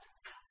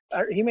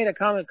 He made a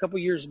comment a couple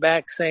years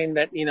back saying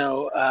that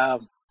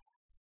that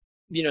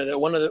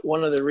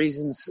one of the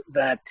reasons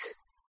that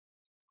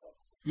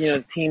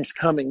teams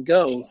come and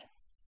go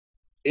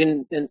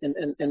in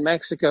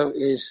Mexico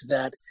is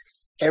that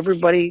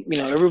everybody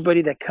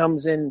that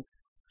comes in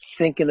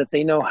thinking that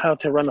they know how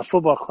to run a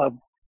football club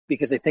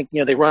because they think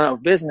they run out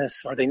of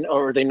business or they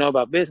know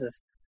about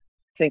business,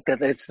 think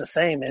that it's the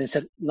same. And he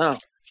said no,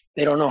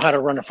 they don't know how to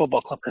run a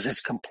football club because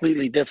it's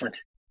completely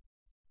different.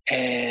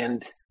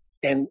 And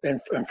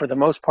for the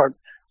most part,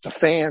 the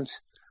fans,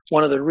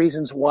 one of the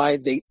reasons why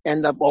they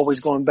end up always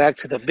going back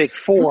to the big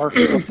 4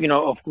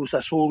 of Cruz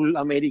Azul,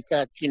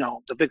 América,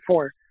 the big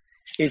 4,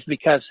 is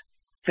because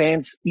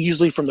fans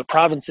usually from the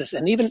provinces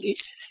and even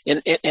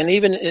in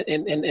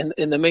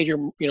the major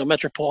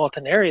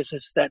metropolitan areas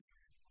is that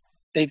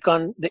they've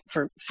gone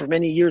for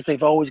many years.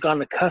 They've always gone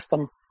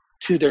accustomed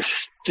to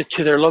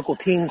their local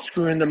teams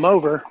screwing them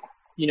over,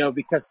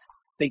 because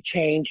they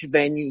change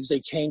venues,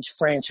 they change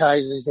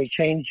franchises, they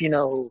change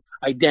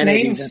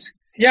identities. Names.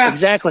 Yeah,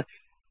 exactly.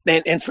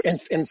 And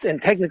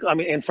technically, I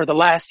mean, and for the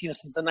last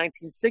since the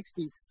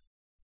 1960s,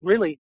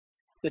 really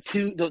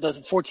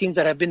the 4 teams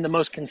that have been the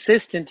most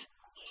consistent,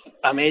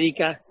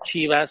 América,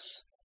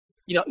 Chivas,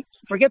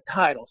 forget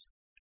titles,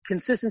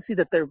 consistency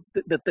that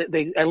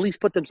they at least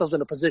put themselves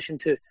in a position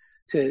to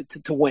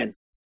win,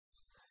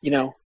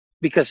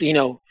 because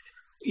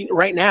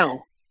right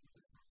now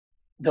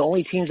the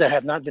only teams that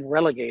have not been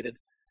relegated,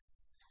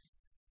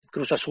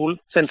 Cruz Azul,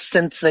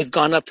 since they've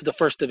gone up to the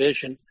first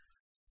division,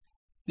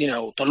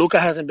 Toluca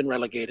hasn't been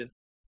relegated.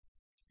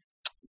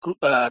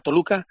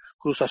 Toluca,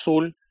 Cruz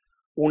Azul,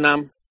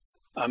 UNAM,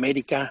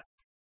 América,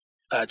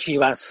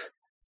 Chivas.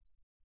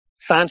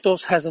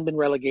 Santos hasn't been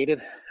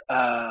relegated,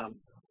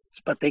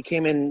 but they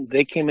came in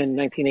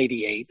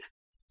 1988.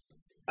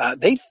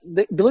 They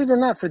believe it or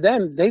not, for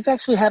them, they've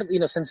actually had,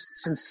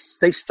 since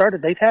they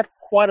started, they've had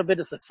quite a bit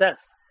of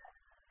success.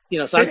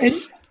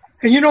 Santos.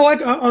 And you know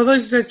what? All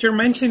those that you're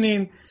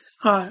mentioning,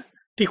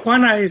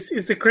 Tijuana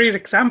is a great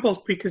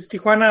example, because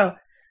Tijuana,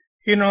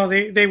 they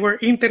were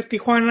Inter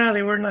Tijuana,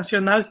 they were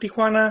Nacional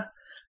Tijuana,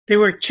 they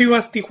were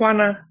Chivas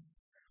Tijuana,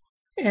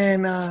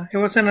 and it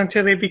wasn't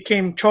until they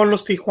became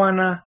Cholos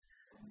Tijuana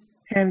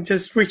and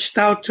just reached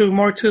out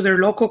more to their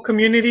local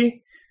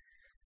community,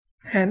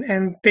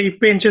 and they've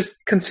been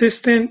just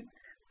consistent,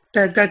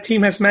 that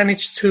team has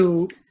managed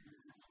to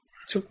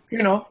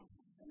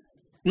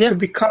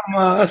become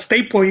a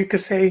staple, you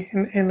could say,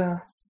 in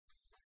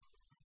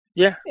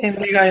Liga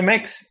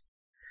MX.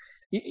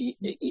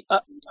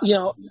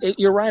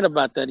 You're right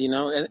about that,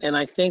 and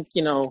I think,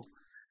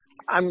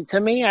 to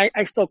me,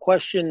 I still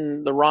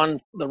question the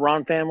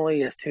Ron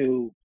family as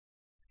to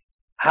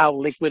how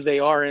liquid they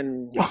are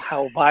and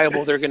how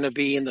viable they're going to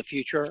be in the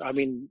future. I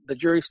mean, the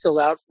jury's still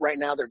out right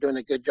now. They're doing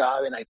a good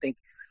job, and I think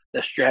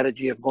the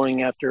strategy of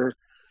going after,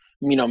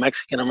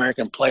 Mexican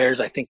American players,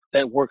 I think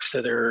that works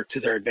to their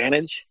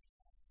advantage.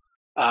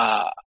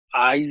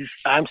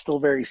 I'm still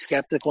very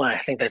skeptical, and I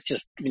think that's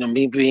just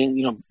me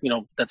being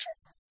that's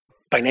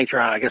by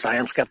nature. I guess I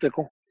am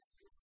skeptical.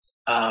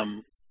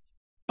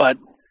 But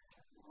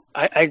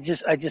I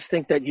just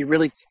think that you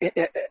really,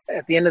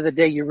 at the end of the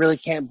day, you really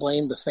can't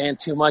blame the fan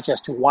too much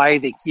as to why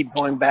they keep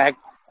going back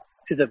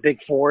to the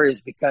Big Four, is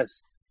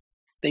because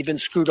they've been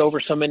screwed over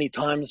so many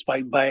times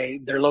by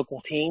their local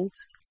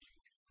teams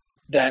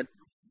that,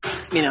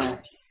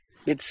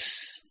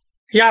 it's.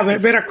 Yeah,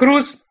 but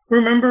Veracruz,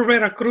 remember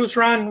Veracruz,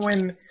 Ron,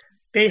 when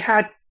they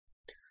had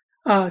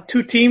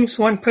two teams,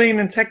 one playing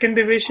in second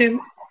division,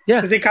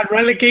 because they got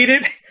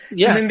relegated,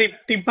 and then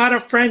they bought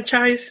a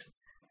franchise.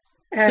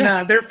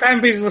 And their fan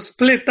base was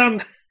split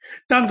down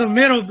the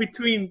middle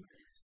between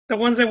the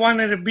ones that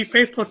wanted to be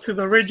faithful to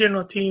the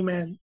original team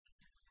and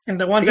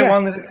the ones that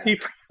wanted to see.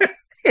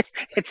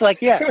 It's like,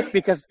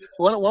 because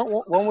one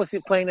was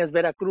playing as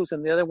Veracruz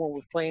and the other one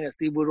was playing as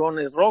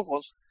Tiburones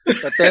Rojos.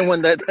 But then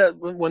when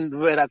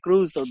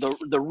Veracruz,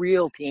 the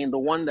real team, the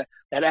one that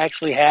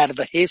actually had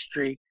the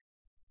history,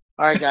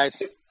 all right,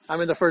 guys, I'm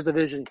in the first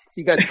division.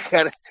 You guys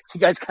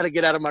gotta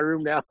get out of my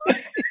room now.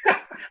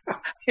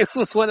 It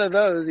was one of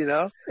those,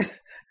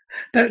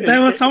 That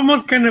was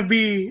almost going to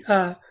be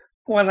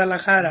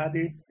Guadalajara.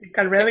 They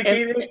got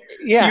relegated.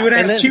 You would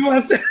have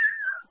Chivas.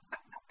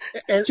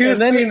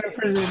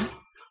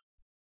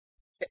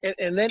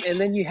 And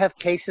then you have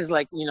cases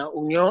like,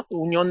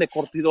 Unión de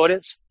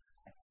Cortidores,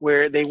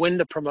 where they win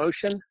the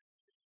promotion,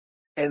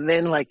 and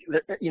then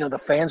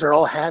the fans are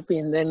all happy,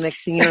 and then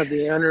next thing you know,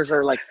 the owners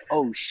are like,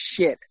 oh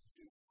shit,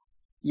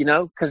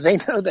 because they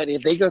know that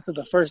if they go to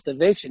the first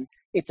division,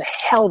 it's a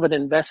hell of an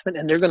investment,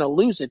 and they're going to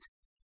lose it.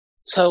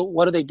 So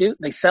what do?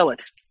 They sell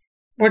it.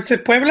 What's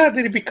it, Puebla?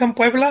 Did it become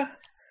Puebla?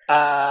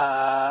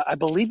 I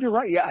believe you're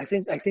right. Yeah, I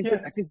think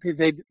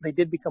they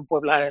did become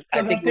Puebla.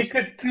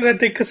 That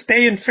they could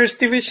stay in first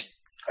division.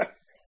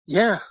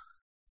 Yeah.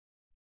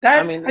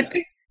 I think that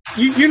the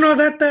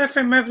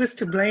FMF is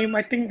to blame.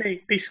 I think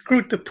they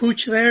screwed the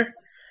pooch there,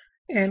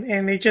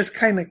 and they just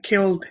kind of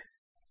killed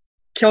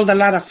a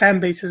lot of fan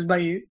bases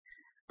by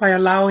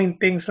allowing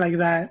things like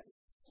that.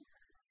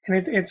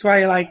 And it's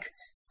why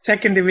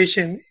second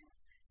division,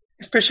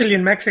 especially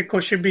in Mexico,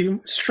 should be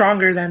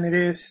stronger than it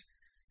is.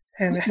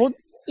 And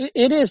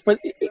it is, but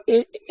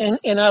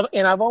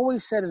I've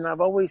always said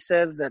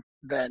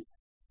that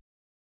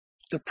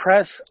the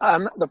press.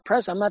 I'm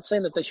not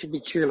saying that they should be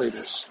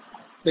cheerleaders.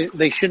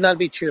 They should not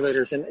be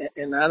cheerleaders,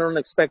 and I don't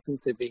expect them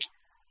to be.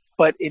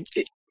 But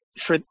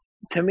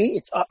to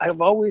me,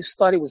 I've always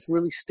thought it was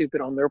really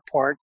stupid on their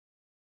part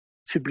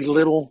to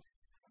belittle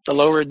the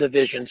lower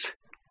divisions,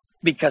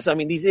 because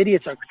these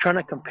idiots are trying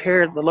to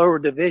compare the lower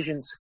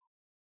divisions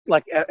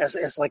as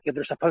if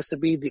they're supposed to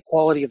be the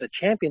quality of the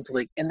Champions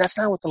League, and that's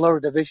not what the lower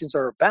divisions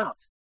are about.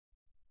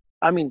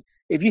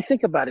 If you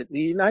think about it, the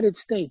United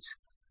States,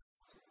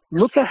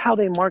 look at how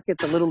they market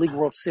the Little League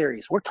World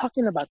Series. We're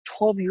talking about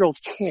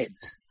 12-year-old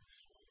kids.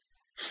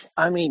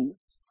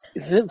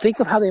 Think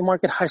of how they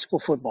market high school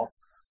football,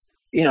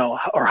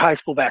 or high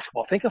school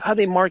basketball. Think of how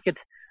they market,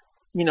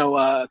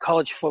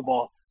 college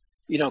football,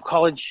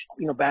 college,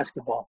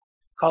 basketball,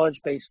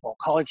 college baseball,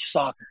 college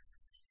soccer.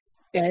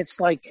 And it's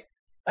like,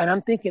 and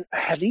I'm thinking,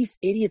 have these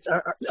idiots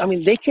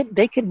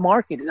they could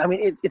market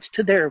it. It's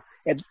to their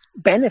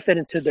benefit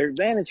and to their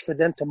advantage for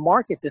them to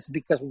market this,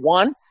 because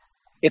one,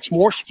 it's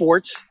more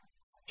sports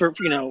for,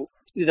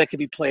 that could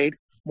be played,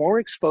 more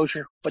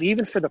exposure, but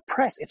even for the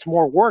press, it's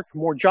more work,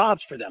 more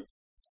jobs for them.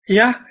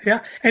 Yeah.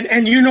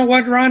 And you know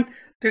what, Ron?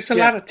 There's a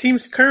lot of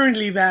teams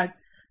currently that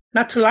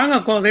not too long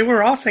ago, they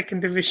were all second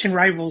division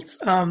rivals.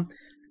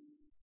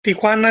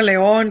 Tijuana,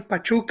 León,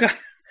 Pachuca,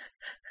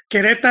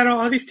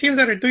 Querétaro, all these teams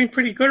that are doing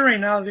pretty good right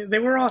now, they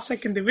were all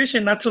second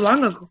division not too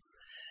long ago.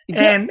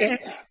 And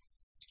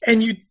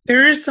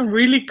there is some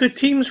really good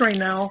teams right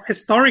now,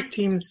 historic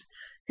teams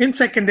in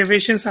second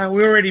divisions.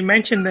 We already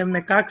mentioned them,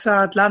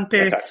 Necaxa,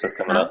 Atlante. Necaxa's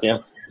coming up,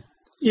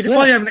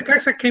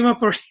 Necaxa came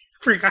up already.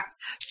 Forgot.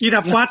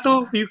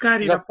 Irapuato, you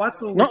got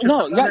Irapuato.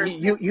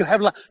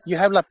 You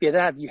have La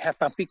Piedad, you have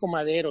Tampico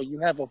Madero, you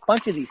have a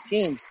bunch of these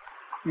teams,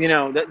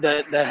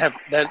 that have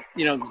that,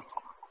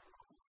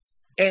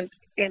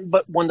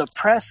 but when the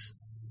press,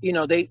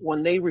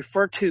 when they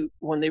refer to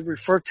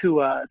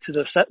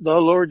the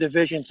lower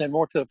divisions and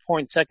more to the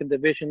point, second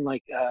division,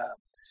 like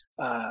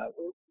hell,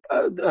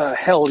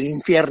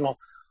 infierno,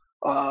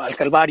 el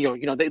calvario,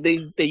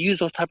 they use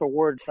those type of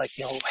words like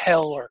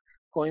hell, or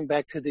going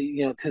back to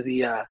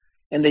the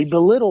and they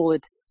belittle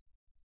it.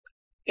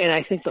 And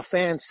I think the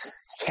fans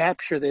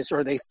capture this,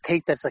 or they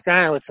take that's like,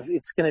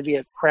 it's going to be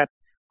a crap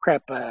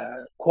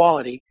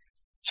quality,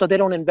 so they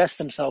don't invest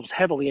themselves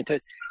heavily into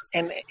it.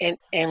 And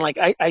like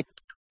I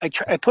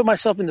put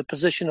myself in the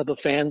position of the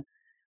fan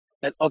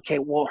that, okay,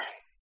 well,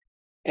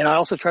 and I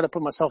also try to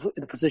put myself in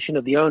the position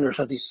of the owners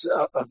of these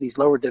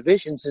lower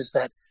divisions, is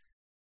that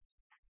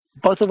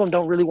both of them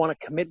don't really want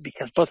to commit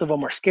because both of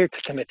them are scared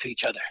to commit to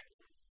each other.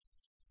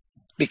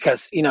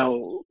 Because,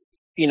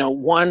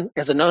 one,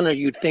 as an owner,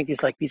 you'd think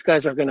is like, these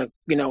guys are going to,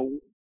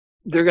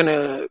 they're going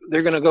to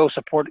go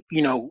support,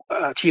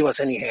 Chivas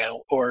anyhow.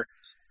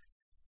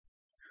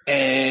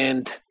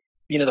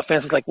 The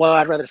fans is like, well,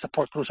 I'd rather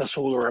support Cruz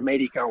Azul or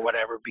America or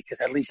whatever, because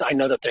at least I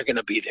know that they're going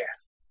to be there.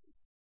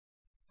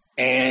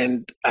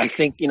 And I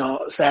think,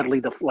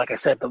 sadly, like I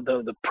said,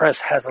 the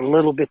press has a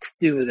little bit to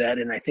do with that.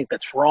 And I think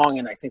that's wrong.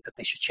 And I think that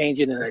they should change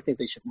it. And I think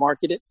they should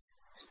market it.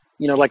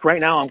 Like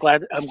right now, I'm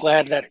glad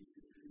that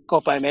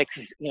Copa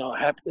MX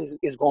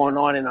is going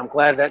on. And I'm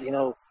glad that,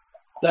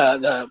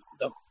 the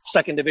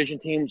second division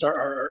teams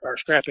are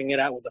scrapping it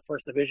out with the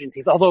first division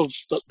teams. Although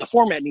the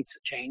format needs to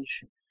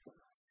change.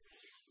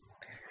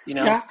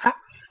 I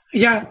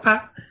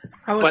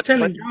was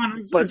telling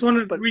John, it's one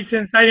of the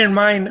reasons I didn't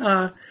mind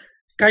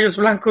Gallos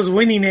Blancos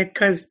winning it,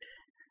 because,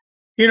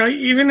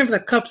 even if the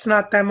cup's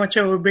not that much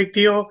of a big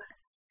deal,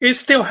 it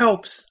still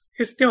helps.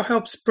 It still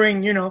helps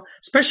bring,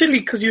 especially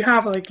because you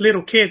have like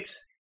little kids,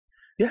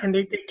 and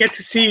they get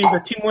to see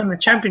the team win the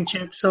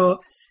championship.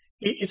 So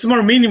it's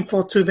more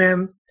meaningful to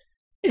them.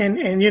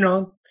 And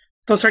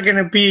those are going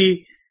to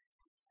be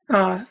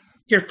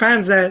your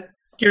fans,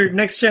 your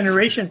next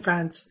generation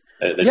fans.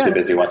 They're too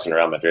busy watching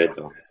Real Madrid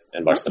though,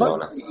 and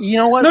Barcelona. But you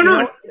know what?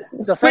 No.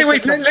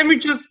 Wait. Let me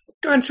just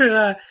answer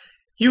that.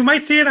 You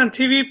might see it on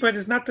TV, but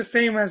it's not the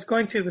same as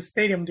going to the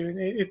stadium, dude.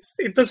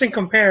 It doesn't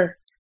compare.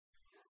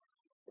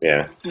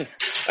 Yeah,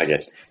 I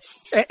guess.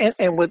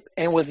 And with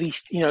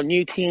these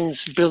new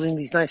teams building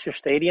these nicer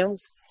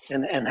stadiums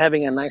and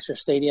having a nicer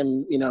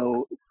stadium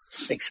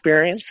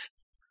experience,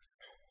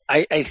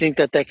 I think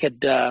that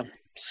could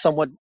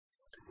somewhat.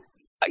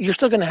 You're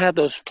still going to have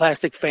those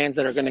plastic fans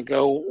that are going to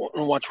go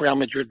and watch Real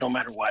Madrid no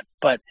matter what.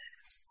 But,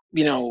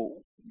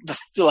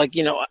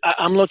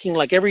 I'm looking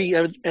like every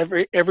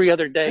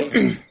other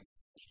day.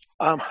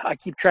 I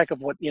keep track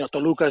of what,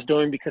 Toluca is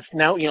doing, because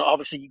now,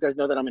 obviously you guys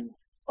know that I'm in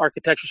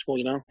architecture school,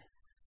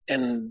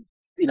 and,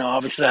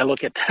 obviously I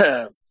look at,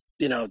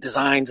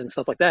 designs and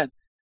stuff like that.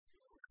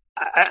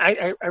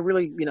 I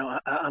really,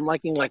 I'm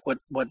liking like what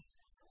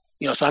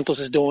Santos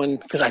is doing,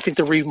 because I think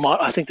they're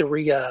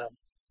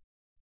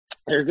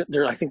going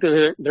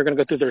to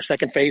go through their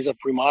second phase of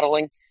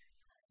remodeling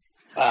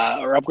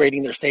or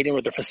upgrading their stadium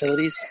or their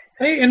facilities.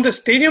 Hey, in the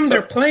stadium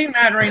they're playing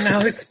at right now,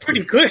 it's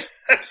pretty good.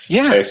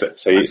 Yeah. Hey,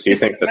 so you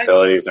think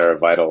facilities are a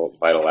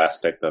vital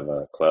aspect of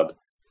a club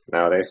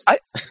nowadays? I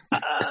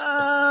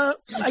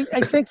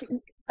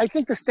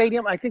think the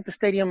stadium.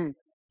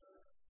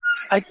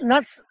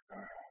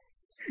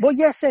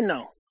 Yes and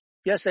no.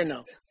 Yes and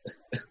no.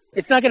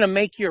 It's not going to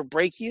make you or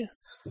break you,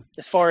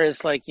 as far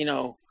as like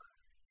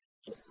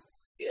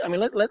I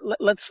mean,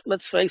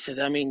 let's face it.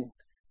 I mean,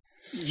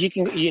 you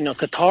can,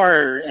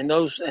 Qatar and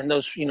those,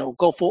 those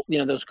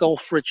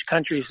Gulf-rich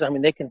countries. I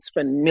mean, they can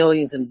spend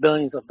millions and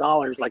billions of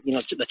dollars. Like,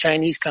 the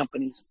Chinese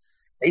companies,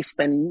 they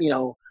spend,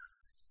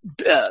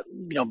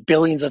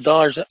 billions of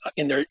dollars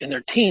in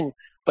their team.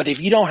 But if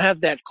you don't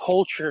have that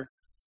culture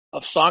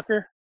of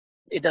soccer,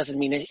 it doesn't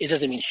mean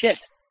shit.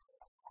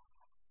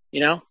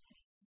 Yeah.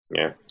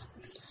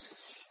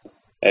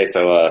 Hey,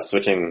 so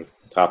switching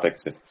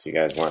topics, if you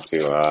guys want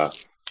to.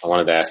 I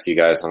wanted to ask you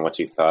guys on what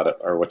you thought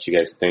or what you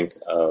guys think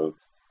of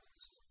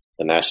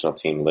the national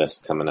team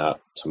list coming out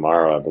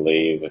tomorrow, I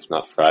believe, if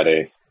not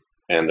Friday.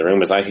 And the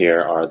rumors I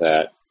hear are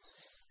that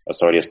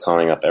Osorio is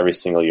calling up every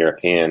single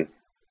European,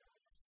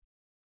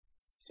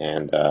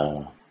 and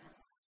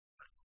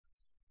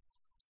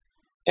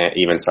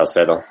even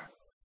Salcedo.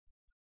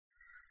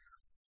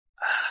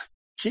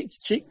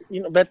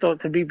 Beto,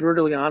 to be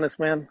brutally honest,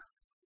 man,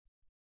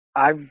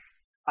 I've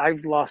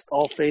lost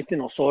all faith in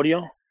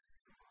Osorio.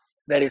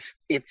 That it's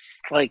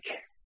like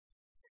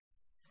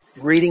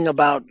reading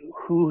about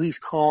who he's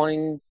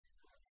calling.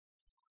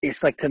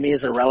 It's like, to me,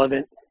 is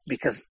irrelevant,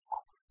 because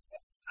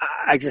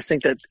I just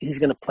think that he's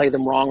going to play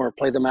them wrong or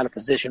play them out of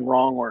position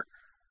wrong, or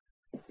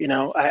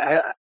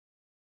I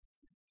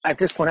at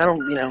this point I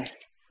don't.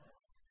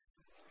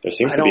 There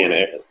seems to be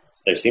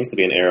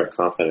an air of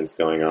confidence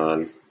going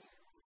on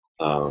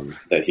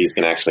that he's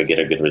going to actually get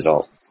a good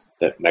result.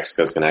 That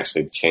Mexico's going to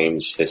actually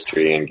change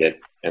history and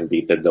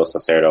beat the Del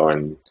Salcedo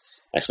and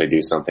actually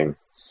do something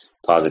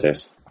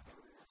positive.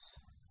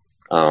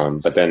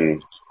 But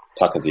then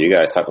talking to you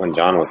guys, when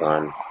John was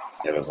on,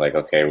 it was like,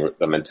 okay,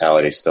 the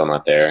mentality's still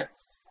not there.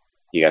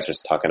 You guys were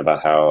talking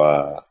about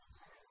how,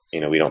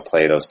 we don't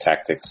play those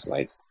tactics,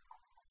 like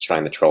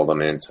trying to troll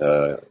them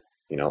into,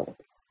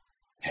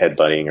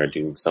 headbutting or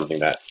doing something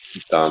that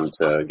dumb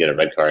to get a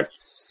red card.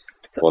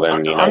 Well,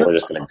 then, we're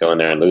just going to go in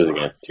there and lose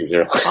again,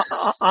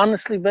 2-0.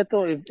 Honestly,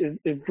 Beto,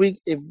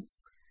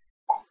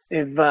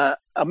 if a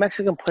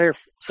Mexican player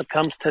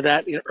succumbs to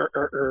that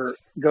or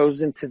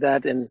goes into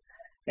that and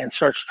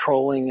starts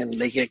trolling and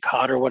they get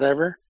caught or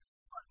whatever,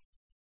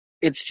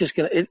 it's just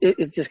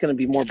gonna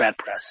be more bad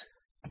press.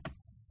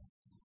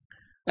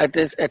 At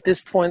this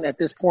point,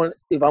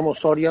 Iván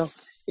Osorio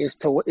is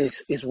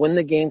win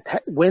the game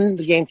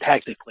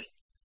tactically.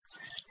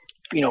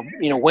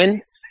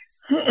 Win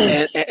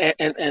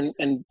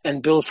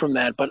and build from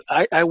that. But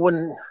I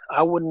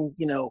wouldn't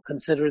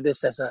consider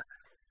this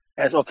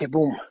as okay,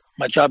 boom,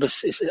 my job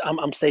is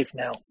I'm safe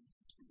now,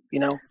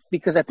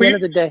 because at the end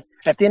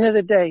of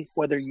the day,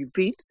 whether you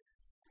beat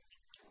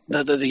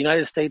the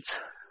United States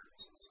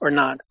or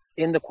not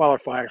in the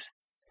qualifiers,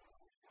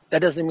 that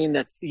doesn't mean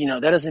that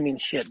that doesn't mean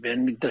shit,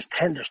 man. There's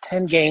 10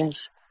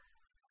 games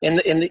in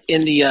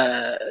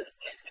the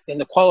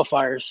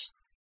qualifiers.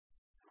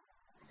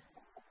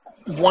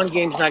 One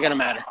game's not gonna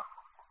matter.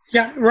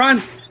 Yeah,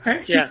 Ron,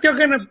 he's still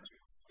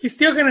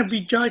gonna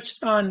be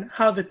judged on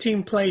how the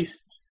team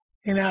plays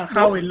and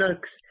how it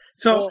looks.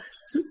 So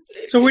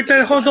with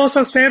the whole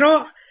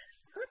 2-0,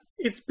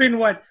 it's been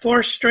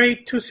 4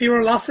 straight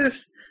 2-0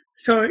 losses.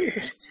 So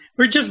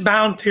we're just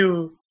bound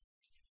to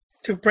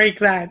break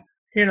that,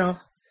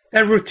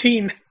 that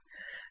routine.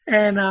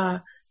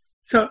 And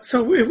so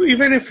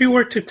even if we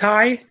were to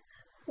tie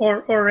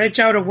or edge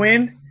out a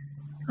win,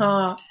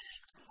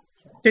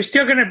 they're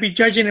still going to be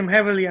judging him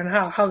heavily on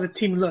how the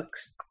team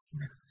looks.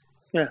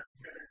 Yeah.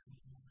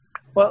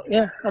 Well,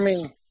 yeah. I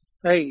mean,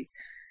 hey.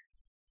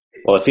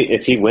 Well,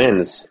 if he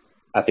wins,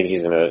 I think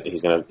he's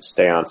gonna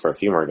stay on for a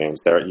few more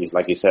games.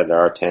 Like you said, there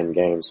are 10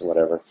 games or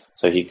whatever,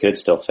 so he could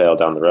still fail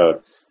down the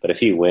road. But if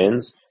he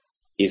wins,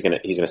 he's gonna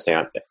stay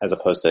on. As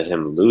opposed to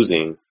him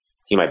losing,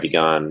 he might be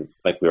gone,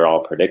 like we were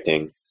all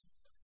predicting,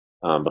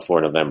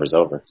 before November's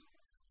over.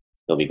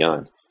 He'll be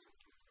gone.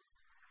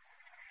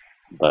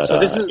 But so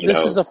this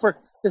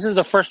is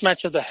the first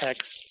match of the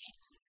Hex.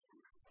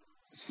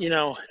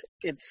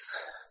 It's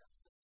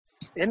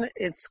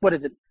what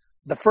is it?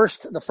 The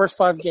first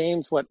 5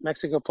 games.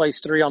 Mexico plays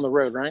 3 on the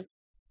road, right?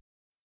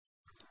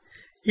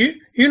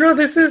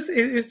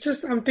 It's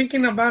just I'm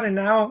thinking about it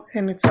now,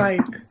 and it's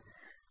like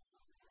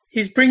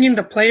he's bringing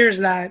the players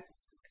that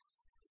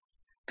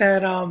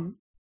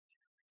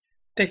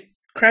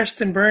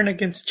crashed and burned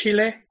against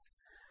Chile,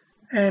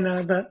 and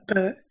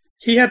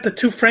he had the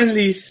 2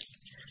 friendlies.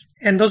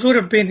 And those would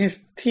have been his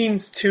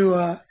teams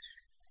to,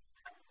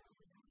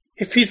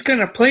 if he's going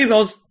to play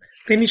those,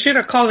 then he should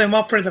have called them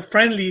up for the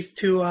friendlies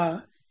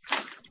to,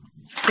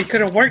 they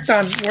could have worked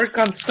on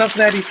stuff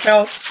that he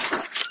felt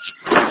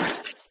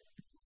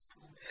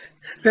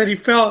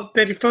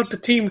the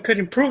team could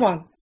improve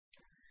on.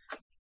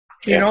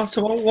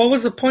 So what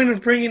was the point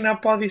of bringing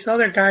up all these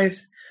other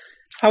guys?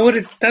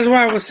 That's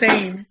why I was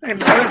saying in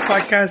the other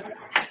podcast,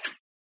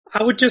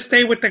 I would just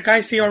stay with the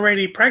guys he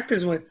already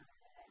practiced with.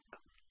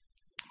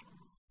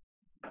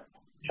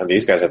 And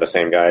these guys are the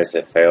same guys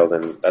that failed,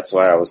 and that's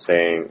why I was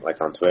saying, like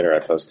on Twitter, I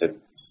posted,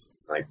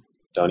 like,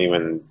 don't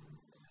even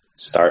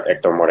start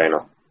Hector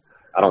Moreno.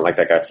 I don't like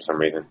that guy for some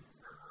reason.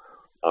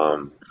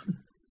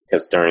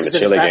 Because during the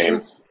Chile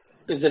game,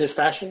 is it his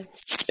fashion?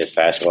 His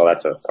fashion, well,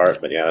 that's a part,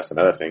 but yeah, that's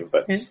another thing.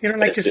 But you don't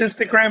like his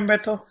Instagram,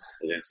 Beto?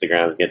 His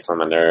Instagram gets on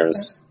my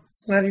nerves.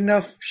 Not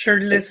enough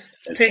shirtless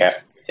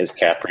pics. His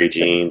Capri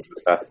jeans and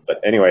stuff. But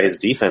anyway, his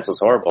defense was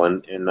horrible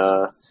in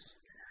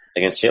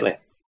against Chile.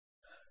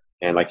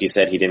 And like you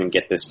said, he didn't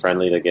get this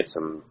friendly to get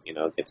some,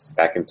 gets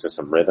back into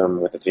some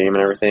rhythm with the team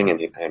and everything.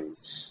 And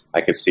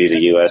I could see the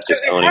U.S.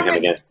 just owning him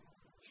again.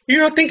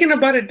 Thinking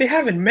about it, they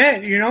haven't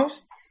met,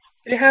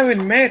 They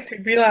haven't met.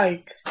 It'd be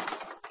like,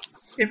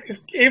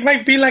 it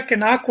might be like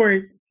an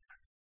awkward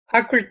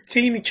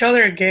seeing each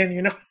other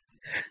again,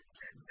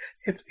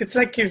 It's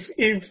like if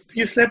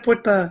you slept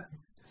with the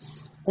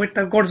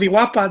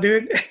Gordiwapa,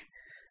 dude,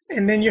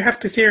 and then you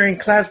have to see her in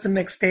class the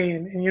next day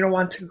and you don't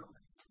want to.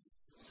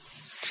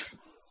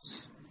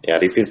 Yeah,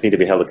 these guys need to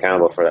be held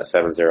accountable for that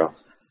 7-0.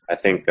 I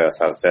think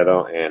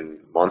Salcedo and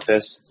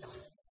Montes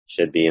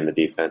should be in the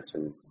defense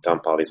and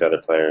dump all these other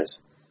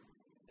players.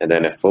 And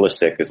then if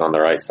Pulisic is on the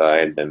right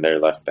side, then their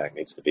left back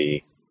needs to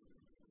be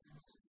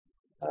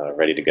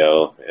ready to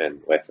go,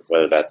 and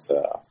whether that's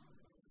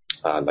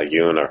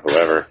Layun or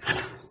whoever,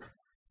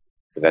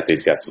 because that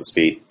dude's got some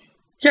speed.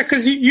 Yeah,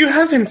 because you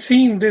haven't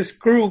seen this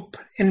group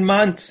in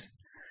months,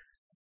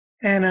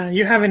 and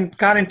you haven't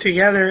gotten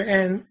together,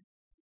 and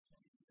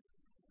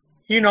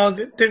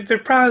they're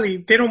probably,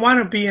 they don't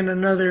want to be in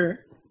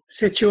another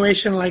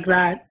situation like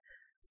that.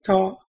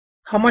 So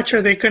how much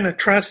are they going to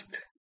trust,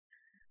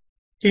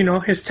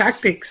 his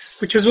tactics,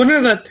 which is one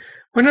of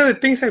the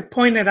things I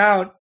pointed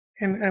out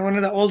in one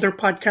of the older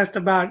podcasts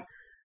about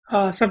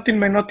something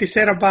Menotti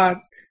said about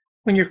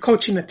when you're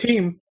coaching a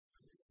team.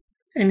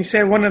 And he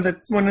said one of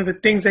the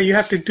things that you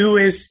have to do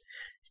is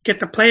get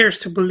the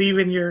players to believe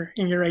in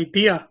your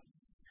idea,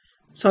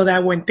 so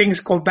that when things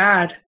go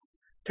bad,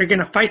 they're going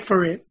to fight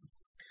for it.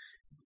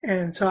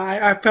 And so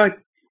I felt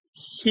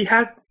he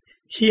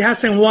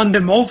hasn't won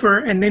them over,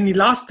 and then he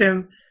lost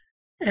them,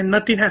 and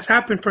nothing has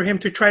happened for him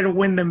to try to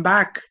win them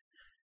back.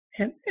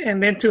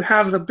 And then to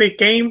have the big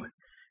game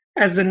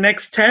as the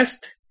next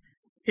test,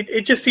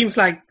 it just seems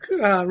like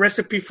a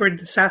recipe for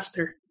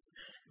disaster.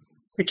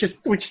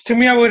 Which to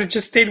me, I would have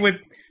just stayed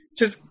with,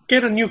 just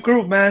get a new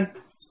group, man.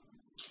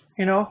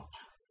 You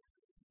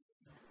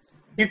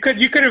could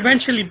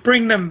eventually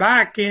bring them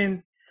back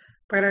in,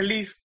 but at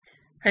least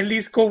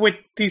go with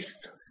these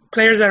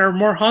players that are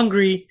more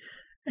hungry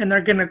and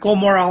they're gonna go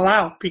more all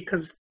out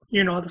because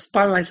the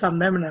spotlight's on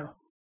them now.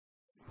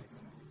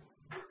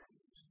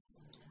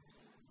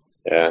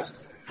 Yeah,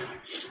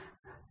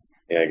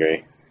 I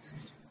agree.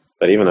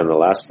 But even in the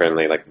last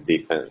friendly, like the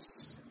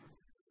defense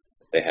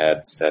they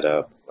had set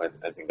up,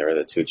 I think there were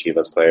the 2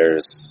 Chivas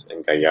players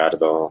and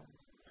Gallardo.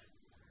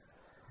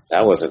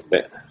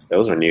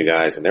 Those were new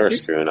guys, and they were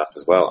screwing up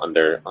as well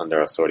under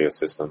Osorio's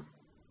system.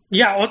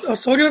 Yeah,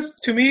 Osorio,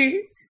 to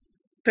me,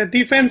 the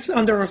defense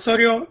under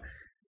Osorio,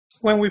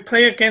 when we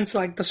play against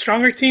like the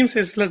stronger teams,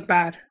 has looked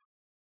bad.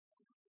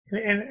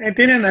 And it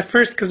didn't at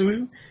first because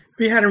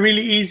we had a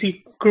really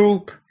easy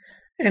group,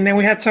 and then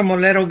we had some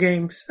Molero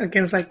games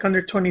against like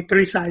under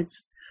 23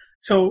 sides,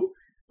 so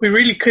we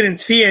really couldn't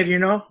see it,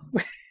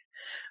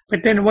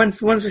 But then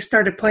once we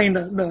started playing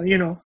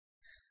the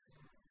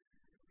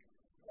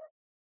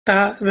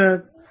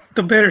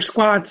better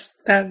squads,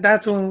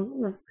 that's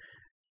when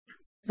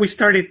we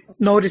started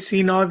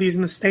noticing all these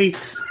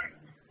mistakes,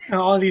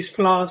 all these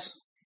flaws.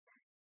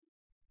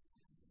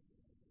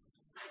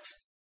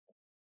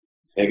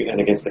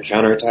 And against the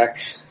counterattack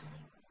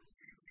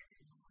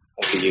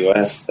of the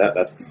U.S.,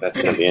 that's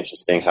going to be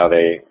interesting. How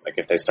they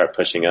if they start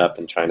pushing up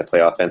and trying to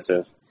play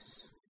offensive,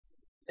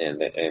 and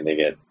they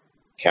get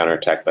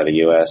counterattacked by the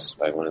U.S.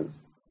 by when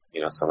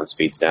someone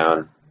speeds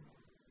down.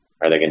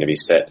 Are they going to be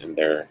set in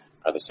their?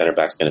 Are the center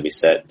backs going to be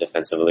set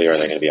defensively, or are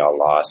they going to be all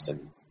lost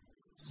and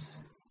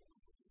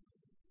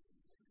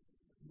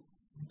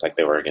like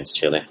they were against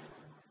Chile?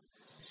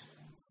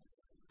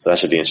 So that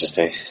should be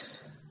interesting.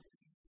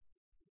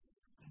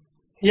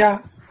 Yeah,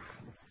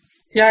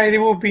 it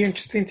will be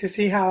interesting to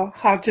see how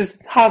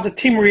the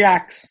team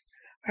reacts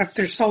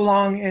after so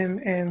long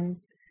and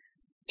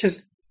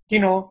just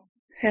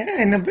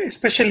and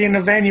especially in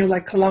a venue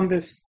like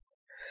Columbus.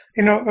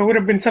 It would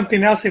have been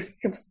something else if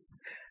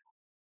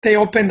they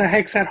opened the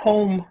Hex at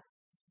home.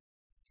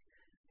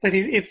 But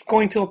it's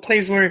going to a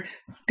place where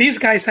these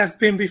guys have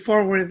been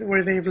before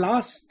where they've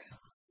lost.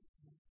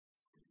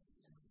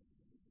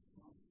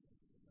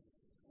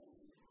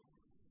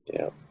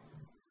 Yeah.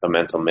 The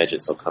mental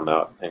midgets will come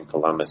out in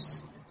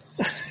Columbus.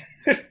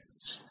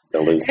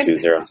 They'll lose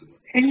 2-0.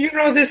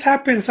 And this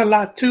happens a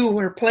lot too,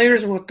 where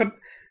players will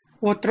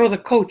throw the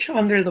coach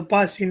under the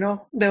bus.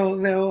 They'll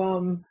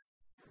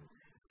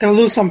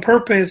lose on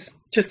purpose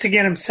just to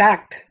get him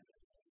sacked.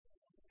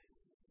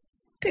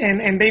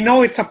 And they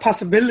know it's a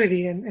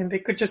possibility, and they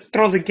could just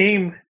throw the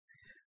game.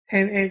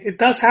 And it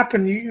does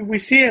happen. We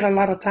see it a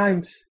lot of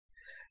times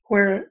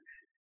where,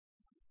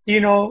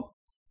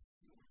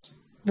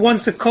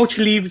 once the coach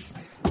leaves,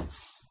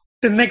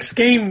 the next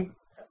game,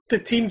 the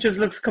team just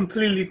looks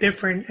completely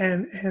different.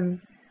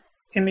 And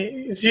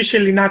it's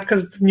usually not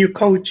because of the new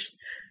coach.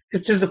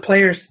 It's just the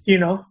players,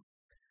 You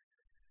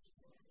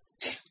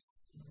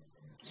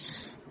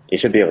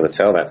should be able to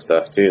tell that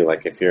stuff too.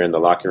 Like if you're in the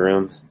locker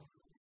room,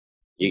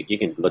 you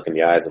can look in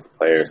the eyes of the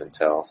players and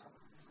tell.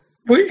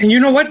 And you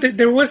know what?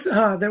 There was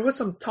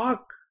some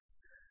talk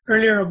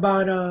earlier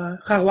about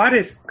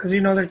Jaguares because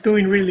they're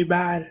doing really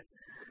bad,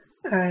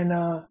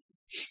 and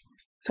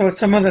so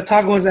some of the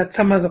talk was that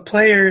some of the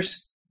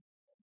players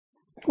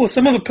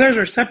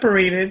are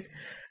separated,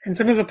 and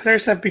some of the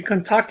players have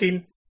begun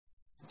talking,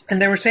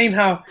 and they were saying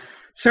how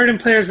certain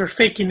players were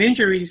faking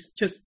injuries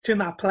just to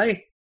not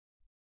play.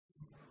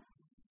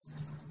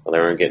 Well, they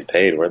weren't getting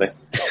paid, were they?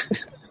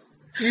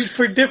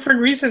 For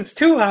different reasons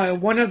too.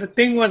 One of the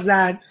things was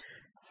that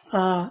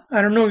I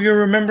don't know if you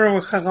remember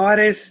with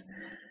Jaguares,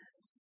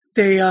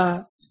 they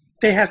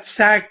had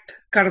sacked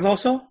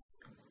Cardoso,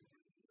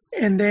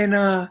 and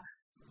then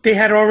they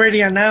had already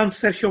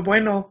announced Sergio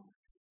Bueno,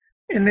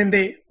 and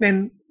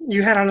then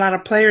you had a lot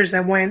of players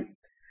that went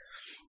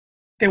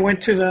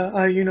to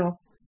the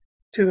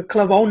to the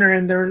club owner,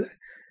 and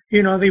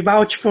they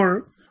vouched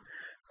for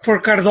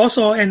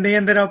Cardoso, and they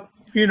ended up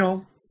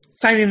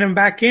signing him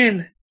back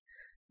in.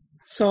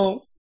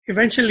 So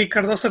eventually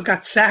Cardoso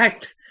got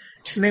sacked,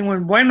 and then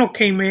when Bueno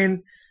came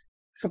in,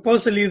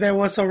 supposedly there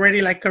was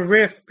already like a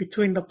rift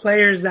between the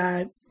players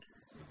that,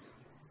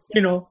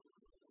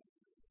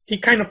 he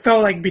kind of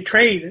felt like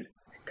betrayed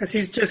because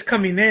he's just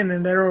coming in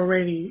and they're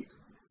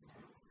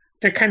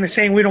kind of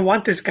saying, we don't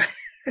want this guy.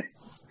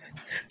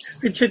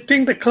 Which I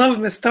think the club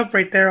messed up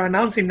right there,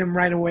 announcing him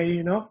right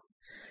away,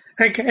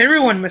 Like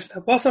everyone messed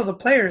up. Also the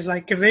players,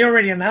 like if they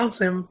already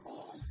announced him,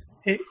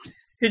 it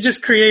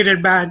just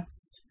created bad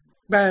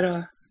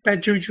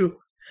juju.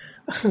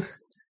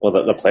 Well,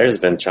 the players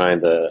have been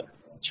trying to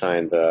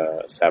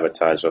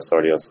sabotage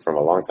Osorio's from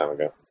a long time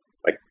ago.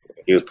 Like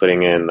he was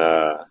putting in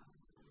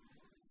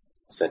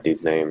what's that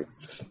dude's name?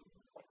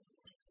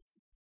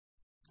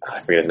 I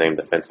forget his name.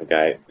 Defensive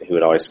guy. He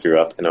would always screw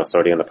up. And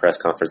Osorio in the press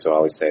conference would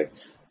always say,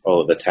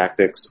 "Oh, the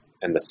tactics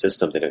and the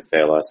system didn't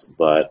fail us,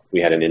 but we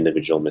had an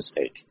individual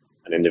mistake.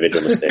 An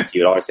individual mistake." He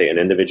would always say an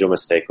individual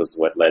mistake was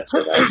what led to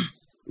that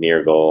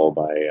near goal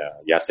by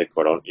Yasser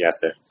Coron.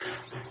 Yasser.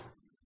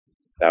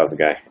 That was the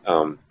guy.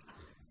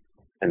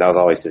 And that was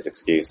always his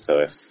excuse.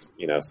 So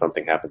if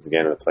something happens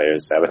again and the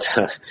players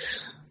sabotage,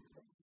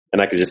 and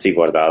I could just see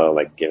Guardado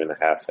like giving a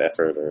half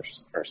effort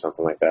or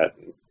something like that.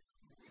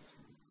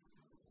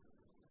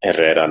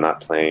 Herrera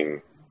not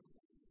playing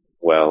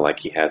well like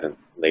he hasn't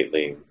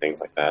lately and things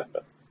like that.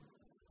 But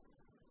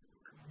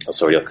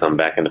Osorio will come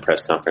back in the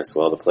press conference.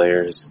 Well, the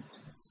players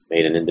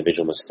made an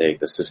individual mistake.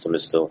 The system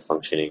is still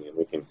functioning, and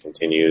we can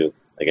continue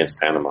against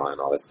Panama and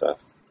all this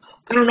stuff.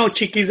 I don't know,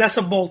 Chiquis. That's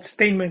a bold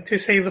statement to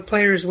say the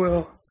players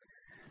will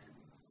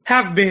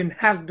have been.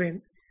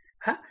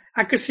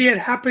 I could see it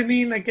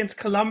happening against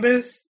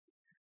Columbus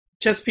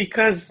just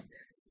because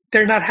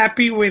they're not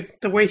happy with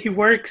the way he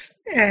works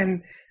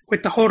and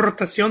with the whole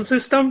rotación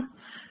system.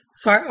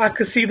 So I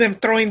could see them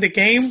throwing the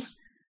game,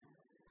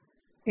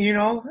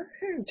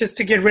 just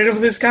to get rid of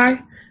this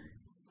guy.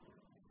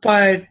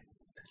 But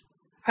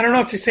I don't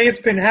know, to say it's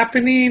been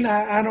happening,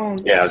 I don't.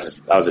 Yeah, I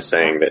was just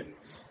saying that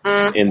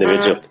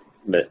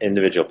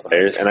individual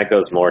players, and that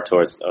goes more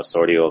towards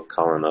Osorio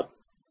calling up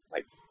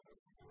like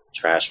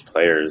trash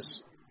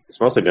players. It's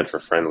mostly been for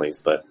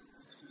friendlies, but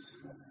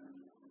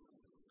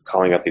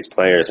calling up these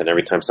players, and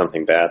every time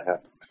something bad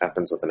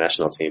happens with the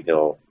national team,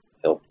 he'll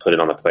put it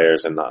on the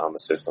players and not on the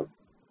system.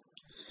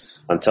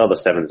 Until the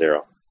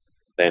 7-0,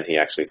 then he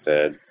actually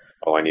said,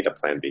 "Oh, I need a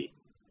plan B.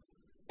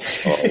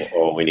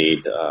 We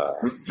need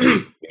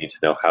to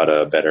know how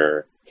to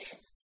better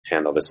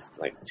handle this,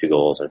 like 2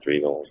 goals or 3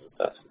 goals and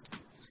stuff."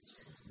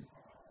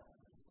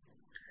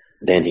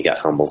 Then he got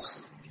humbled.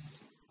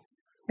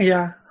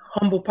 Yeah,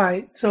 humble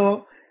pie.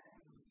 So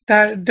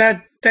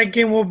that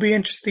game will be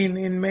interesting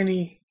in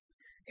many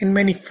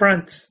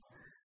fronts,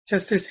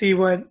 just to see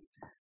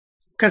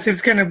because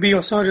it's going to be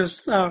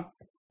Osorio's,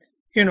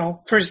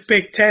 first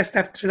big test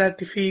after that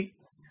defeat.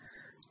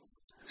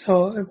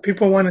 So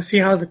people want to see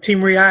how the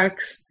team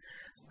reacts.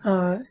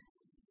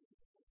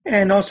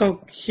 And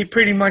also, he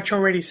pretty much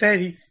already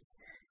said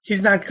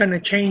he's not going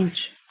to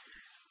change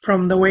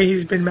from the way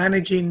he's been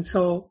managing.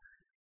 So,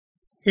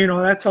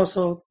 that's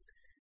also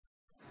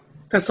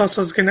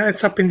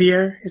it's up in the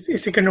air.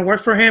 Is it going to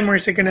work for him, or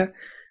is he going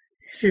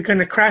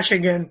to crash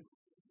again?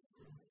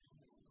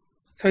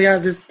 So yeah,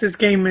 this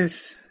game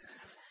is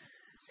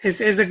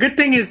a good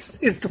thing.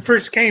 It's the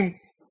first game.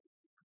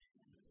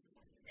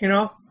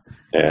 Yeah.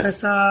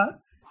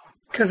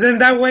 Because then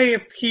that way,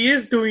 if he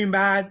is doing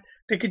bad,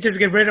 they could just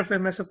get rid of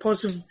him, as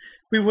opposed to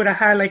we would have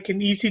had like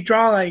an easy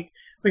draw. Like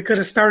we could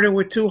have started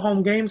with 2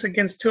 home games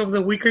against 2 of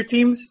the weaker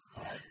teams,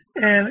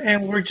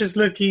 and we're just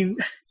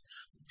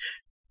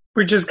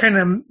kind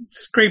of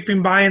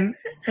scraping by,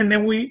 and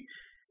then we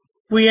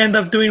end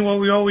up doing what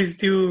we always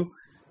do,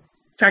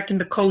 sacking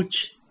the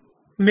coach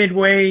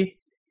midway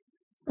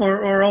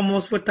or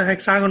almost with the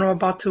hexagonal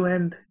about to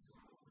end.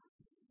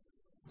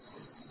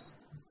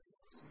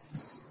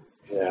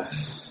 Yeah.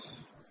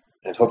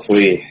 And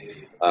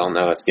hopefully, I don't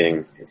know, it's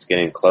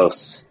getting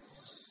close.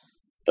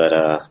 But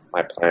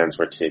my plans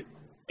were to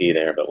be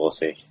there, but we'll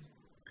see.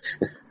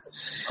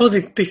 Oh,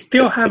 they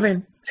still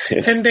haven't.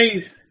 10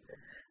 days.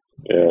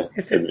 Yeah.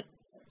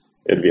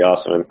 It'd be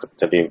awesome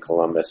to be in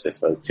Columbus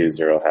if a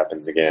 2-0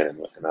 happens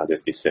again, and I'll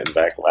just be sitting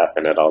back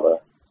laughing at all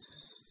the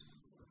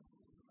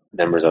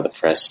members of the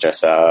press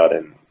stress out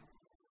and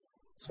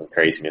some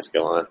craziness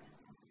go on.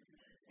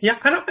 Yeah,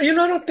 I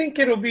don't think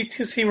it'll be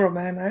 2-0,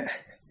 man.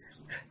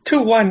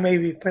 2-1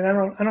 maybe, but I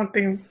don't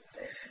think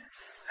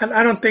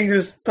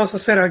it's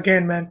 2-0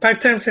 again, man. 5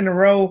 times in a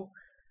row.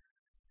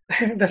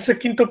 That's the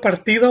quinto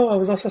partido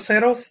of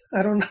 2-0.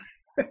 I don't know.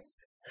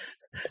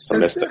 Some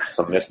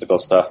mystical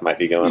stuff might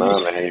be going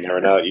on, man. You never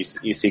know.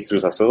 You see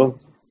Cruz Azul,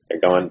 they're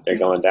going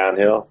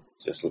downhill.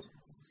 Just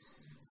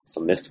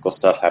some mystical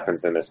stuff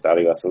happens in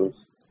Estadio Azul.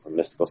 Some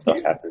mystical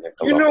stuff happens in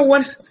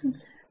Columbus.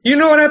 You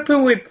know what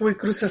happened with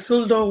Cruz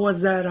Azul though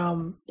was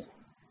that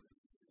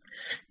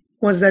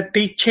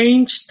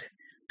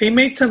they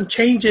made some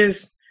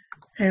changes,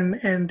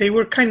 and they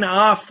were kind of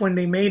off when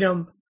they made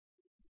them,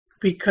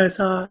 because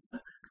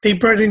they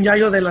brought in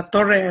Yayo de la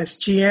Torre as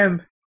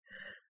GM.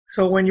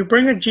 So when you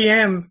bring a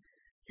GM,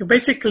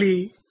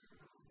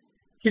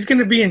 he's going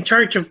to be in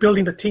charge of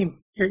building the team.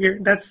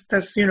 That's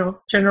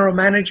general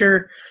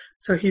manager.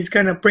 So he's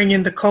going to bring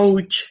in the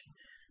coach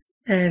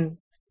and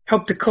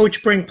help the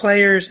coach bring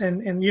players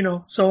and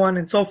so on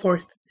and so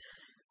forth.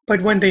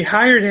 But when they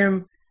hired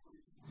him,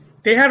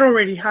 they had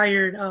already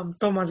hired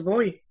Tomás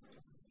Boy.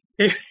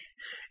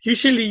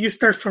 Usually you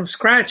start from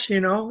scratch,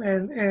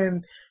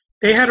 and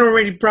they had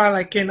already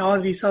brought in all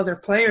these other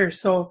players.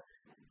 So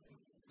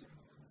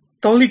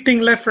the only thing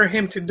left for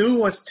him to do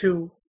was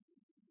to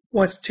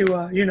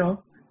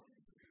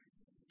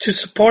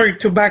support,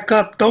 to back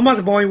up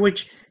Tomás Boy,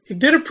 which he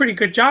did a pretty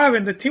good job,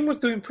 and the team was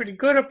doing pretty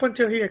good up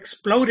until he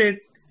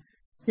exploded,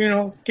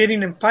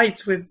 getting in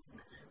fights with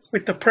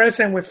the press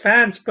and with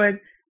fans. But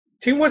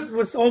team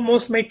was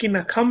almost making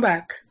a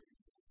comeback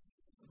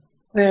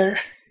there.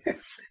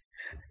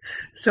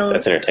 So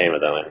that's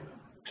entertainment, though, man.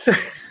 So,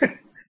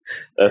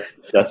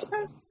 that's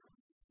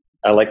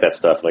I like that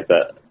stuff, like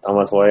that.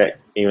 Tomás Boy,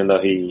 even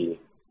though he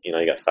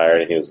got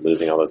fired and he was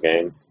losing all those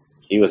games,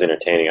 he was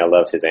entertaining. I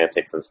loved his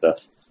antics and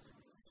stuff,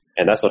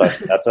 and that's what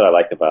I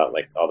liked about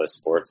all the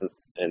sports.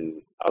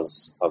 And I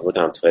was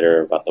looking on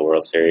Twitter about the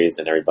World Series,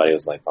 and everybody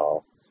was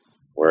all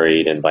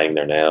worried and biting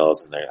their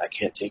nails, and I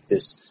can't take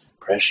this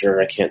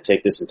pressure. I can't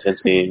take this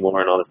intensity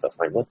anymore and all this stuff.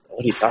 I'm like, what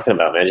are you talking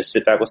about, man? Just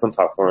sit back with some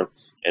popcorn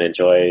and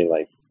enjoy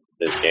like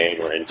this game,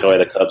 or enjoy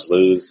the Cubs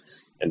lose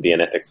and be an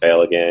epic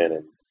fail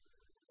again,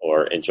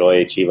 or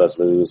enjoy Chivas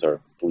lose,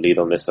 or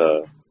Pulido miss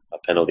a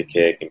penalty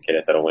kick and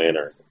Querétaro win,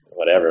 or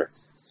whatever.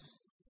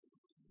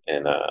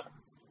 And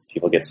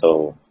people get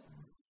so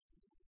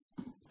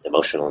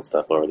emotional and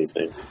stuff over these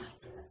things.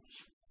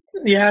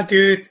 Yeah,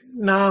 dude.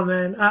 Nah,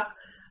 man.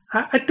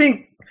 I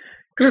think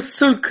Cruz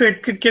Azul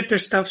could get their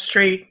stuff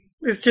straight.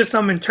 It's just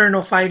some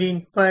internal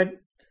fighting,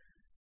 but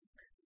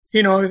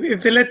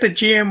if they let the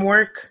GM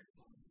work,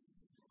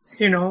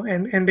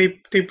 and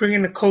they bring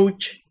in a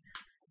coach,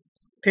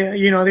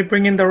 they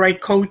bring in the right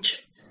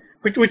coach,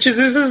 which is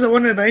this is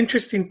one of the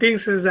interesting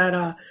things is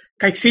that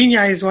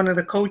Caixinha is one of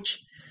the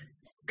coach.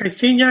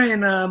 Caixinha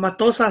and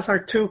Matosas are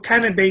two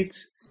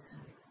candidates,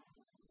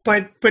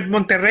 but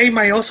Monterrey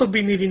might also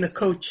be needing a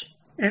coach.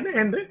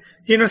 And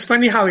it's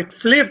funny how it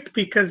flipped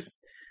because,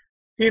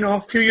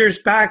 a few years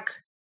back,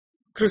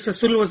 Cruz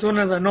Azul was one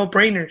of the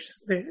no-brainers.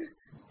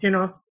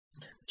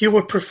 You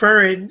would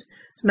prefer it.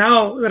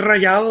 Now the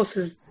Rayados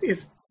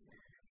is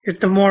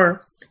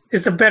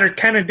the better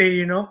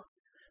candidate.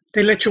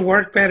 They let you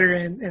work better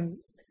and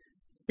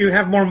you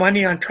have more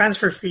money on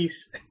transfer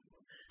fees.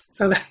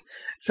 So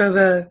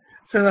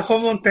the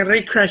whole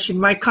Monterrey crashing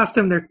might cost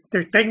them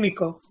their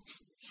technical.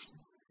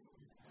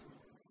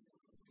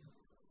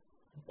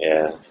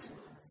 Yeah.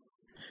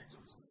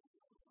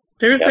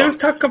 There's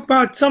talk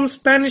about some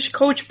Spanish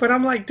coach, but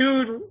I'm like,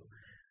 dude,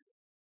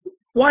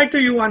 why do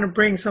you want to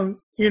bring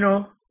some,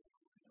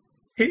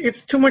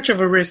 it's too much of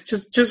a risk.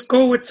 Just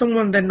go with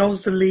someone that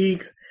knows the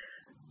league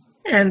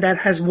and that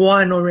has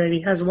won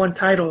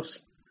titles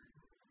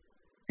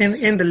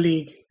in the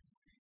league,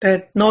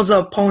 that knows the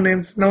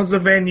opponents, knows the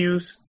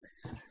venues.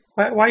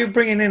 Why are you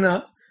bringing in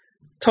a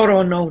total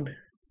unknown?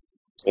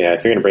 Yeah,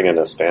 if you're gonna bring in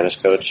a Spanish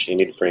coach, you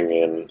need to bring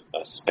in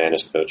a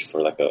Spanish coach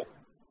for like a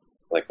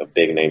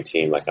big name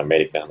team like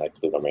America, like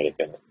Club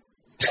America.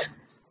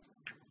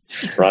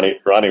 Ronnie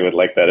would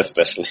like that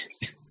especially.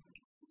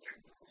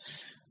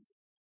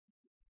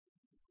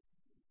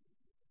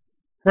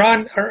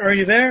 Ron, are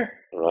you there?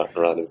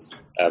 Ron is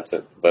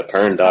absent, but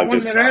Pern Dog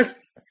just. I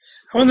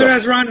wanted to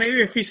ask Ron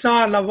if he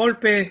saw La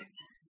Volpe.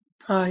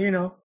 La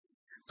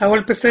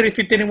Volpe said if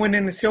he didn't win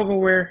in the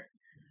silverware,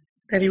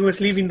 that he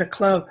was leaving the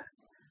club,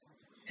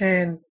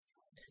 and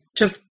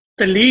just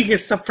the league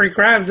is up for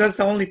grabs. That's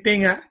the only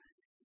thing. I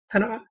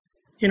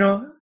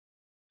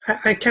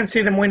can't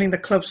see them winning the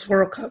club's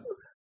World Cup.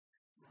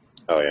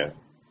 Oh yeah.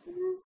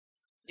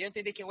 You don't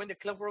think they can win the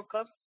Club World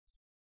Cup?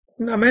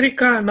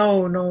 America,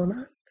 no,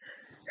 not.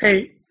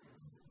 Hey,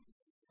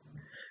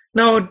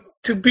 no,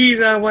 to beat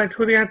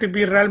who they have to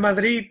beat Real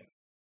Madrid.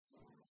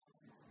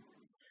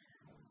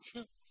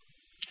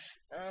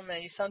 Oh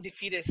man, you sound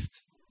defeatist.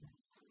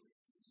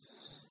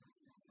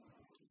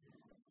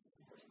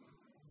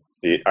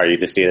 Are you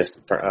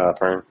defeatist,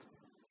 Pern?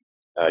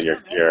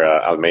 Your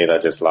Almeida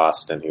just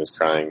lost and he was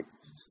crying,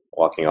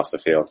 walking off the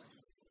field.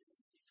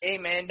 Hey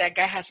man, that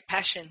guy has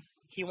passion.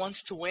 He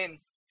wants to win.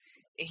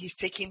 And he's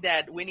taking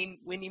that winning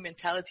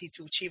mentality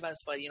to Chivas,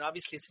 but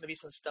obviously it's gonna be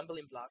some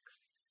stumbling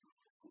blocks.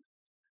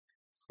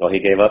 Well, he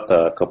gave up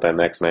the Copa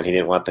MX, man. He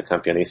didn't want the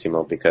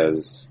Campeonísimo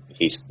because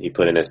he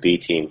put in his B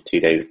team 2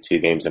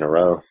 games in a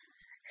row.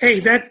 Hey,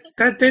 that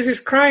this is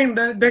crying.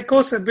 That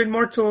goes a bit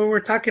more to what we were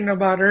talking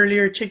about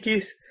earlier,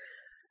 Chiquis.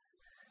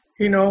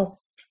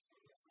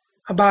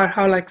 About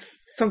how like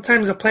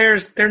sometimes the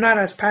players, they're not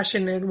as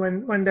passionate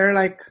when they're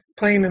like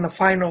playing in the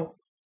final.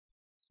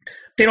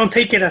 They don't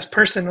take it as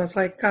personal. It's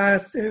like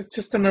it's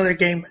just another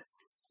game.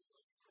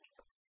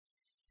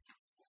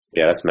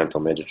 Yeah, that's mental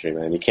midgetry,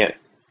 man. You can't.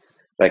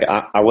 Like,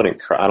 I wouldn't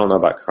cry. I don't know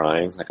about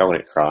crying. Like, I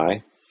wouldn't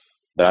cry,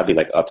 but I'd be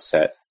like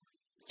upset,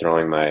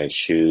 throwing my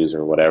shoes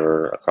or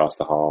whatever across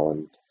the hall.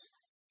 And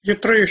you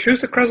throw your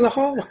shoes across the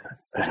hall?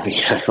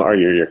 Yeah, or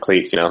your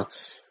cleats, So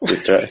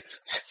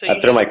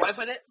I'd throw my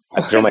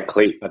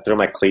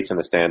cleats in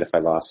the stand if I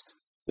lost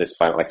this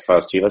final. Like if I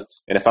was Chivas,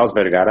 and if I was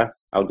Vergara,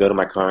 I would go to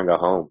my car and go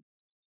home,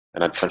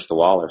 and I'd punch the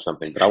wall or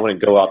something. But I wouldn't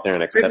go out there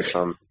and accept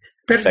some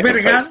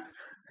second place.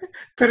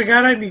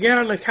 Vergara and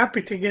Higuera look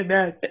happy to get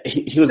that.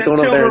 He was going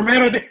over there.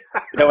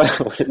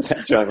 What is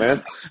that, John,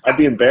 man? I'd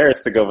be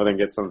embarrassed to go over there and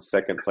get some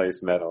second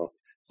place medal.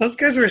 Those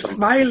guys were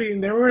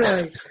smiling. They were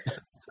like...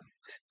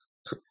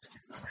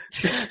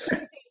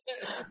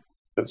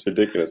 That's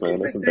ridiculous, man.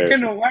 That's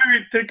embarrassing.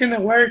 They're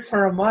gonna wear it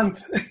for a month.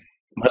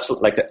 Much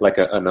like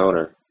an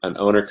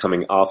owner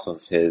coming off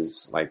of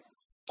his like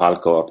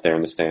palco up there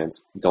in the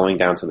stands, going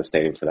down to the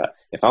stadium for that.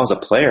 If I was a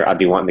player, I'd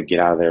be wanting to get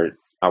out of there.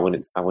 I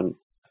wouldn't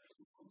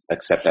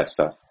accept that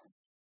stuff.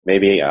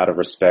 Maybe out of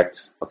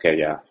respect, okay,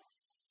 yeah,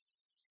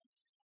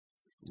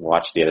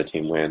 watch the other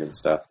team win and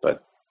stuff.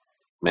 But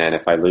man,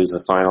 if I lose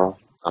the final,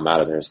 I'm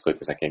out of there as quick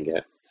as I can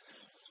get.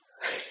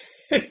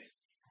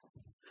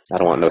 I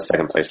don't want no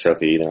second place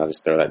trophy either. I'll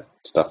just throw that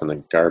stuff in the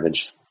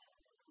garbage.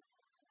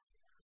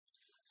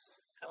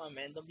 Come on,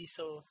 man. Don't be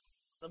so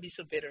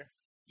bitter.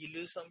 You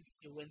lose some,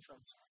 you win some.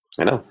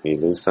 I know. You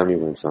lose some, you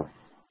win some.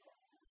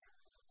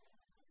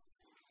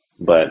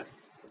 But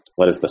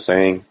what is the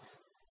saying?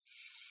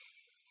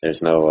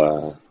 There's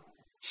no,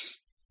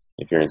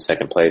 if you're in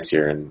second place,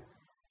 you're in,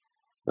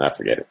 I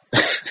forget it.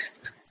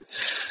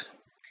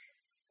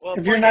 Well,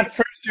 If you're not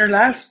first, you're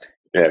last.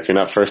 Yeah, if you're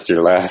not first,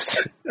 you're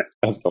last.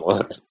 That's the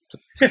one.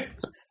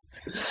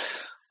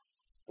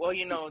 Well,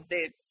 you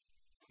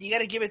got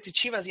to give it to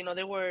Chivas.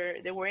 They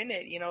were in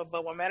it.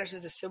 But what matters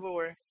is the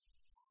silverware,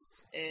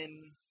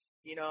 and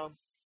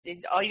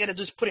all you got to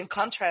do is put in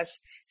contrast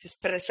his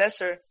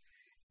predecessor.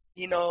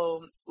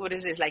 What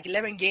is this, like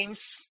 11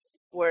 games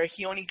where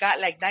he only got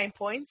like 9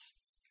 points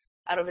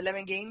out of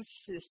 11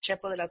 games? Is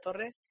Chepo de la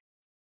Torre.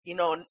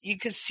 You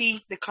can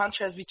see the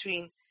contrast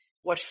between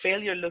what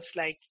failure looks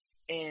like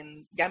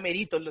and Ya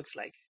Merito looks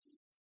like.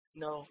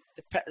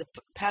 The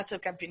path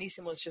of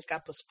Campeonísimos just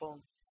got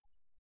postponed.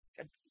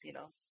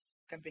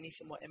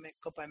 Campeonísimo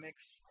Copa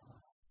MX.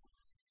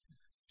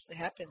 It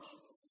happens.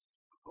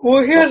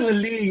 Well, he has the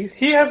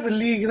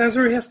league. That's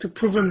where he has to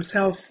prove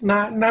himself.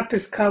 Not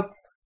this cup.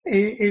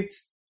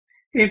 It's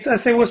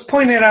as it was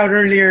pointed out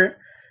earlier.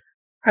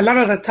 A lot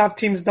of the top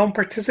teams don't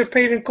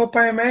participate in Copa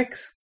MX,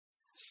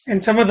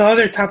 and some of the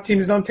other top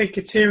teams don't take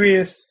it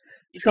serious.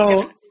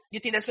 You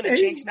think that's going to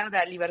change now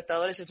that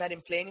Libertadores is not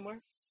in play anymore?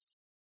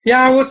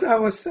 Yeah, I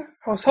was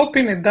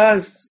hoping it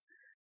does,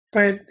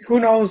 but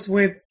who knows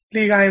with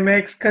Liga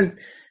MX, because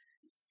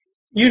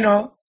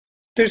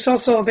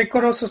they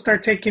could also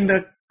start taking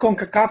the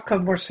CONCACAF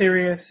Cup more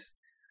serious.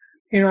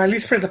 At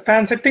least for the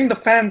fans. I think the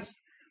fans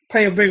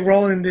play a big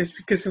role in this,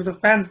 because if the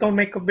fans don't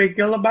make a big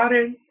deal about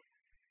it,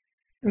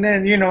 and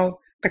then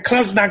the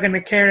club's not going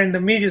to care and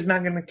the media's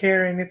not going to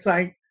care, and it's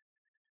like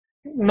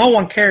no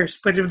one cares.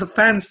 But if the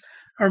fans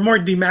are more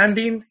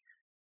demanding,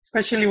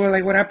 especially with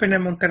like what happened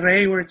in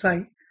Monterrey, where it's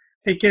like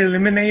they get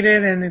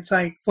eliminated and it's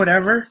like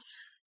whatever,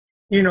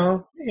 it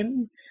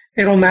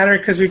don't matter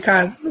because we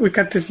got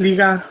this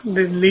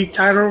league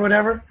title or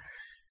whatever.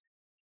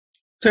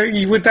 So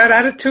with that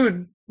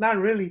attitude, not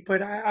really.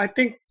 But I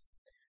think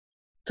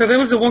so. That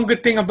was the one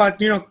good thing about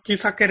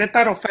quizá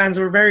Querétaro fans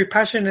were very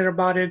passionate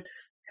about it,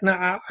 and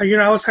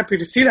I was happy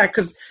to see that,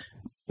 because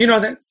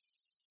that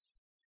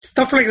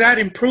stuff like that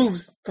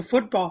improves the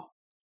football.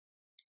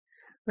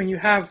 When you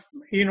have,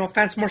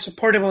 fans more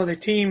supportive of their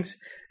teams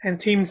and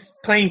teams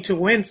playing to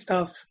win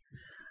stuff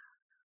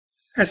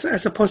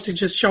as opposed to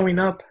just showing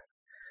up.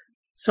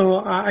 So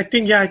I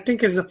think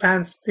as the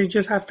fans, they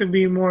just have to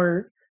be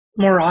more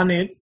on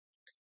it.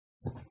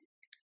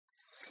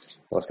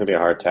 Well, it's going to be a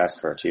hard task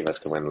for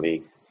Chivas to win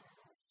league,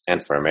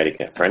 and for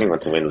America. For anyone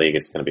to win league,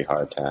 it's going to be a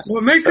hard task.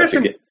 Well,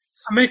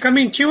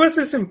 Chivas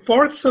is in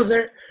fourth, so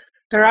they're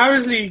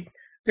obviously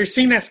they're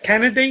seen as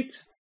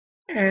candidates,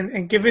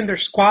 and given their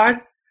squad,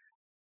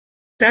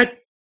 that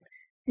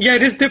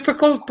it is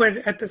difficult, but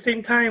at the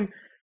same time,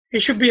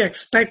 it should be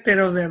expected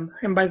of them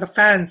and by the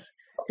fans.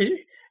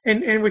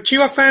 And with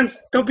Chivas fans,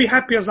 they'll be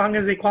happy as long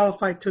as they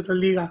qualify to the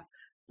Liga,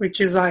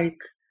 which is like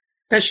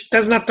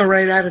that's not the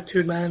right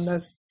attitude,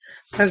 man.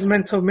 That's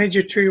mental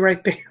midgetry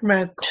right there,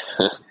 man.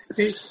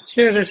 They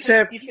should have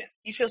said.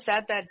 You feel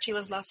sad that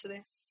Chivas lost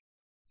today?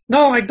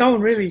 No, I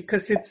don't really,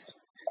 because it's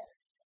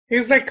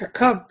like a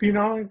cup,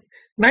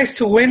 Nice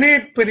to win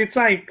it, but it's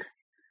like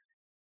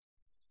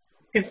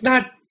it's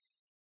not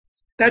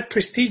that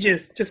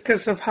prestigious just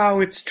because of how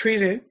it's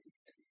treated.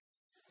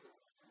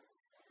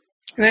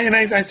 And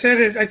I said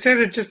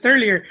it just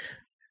earlier.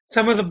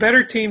 Some of the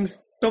better teams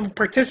don't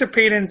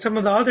participate, and some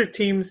of the other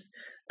teams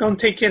don't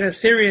take it as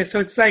serious. So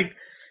it's like,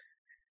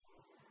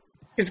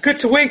 it's good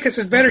to win because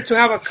it's better to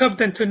have a cup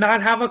than to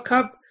not have a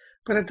cup.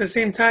 But at the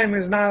same time,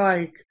 it's not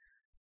like,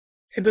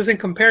 it doesn't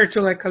compare to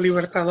like a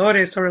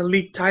Libertadores or a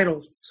league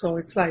title. So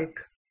it's like,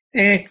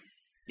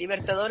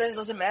 Libertadores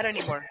doesn't matter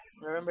anymore.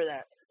 Remember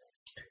that.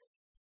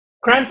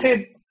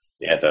 Granted.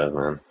 Yeah, it does,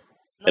 man.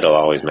 It'll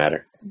always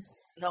matter.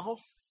 No.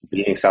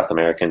 Beating South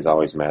Americans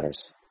always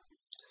matters.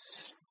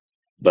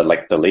 But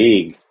like the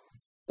league's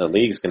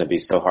going to be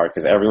so hard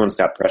because everyone's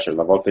got pressure.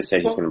 La Volpe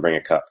said he's going to bring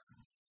a cup.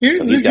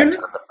 So he's got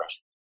tons of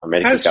pressure.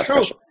 America's got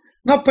pressure.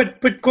 No,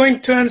 but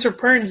going to answer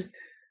Perns,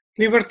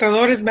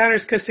 Libertadores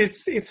matters because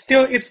it's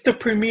the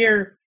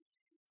premier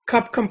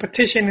cup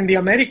competition in the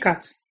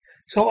Americas.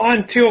 So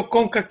until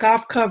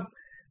CONCACAF Cup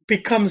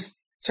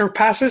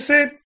surpasses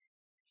it,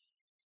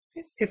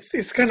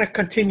 it's going to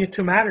continue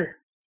to matter.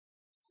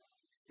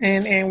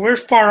 And we're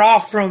far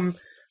off from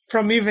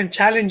even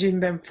challenging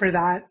them for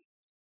that.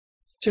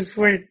 Just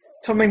we're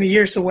so many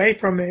years away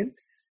from it.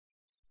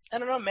 I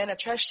don't know, man. A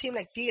trash team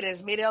like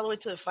Tigres made it all the way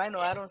to the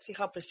final. I don't see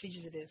how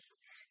prestigious it is.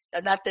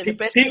 Not the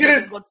best team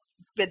doesn't go,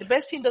 but the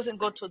best team doesn't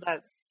go to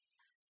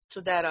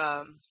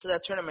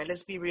that tournament.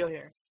 Let's be real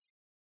here.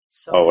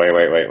 So,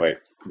 wait.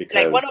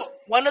 Because like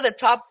one of the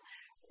top,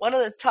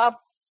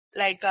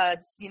 like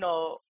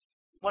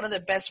one of the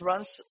best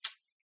runs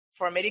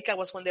for America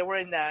was when they were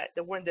in the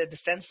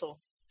descenso.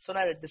 So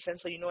not the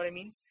descenso, you know what I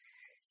mean?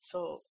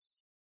 So,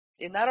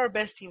 not our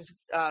best teams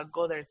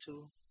go there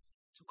to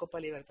Copa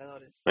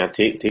Libertadores. Man,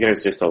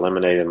 Tigres just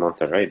eliminated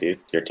Monterrey, dude.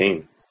 Your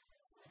team.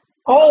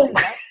 Oh,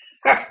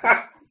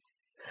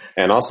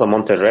 And also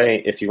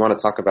Monterrey, if you want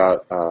to talk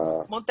about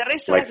Monterrey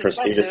still like has a chance,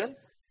 prestigious. dude.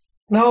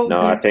 No,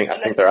 No, I think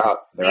they're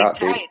out. They're out,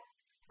 dude. tied.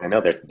 I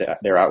know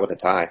they're out with a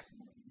tie.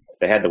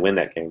 They had to win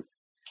that game.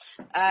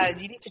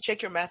 You need to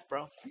check your math,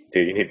 bro.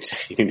 Dude, you need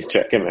to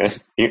check it,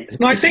 man.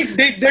 no, I think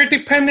they're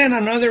dependent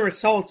on other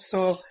results.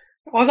 So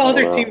all the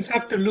other wow. teams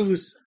have to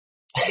lose.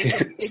 They Yeah,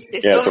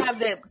 still so- have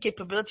the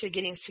capability of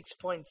getting 6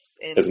 points.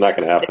 And It's not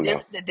going to happen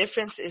though. the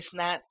difference is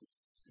not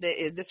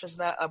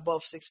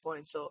above 6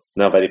 points. So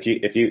No, but if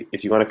you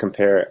want to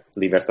compare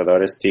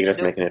Libertadores, Tigres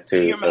Do- making it do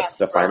to your math,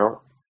 the bro.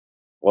 final.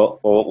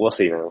 Well, we'll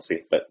see, man. We'll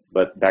see.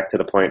 But back to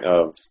the point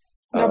of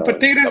No, but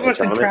Tigres of the wasn't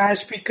tournament.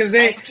 trash because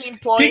they 19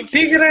 points.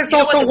 Tigres You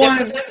know what also the won.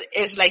 difference is?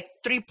 It's like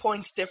 3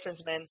 points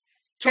difference, man.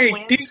 Two Hey,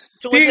 wins in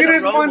a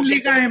Tigres row won will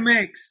get Liga them.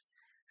 MX.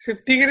 So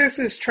if Tigres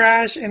is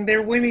trash and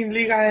they're winning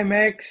Liga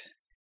MX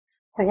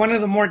or one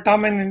of the more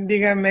dominant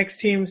Liga MX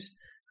teams,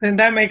 then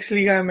that makes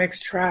Liga MX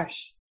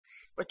trash.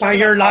 We're by talking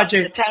your about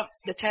logic.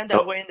 the time that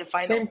Oh. we're in the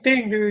final. Same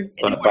thing, dude.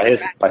 And But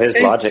by his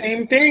logic,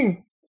 Same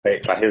thing.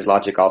 by his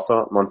logic,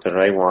 also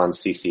Monterrey won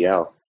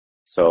CCL.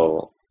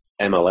 So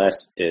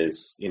MLS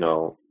is,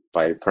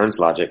 by Pern's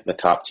logic, the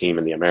top team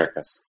in the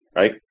Americas,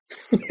 right?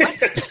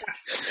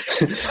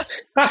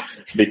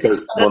 Because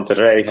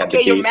Monterrey had Okay,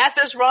 to your beat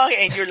math is wrong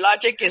and your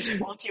logic is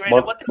faulty right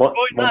Mon- now. What is Mon-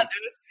 going Mon- on,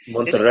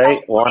 dude? Is it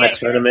Monterrey won a California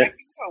tournament.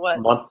 or what?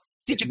 Mon-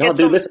 Did you No, get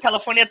dude, some listen.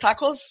 California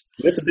tacos?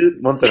 Listen,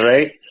 dude,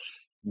 Monterrey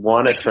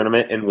won a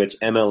tournament in which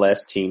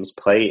MLS teams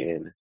play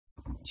in.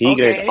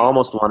 Tigres Okay.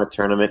 almost won a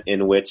tournament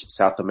in which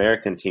South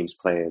American teams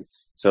play in.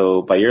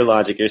 So by your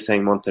logic, you're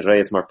saying Monterrey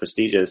is more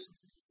prestigious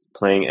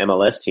playing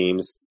MLS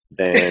teams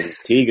than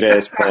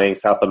Tigres playing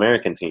South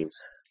American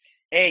teams.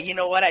 Hey, you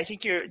know what? I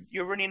think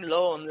you're running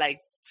low on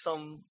like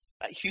some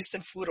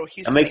Houston food or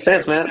Houston. That makes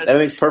sense, man. because That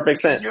makes perfect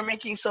sense. You're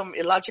making some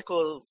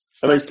illogical That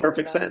stuff. makes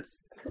perfect sense.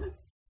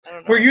 I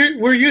don't know.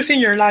 We're using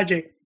your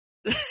logic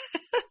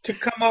to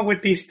come up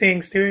with these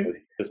things, dude.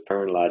 It's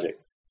permanent logic.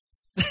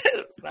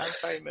 I'm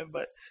sorry, man,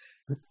 but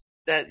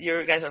that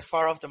you guys are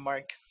far off the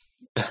mark.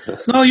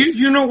 No,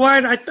 you know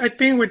what? I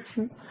think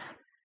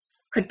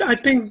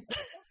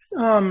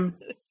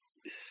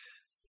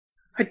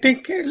I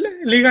think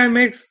Liga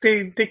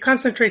MX they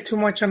concentrate too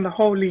much on the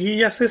whole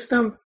Liguilla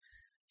system,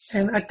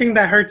 and I think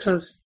that hurts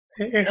us.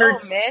 It No,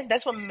 hurts. man,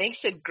 that's what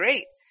makes it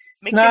great.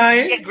 Make Nah,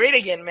 them get great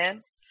again,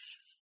 man.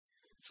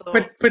 So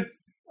But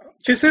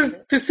this is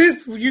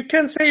you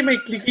can't say make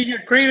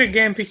Liguilla great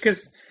again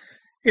because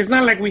it's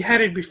not like we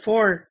had it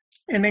before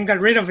and then got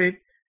rid of it.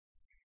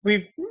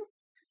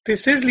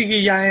 This is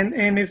Liguilla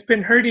and it's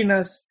been hurting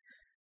us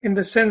in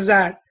the sense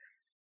that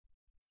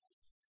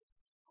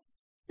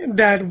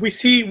we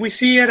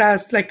see it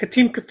as like a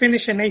team could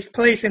finish in 8th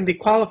place and they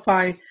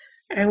qualify,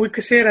 and we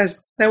could see it as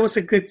that was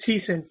a good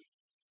season.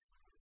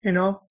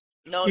 no,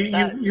 it's you-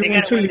 not. you They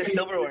went gotta win to- the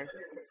silverware.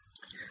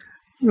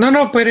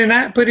 No, but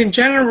in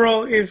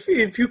general, if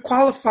you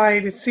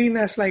qualified, it's seen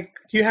as like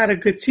you had a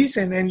good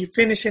season and you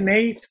finish in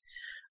 8th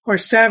or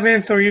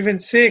 7th or even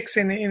 6th,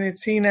 and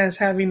it's seen as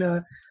having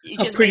a You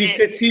a just pretty made it-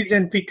 good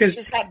season You because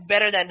just had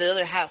better than the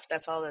other half.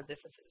 That's all the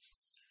difference is.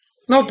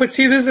 no, but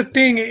see, there's the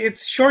thing.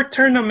 It's short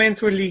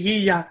tournaments with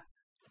Liguilla,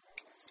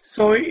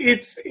 so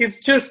it's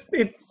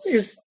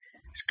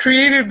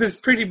created this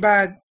pretty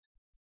bad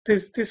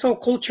this whole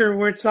culture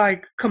where it's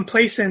like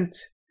complacent,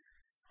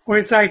 where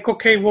it's like,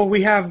 okay, well,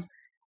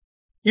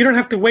 you don't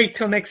have to wait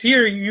till next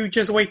year. You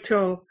just wait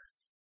till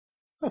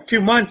a few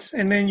months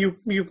and then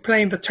you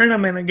play in the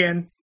tournament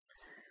again,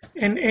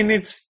 and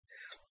it's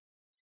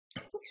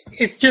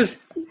just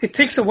it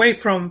takes away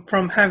from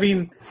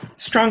having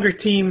stronger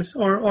teams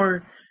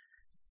or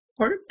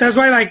that's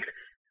why like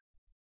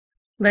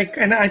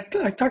and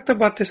I talked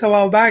about this a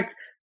while back.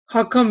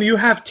 How come you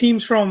have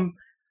teams from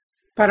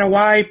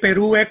Paraguay,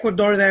 Peru,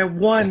 Ecuador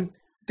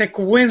that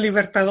could win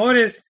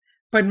Libertadores,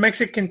 but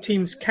Mexican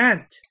teams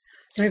can't?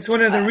 And it's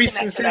one of the I can reasons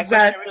answer is that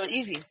that question real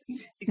easy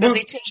because Well-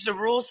 they changed the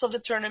rules of the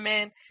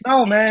tournament.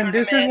 no, in the man,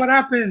 this is tournament, what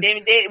happens.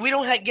 We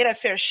don't get a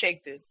fair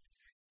shake, dude.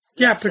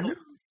 Yeah, So- but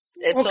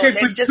And so okay,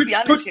 let's just be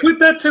honest here. put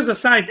that to the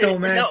side though,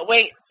 man. No,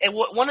 wait.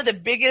 One of the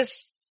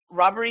biggest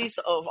robberies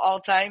of all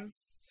time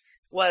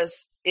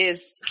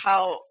is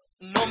how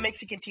no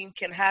Mexican team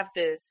can have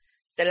the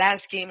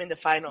last game in the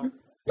final.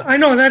 I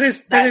know that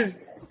is That's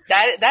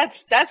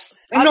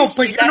I know,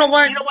 obviously but you know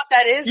what? You know what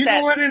that is? You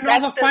know what? In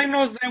all that's the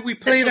finals that we the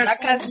played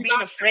at Sudacas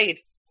being afraid.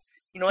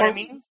 You know what I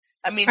mean?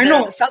 I mean, I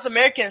know. the South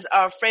Americans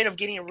are afraid of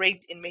getting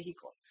raped in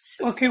Mexico.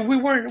 okay, we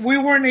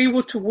weren't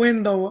able to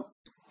win though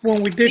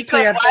when we did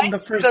play Because at why? home the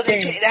first Because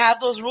game. they have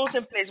those rules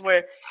in place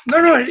where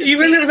No,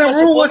 even if the was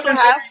rule supposed to wasn't,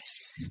 have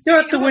you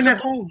have to was win at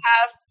supposed home. to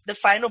have the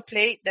final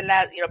play, the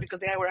last, because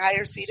they were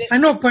higher seeded. I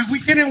know, but we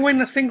didn't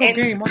win a single And-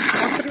 game. All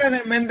three of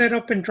them ended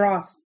up in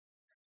draws.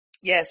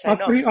 Yes, I All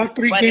know.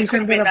 three But it games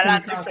could have ended been a up in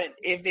lot draws. different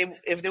if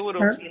they would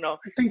Or- have,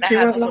 I think not they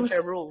had were those lost.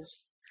 unfair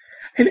rules.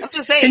 And- I'm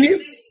just and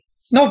saying,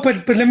 no,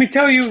 but let me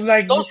tell you,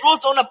 like, those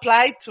rules don't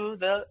apply to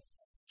the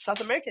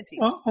South American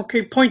teams.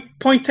 okay,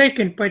 point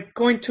taken. But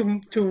going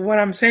to what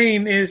I'm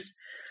saying is,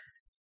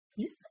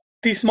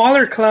 these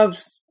smaller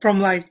clubs from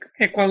like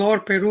Ecuador,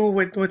 Peru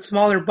with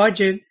smaller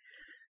budget,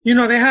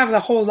 they have the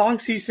whole long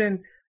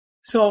season,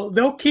 so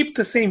they'll keep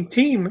the same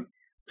team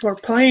for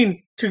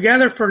playing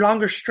together for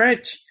longer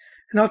stretch,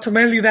 and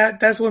ultimately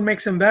that's what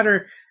makes them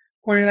better.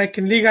 Where like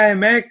in Liga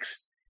MX,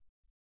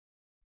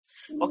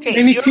 Okay,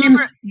 many teams,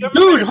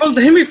 dude, hold,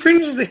 let me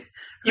finish the.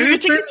 You're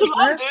taking too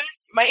long, dude.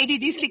 My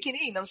ADD is kicking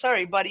in. I'm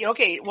sorry, buddy.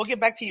 Okay, we'll get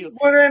back to you.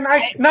 Well, then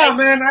I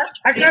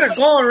gotta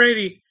go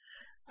already.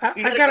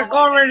 I gotta go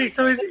already.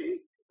 So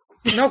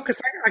no, because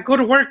I go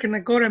to work and I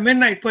go to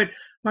midnight. But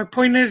my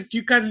point is,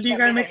 you got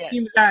Liga MX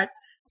teams that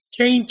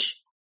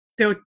change.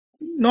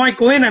 No, I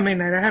go in at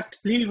midnight. I have to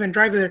leave and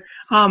drive there.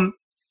 Can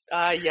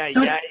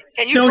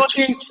you they'll go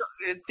change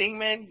thing,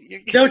 man?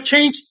 They'll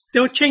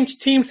change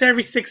teams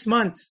every 6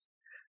 months.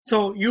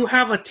 So you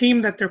have a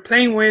team that they're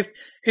playing with.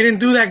 It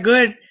didn't do that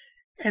good,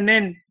 and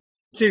then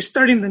they're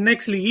starting the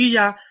next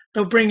liguilla.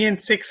 They'll bring in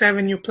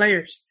 6-7 new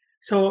players.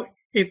 So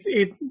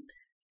it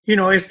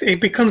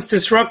becomes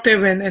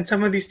disruptive, and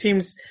some of these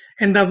teams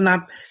end up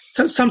not.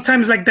 So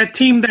sometimes like that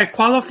team that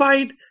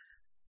qualified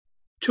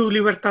to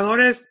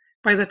Libertadores,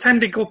 by the time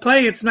they go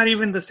play, it's not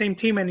even the same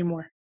team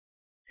anymore.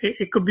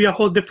 It could be a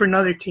whole different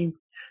other team.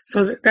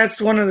 So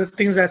that's one of the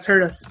things that's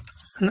hurt us.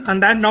 On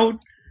that note,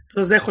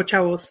 los dejo,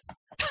 chavos.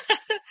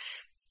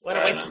 What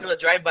a way to do a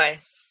drive-by.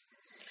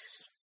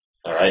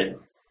 All right.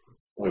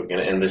 We're going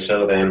to end the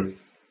show then.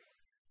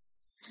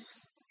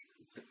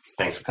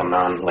 Thanks for coming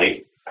on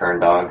late, Kern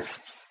Dog.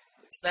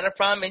 Not a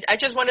problem. I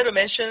just wanted to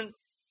mention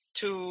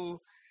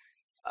to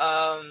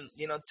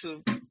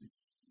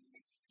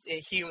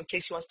he, in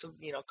case he wants to,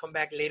 come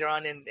back later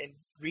on and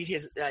read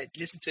his,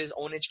 listen to his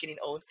own Educating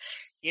Own,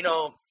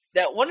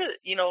 that one of,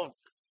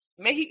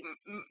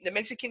 the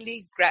Mexican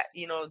League,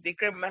 they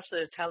grab most of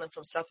their talent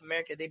from South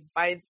America. They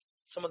buy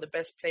some of the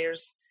best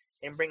players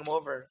and bring them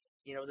over.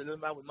 They do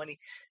them out with money.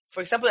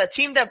 For example, that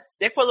team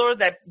Ecuador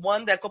that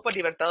won that Copa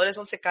Libertadores,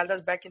 Once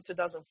Caldas, back in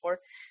 2004.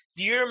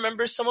 Do you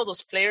remember some of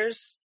those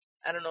players?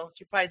 I don't know.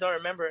 You probably don't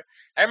remember.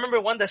 I remember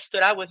one that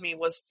stood out with me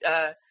was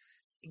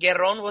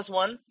Guerrón was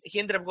one. He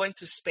ended up going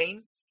to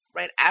Spain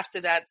right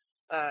after that,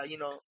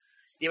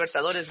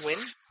 Libertadores win.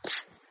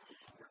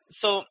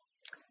 So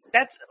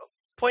that's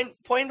point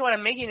what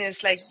I'm making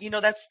is like,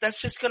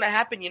 that's just going to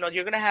happen. You're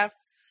going to have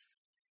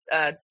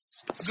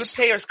good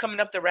players coming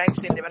up the ranks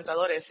in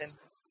Libertadores,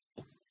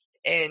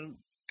 and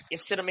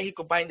instead of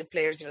Mexico buying the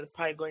players, they're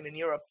probably going in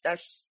Europe.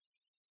 That's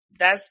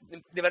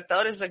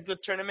Libertadores is a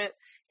good tournament,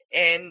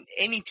 and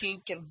any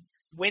team can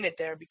win it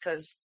there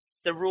because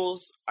the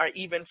rules are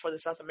even for the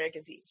South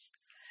American teams,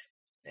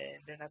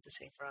 and they're not the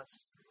same for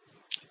us.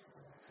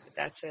 But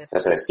that's it.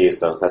 That's an excuse,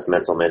 though. That's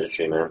mental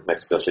military, man.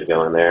 Mexico should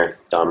go in there,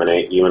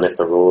 dominate, even if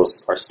the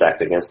rules are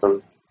stacked against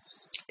them.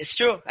 It's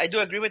true. I do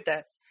agree with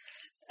that.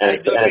 And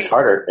it's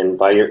harder. And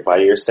by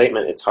your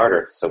statement, it's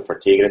harder. So for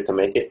Tigres to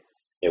make it,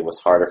 it was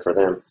harder for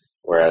them.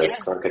 Whereas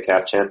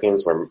CONCACAF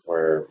champions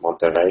were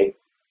Monterrey,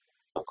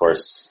 of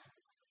course,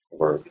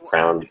 were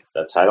crowned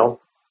the title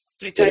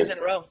 3 times in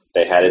a row.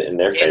 They had it in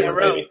their favor,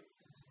 maybe.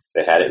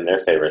 They had it in their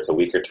favor. It's a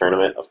weaker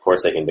tournament. Of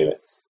course they can do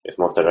it. If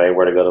Monterrey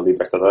were to go to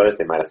Libertadores,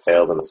 they might have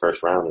failed in the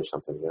first round or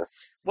something.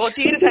 Well,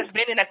 Tigres has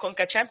been in a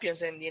CONCACAF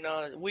champions, and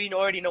we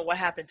already know what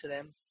happened to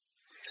them.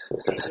 They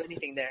didn't do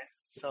anything there.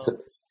 So.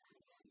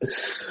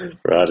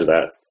 Roger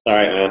that. All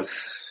right, man.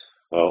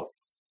 Well,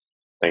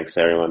 thanks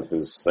to everyone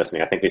who's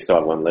listening. I think we still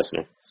have one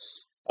listener.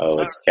 Oh,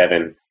 it's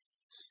Kevin.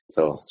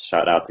 So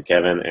shout out to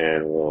Kevin,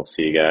 and we'll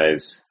see you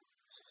guys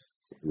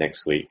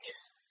next week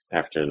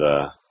after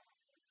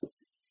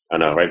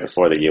right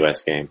before the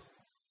U.S. game.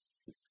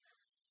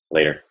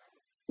 Later.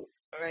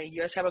 All right.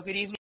 You guys have a good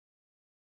evening.